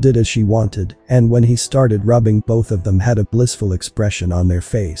still did as she wanted, and when he started rubbing, both of them had a blissful expression on their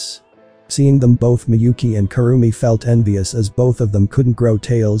face. Seeing them both, Miyuki and Kurumi felt envious as both of them couldn't grow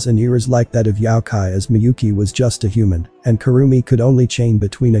tails and ears like that of Yokai, as Miyuki was just a human and Kurumi could only chain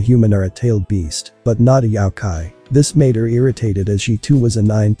between a human or a tailed beast, but not a Yokai. This made her irritated as she too was a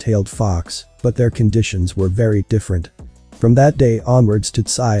 9-tailed fox, but their conditions were very different. From that day onwards,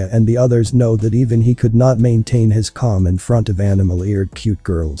 Tatsuya and the others know that even he could not maintain his calm in front of animal-eared cute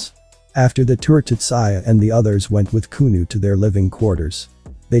girls. After the tour, Tatsuya and the others went with Kunu to their living quarters.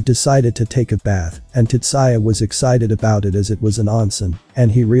 They decided to take a bath, and Tatsuya was excited about it as it was an onsen,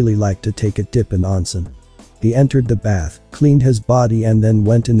 and he really liked to take a dip in onsen. He entered the bath, cleaned his body and then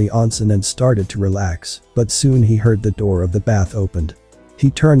went in the onsen and started to relax, but soon he heard the door of the bath opened.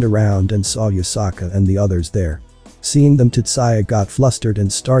 He turned around and saw Yusaka and the others there. Seeing them, Tatsuya got flustered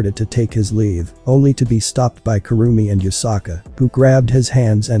and started to take his leave, only to be stopped by Kurumi and Yusaka, who grabbed his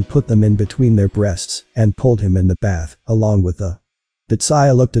hands and put them in between their breasts and pulled him in the bath, along with the.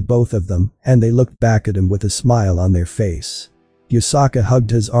 Tatsuya looked at both of them, and they looked back at him with a smile on their face. Yusaka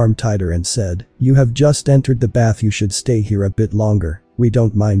hugged his arm tighter and said, "You have just entered the bath, you should stay here a bit longer, we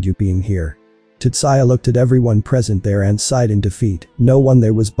don't mind you being here." Tatsuya looked at everyone present there and sighed in defeat. No one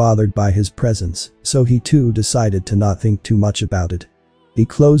there was bothered by his presence, so he too decided to not think too much about it. He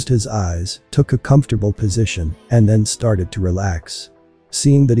closed his eyes, took a comfortable position, and then started to relax.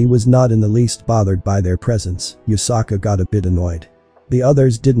 Seeing that he was not in the least bothered by their presence, Yusaka got a bit annoyed. The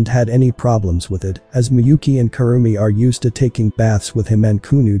others didn't had any problems with it, as Miyuki and Kurumi are used to taking baths with him, and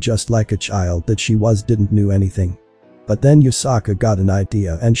Kunu, just like a child that she was, didn't know anything. But then Yusaka got an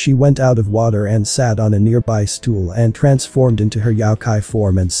idea and she went out of water and sat on a nearby stool and transformed into her yokai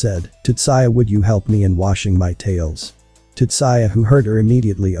form and said, "Tatsuya, would you help me in washing my tails?" Tatsuya, who heard her,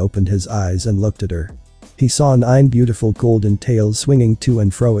 immediately opened his eyes and looked at her. He saw 9 beautiful golden tails swinging to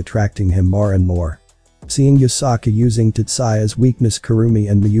and fro, attracting him more and more. Seeing Yusaka using Tatsuya's weakness, Kurumi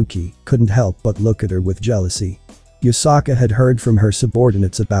and Miyuki couldn't help but look at her with jealousy. Yusaka had heard from her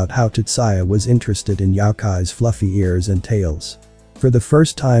subordinates about how Tatsuya was interested in yokai's fluffy ears and tails. For the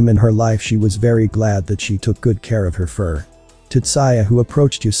first time in her life, she was very glad that she took good care of her fur. Tatsuya, who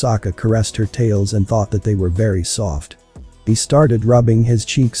approached Yusaka, caressed her tails and thought that they were very soft. He started rubbing his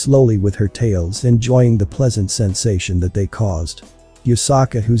cheek slowly with her tails, enjoying the pleasant sensation that they caused.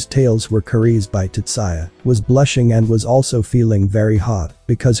 Yusaka, whose tails were caressed by Tatsuya, was blushing and was also feeling very hot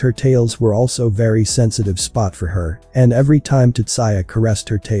because her tails were also very sensitive spot for her, and every time Tatsuya caressed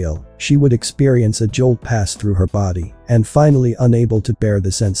her tail, she would experience a jolt pass through her body, and finally, unable to bear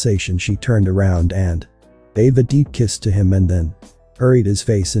the sensation, she turned around and gave a deep kiss to him and then buried his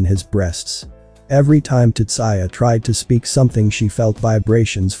face in his breasts. Every time Tatsuya tried to speak something, she felt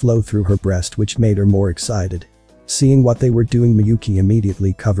vibrations flow through her breast, which made her more excited. Seeing what they were doing, Miyuki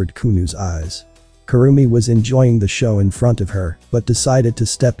immediately covered Kunu's eyes. Kurumi was enjoying the show in front of her, but decided to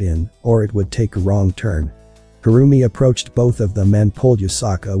step in, or it would take a wrong turn. Kurumi approached both of them and pulled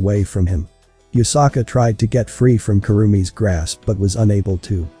Yusaka away from him. Yusaka tried to get free from Kurumi's grasp but was unable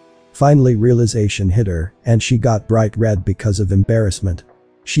to. Finally, realization hit her, and she got bright red because of embarrassment.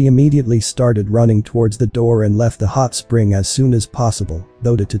 She immediately started running towards the door and left the hot spring as soon as possible,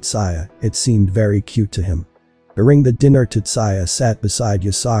 though to Tatsuya, it seemed very cute to him. During the dinner, Tatsuya sat beside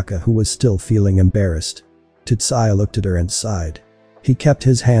Yusaka, who was still feeling embarrassed. Tatsuya looked at her and sighed. He kept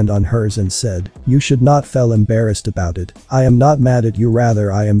his hand on hers and said, "You should not feel embarrassed about it. I am not mad at you, rather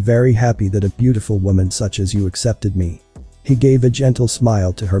I am very happy that a beautiful woman such as you accepted me." He gave a gentle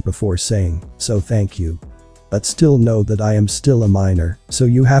smile to her before saying, "So thank you. But still know that I am still a minor, so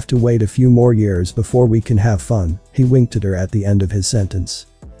you have to wait a few more years before we can have fun." He winked at her at the end of his sentence.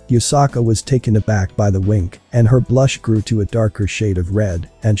 Yusaka was taken aback by the wink, and her blush grew to a darker shade of red,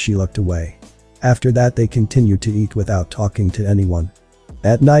 and she looked away. After that, they continued to eat without talking to anyone.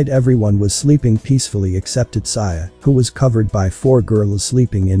 At night, everyone was sleeping peacefully except Tatsuya, who was covered by 4 girls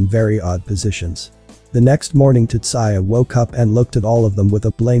sleeping in very odd positions. The next morning, Tatsuya woke up and looked at all of them with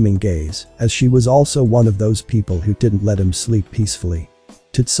a blaming gaze, as she was also one of those people who didn't let him sleep peacefully.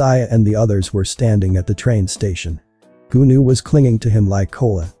 Tatsuya and the others were standing at the train station. Kunu was clinging to him like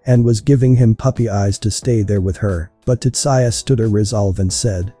cola and was giving him puppy eyes to stay there with her, but Tatsuya stood her resolve and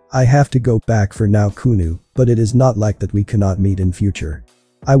said, "I have to go back for now, Kunu, but it is not like that we cannot meet in future.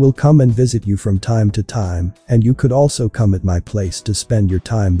 I will come and visit you from time to time, and you could also come at my place to spend your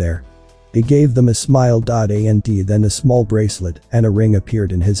time there." He gave them a smile. And then a small bracelet and a ring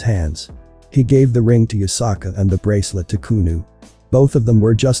appeared in his hands. He gave the ring to Yusaka and the bracelet to Kunu. Both of them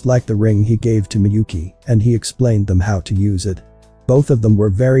were just like the ring he gave to Miyuki, and he explained them how to use it. Both of them were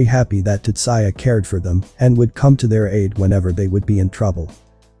very happy that Tatsuya cared for them and would come to their aid whenever they would be in trouble.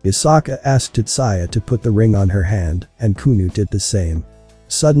 Yusaka asked Tatsuya to put the ring on her hand, and Kunu did the same.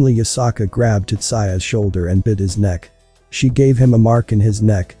 Suddenly, Yusaka grabbed Tatsuya's shoulder and bit his neck. She gave him a mark in his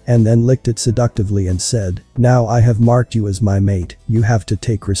neck and then licked it seductively and said, "Now I have marked you as my mate, you have to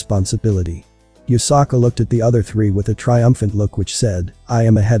take responsibility." Yusaka looked at the other 3 with a triumphant look which said, "I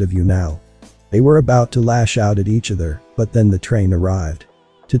am ahead of you now." They were about to lash out at each other, but then the train arrived.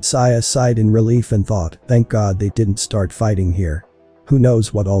 Tatsuya sighed in relief and thought, thank God they didn't start fighting here. Who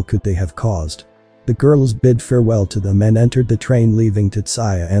knows what all could they have caused. The girls bid farewell to them and entered the train, leaving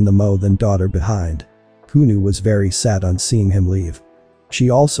Tatsuya and the Mothan daughter behind. Kunu was very sad on seeing him leave. She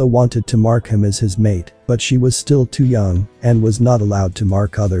also wanted to mark him as his mate, but she was still too young and was not allowed to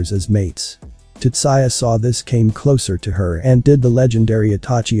mark others as mates. Tatsuya saw this, came closer to her and did the legendary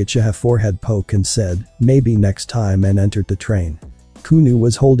Tatsuya forehead poke and said, "Maybe next time," and entered the train. Kunu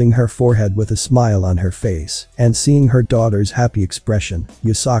was holding her forehead with a smile on her face, and seeing her daughter's happy expression,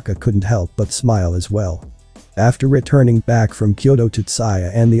 Yusaka couldn't help but smile as well. After returning back from Kyoto, Tatsuya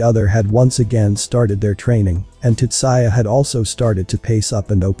and the other had once again started their training, and Tatsuya had also started to pace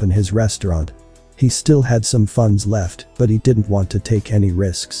up and open his restaurant. He still had some funds left, but he didn't want to take any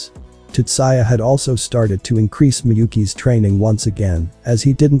risks. Tatsuya had also started to increase Miyuki's training once again, as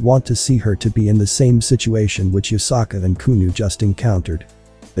he didn't want to see her to be in the same situation which Yusaka and Kunu just encountered.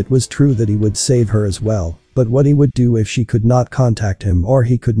 It was true that he would save her as well, but what he would do if she could not contact him or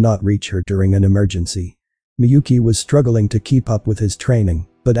he could not reach her during an emergency. Miyuki was struggling to keep up with his training,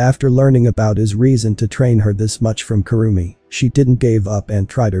 but after learning about his reason to train her this much from Kurumi, she didn't give up and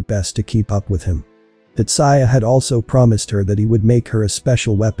tried her best to keep up with him. Tatsuya had also promised her that he would make her a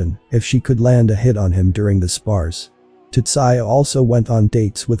special weapon if she could land a hit on him during the spars. Tatsuya also went on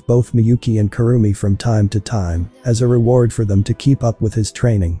dates with both Miyuki and Kurumi from time to time as a reward for them to keep up with his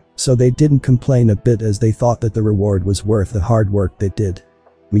training, so they didn't complain a bit as they thought that the reward was worth the hard work they did.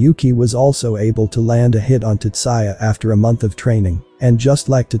 Miyuki was also able to land a hit on Tatsuya after a month of training, and just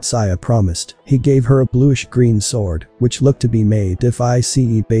like Tatsuya promised, he gave her a bluish-green sword, which looked to be made of ice,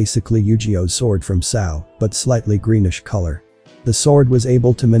 basically Yu-Gi-Oh's sword from Sao, but slightly greenish color. The sword was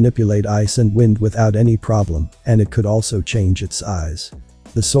able to manipulate ice and wind without any problem, and it could also change its size.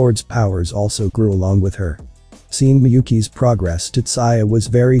 The sword's powers also grew along with her. Seeing Miyuki's progress, Tatsuya was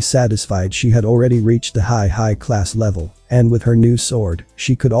very satisfied. She had already reached the high class level, and with her new sword,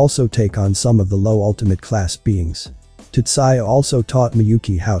 she could also take on some of the low ultimate class beings. Tatsuya also taught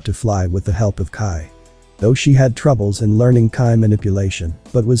Miyuki how to fly with the help of Kai. Though she had troubles in learning Kai manipulation,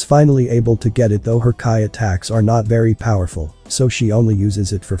 but was finally able to get it, though her Kai attacks are not very powerful, so she only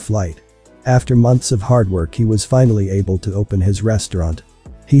uses it for flight. After months of hard work, he was finally able to open his restaurant.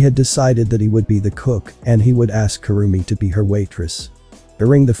 He had decided that he would be the cook and he would ask Kurumi to be her waitress.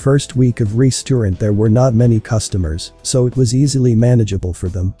 During the first week of restaurant there were not many customers, so it was easily manageable for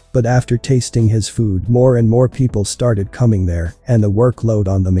them, but after tasting his food more and more people started coming there and the workload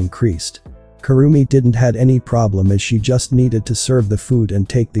on them increased. Kurumi didn't had any problem as she just needed to serve the food and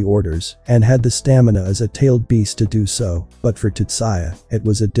take the orders and had the stamina as a tailed beast to do so, but for Tatsuya, it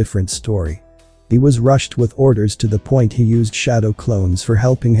was a different story. He was rushed with orders to the point he used shadow clones for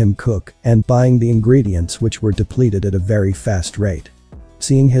helping him cook and buying the ingredients which were depleted at a very fast rate.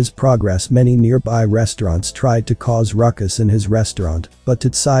 Seeing his progress, many nearby restaurants tried to cause ruckus in his restaurant, but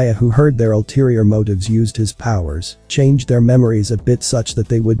Tatsuya, who heard their ulterior motives, used his powers, changed their memories a bit such that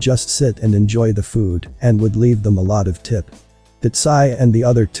they would just sit and enjoy the food and would leave them a lot of tip. Tatsuya and the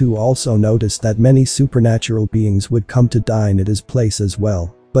other two also noticed that many supernatural beings would come to dine at his place as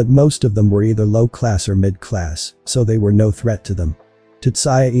well. But most of them were either low class or mid class, so they were no threat to them.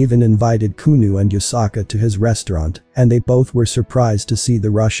 Tatsuya even invited Kunu and Yusaka to his restaurant, and they both were surprised to see the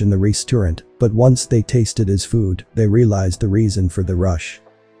rush in the restaurant, but once they tasted his food, they realized the reason for the rush.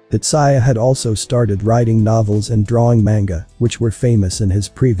 Tatsuya had also started writing novels and drawing manga, which were famous in his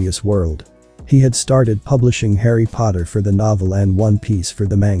previous world. He had started publishing Harry Potter for the novel and One Piece for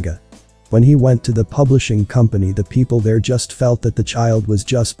the manga. When he went to the publishing company, the people there just felt that the child was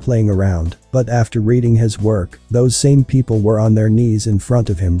just playing around, but after reading his work, those same people were on their knees in front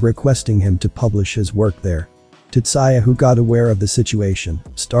of him requesting him to publish his work there. Tatsuya, who got aware of the situation,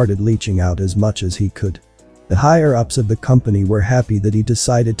 started leeching out as much as he could. The higher-ups of the company were happy that he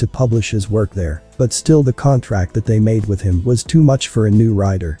decided to publish his work there, but still the contract that they made with him was too much for a new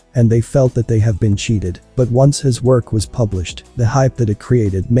writer, and they felt that they have been cheated. But once his work was published, the hype that it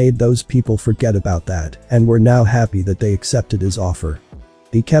created made those people forget about that, and were now happy that they accepted his offer.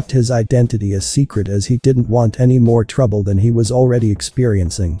 He kept his identity a secret as he didn't want any more trouble than he was already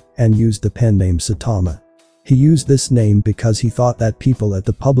experiencing, and used the pen name Satama. He used this name because he thought that people at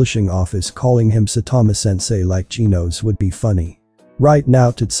the publishing office calling him Satama-sensei like Chinos would be funny. Right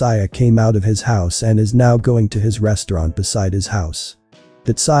now Tatsuya came out of his house and is now going to his restaurant beside his house.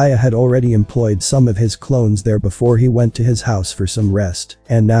 Tatsuya had already employed some of his clones there before he went to his house for some rest,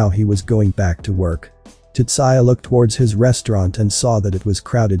 and now he was going back to work. Tatsuya looked towards his restaurant and saw that it was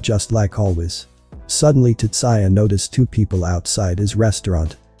crowded just like always. Suddenly Tatsuya noticed two people outside his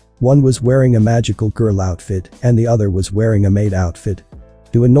restaurant. One was wearing a magical girl outfit and the other was wearing a maid outfit.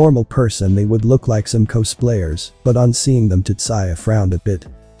 To a normal person they would look like some cosplayers, but on seeing them Tatsuya frowned a bit.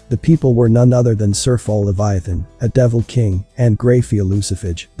 The people were none other than Surfall Leviathan, a devil king, and Graphia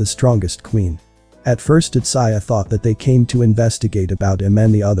Lucifage, the strongest queen. At first Tatsuya thought that they came to investigate about him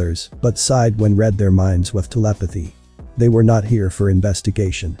and the others, but sighed when read their minds with telepathy. They were not here for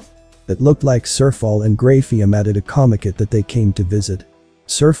investigation. It looked like Surfall and Graphia met at a comiket that they came to visit.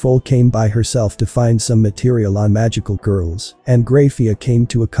 Surfall came by herself to find some material on magical girls, and Graphia came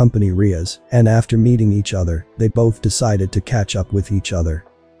to accompany Riaz, and after meeting each other, they both decided to catch up with each other.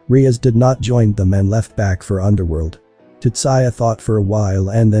 Riaz did not join them and left back for Underworld. Tatsuya thought for a while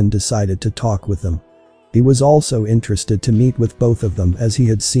and then decided to talk with them. He was also interested to meet with both of them as he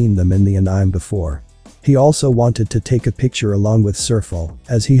had seen them in the anime before. He also wanted to take a picture along with Surfall,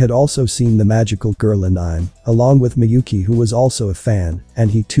 as he had also seen the magical girl anime, along with Miyuki, who was also a fan,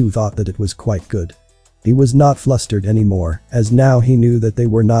 and he too thought that it was quite good. He was not flustered anymore, as now he knew that they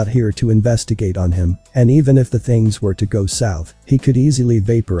were not here to investigate on him, and even if the things were to go south, he could easily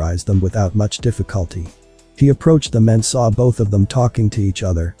vaporize them without much difficulty. He approached them and saw both of them talking to each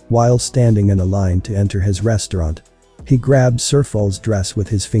other, while standing in a line to enter his restaurant. He grabbed Surfall's dress with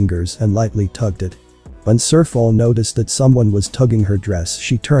his fingers and lightly tugged it. When Surfall noticed that someone was tugging her dress,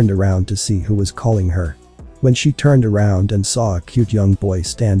 she turned around to see who was calling her. When she turned around and saw a cute young boy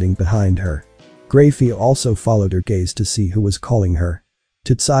standing behind her. Graphia also followed her gaze to see who was calling her.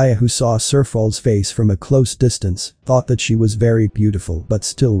 Tatsuya, who saw Surfall's face from a close distance, thought that she was very beautiful but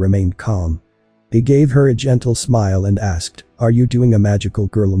still remained calm. He gave her a gentle smile and asked, "Are you doing a magical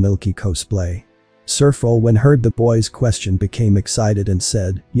girl Milky cosplay?" Surfall, when heard the boy's question, became excited and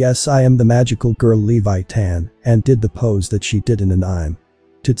said, "Yes, I am the magical girl Levi Tan," and did the pose that she did in an anime.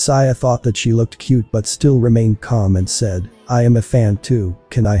 Tatsuya thought that she looked cute but still remained calm and said, "I am a fan too,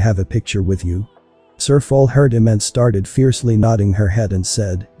 can I have a picture with you?" Surfall heard him and started fiercely nodding her head and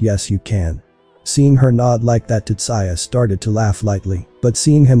said, "Yes, you can." Seeing her nod like that, Tatsuya started to laugh lightly, but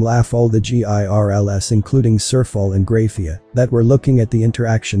seeing him laugh, all the GIRLs, including Surfall and Graphia, that were looking at the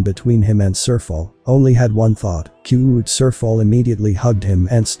interaction between him and Surfall, only had one thought, "Cute." Surfall immediately hugged him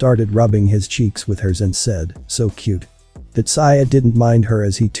and started rubbing his cheeks with hers and said, "So cute." Tatsuya didn't mind her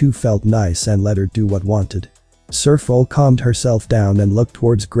as he too felt nice and let her do what wanted. Surfall calmed herself down and looked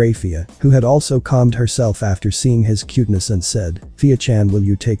towards Graphia, who had also calmed herself after seeing his cuteness, and said, "Fia-chan, will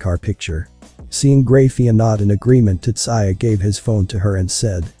you take our picture?" Seeing Graphia nod in agreement, Tatsuya gave his phone to her and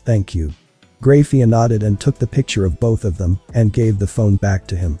said, "Thank you." Graphia nodded and took the picture of both of them and gave the phone back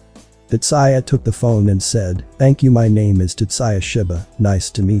to him. Tatsuya took the phone and said, "Thank you, my name is Tatsuya Shiba, nice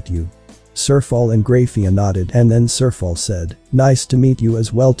to meet you." Surfall and Graphia nodded, and then Surfall said, "Nice to meet you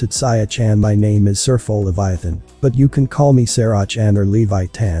as well, Tatsuya-chan, my name is Surfall Leviathan, but you can call me Sarah-chan or Levi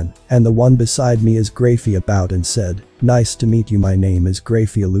Tan," and the one beside me is Graphia bowed and said, "Nice to meet you, my name is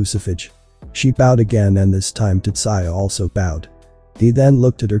Graphia Lucifage." She bowed again, and this time Tatsuya also bowed. He then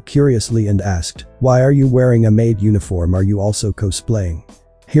looked at her curiously and asked, "Why are you wearing a maid uniform? Are you also cosplaying?"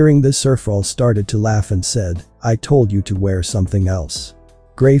 Hearing this, Surfall started to laugh and said, "I told you to wear something else."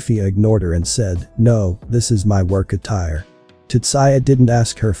 Graphia ignored her and said, "No, this is my work attire." Tatsuya didn't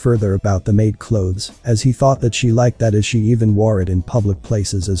ask her further about the maid clothes, as he thought that she liked that, as she even wore it in public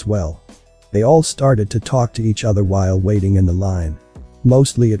places as well. They all started to talk to each other while waiting in the line.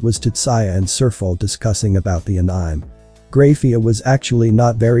 Mostly it was Tatsuya and Surfall discussing about the anime. Graphia was actually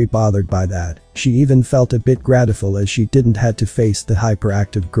not very bothered by that. She even felt a bit grateful as she didn't had to face the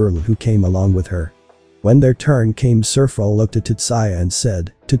hyperactive girl who came along with her. When their turn came, Surfall looked at Tatsuya and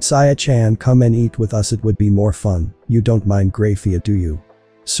said, "Tatsuya-chan, come and eat with us, it would be more fun. You don't mind Graphia, do you?"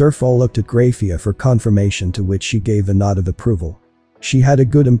 Surfall looked at Graphia for confirmation, to which she gave a nod of approval. She had a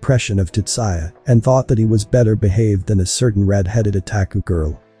good impression of Tatsuya and thought that he was better behaved than a certain red-headed otaku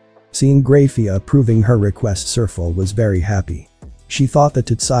girl. Seeing Graphia approving her request, Surfall was very happy. She thought that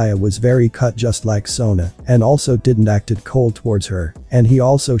Tatsuya was very cut, just like Sona, and also didn't acted cold towards her, and he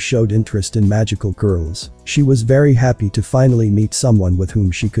also showed interest in magical girls. She was very happy to finally meet someone with whom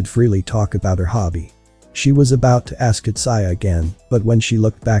she could freely talk about her hobby. She was about to ask Tatsuya again, but when she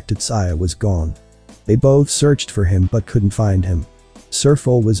looked back, Tatsuya was gone. They both searched for him but couldn't find him.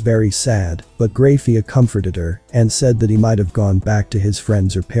 Surfall was very sad, but Graphia comforted her and said that he might have gone back to his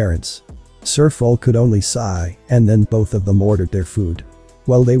friends or parents. Surfall could only sigh, and then both of them ordered their food.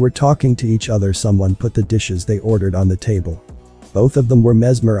 While they were talking to each other, someone put the dishes they ordered on the table. Both of them were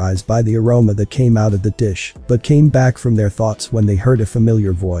mesmerized by the aroma that came out of the dish, but came back from their thoughts when they heard a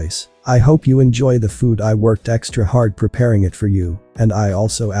familiar voice. "I hope you enjoy the food. I worked extra hard preparing it for you, and I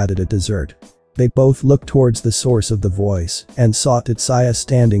also added a dessert." They both looked towards the source of the voice and saw Tatsuya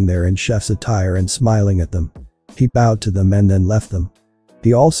standing there in chef's attire and smiling at them. He bowed to them and then left them.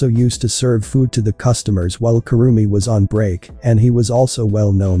 He also used to serve food to the customers while Kurumi was on break, and he was also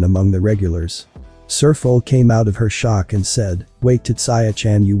well known among the regulars. Surful came out of her shock and said, "Wait,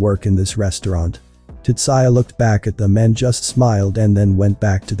 Tatsuya-chan, you work in this restaurant?" Tatsuya looked back at them and just smiled and then went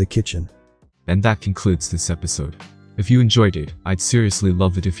back to the kitchen. And that concludes this episode. If you enjoyed it, I'd seriously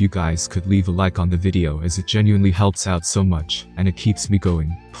love it if you guys could leave a like on the video, as it genuinely helps out so much, and it keeps me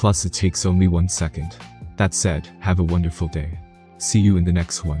going, plus it takes only 1 second. That said, have a wonderful day. See you in the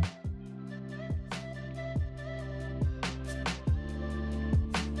next one.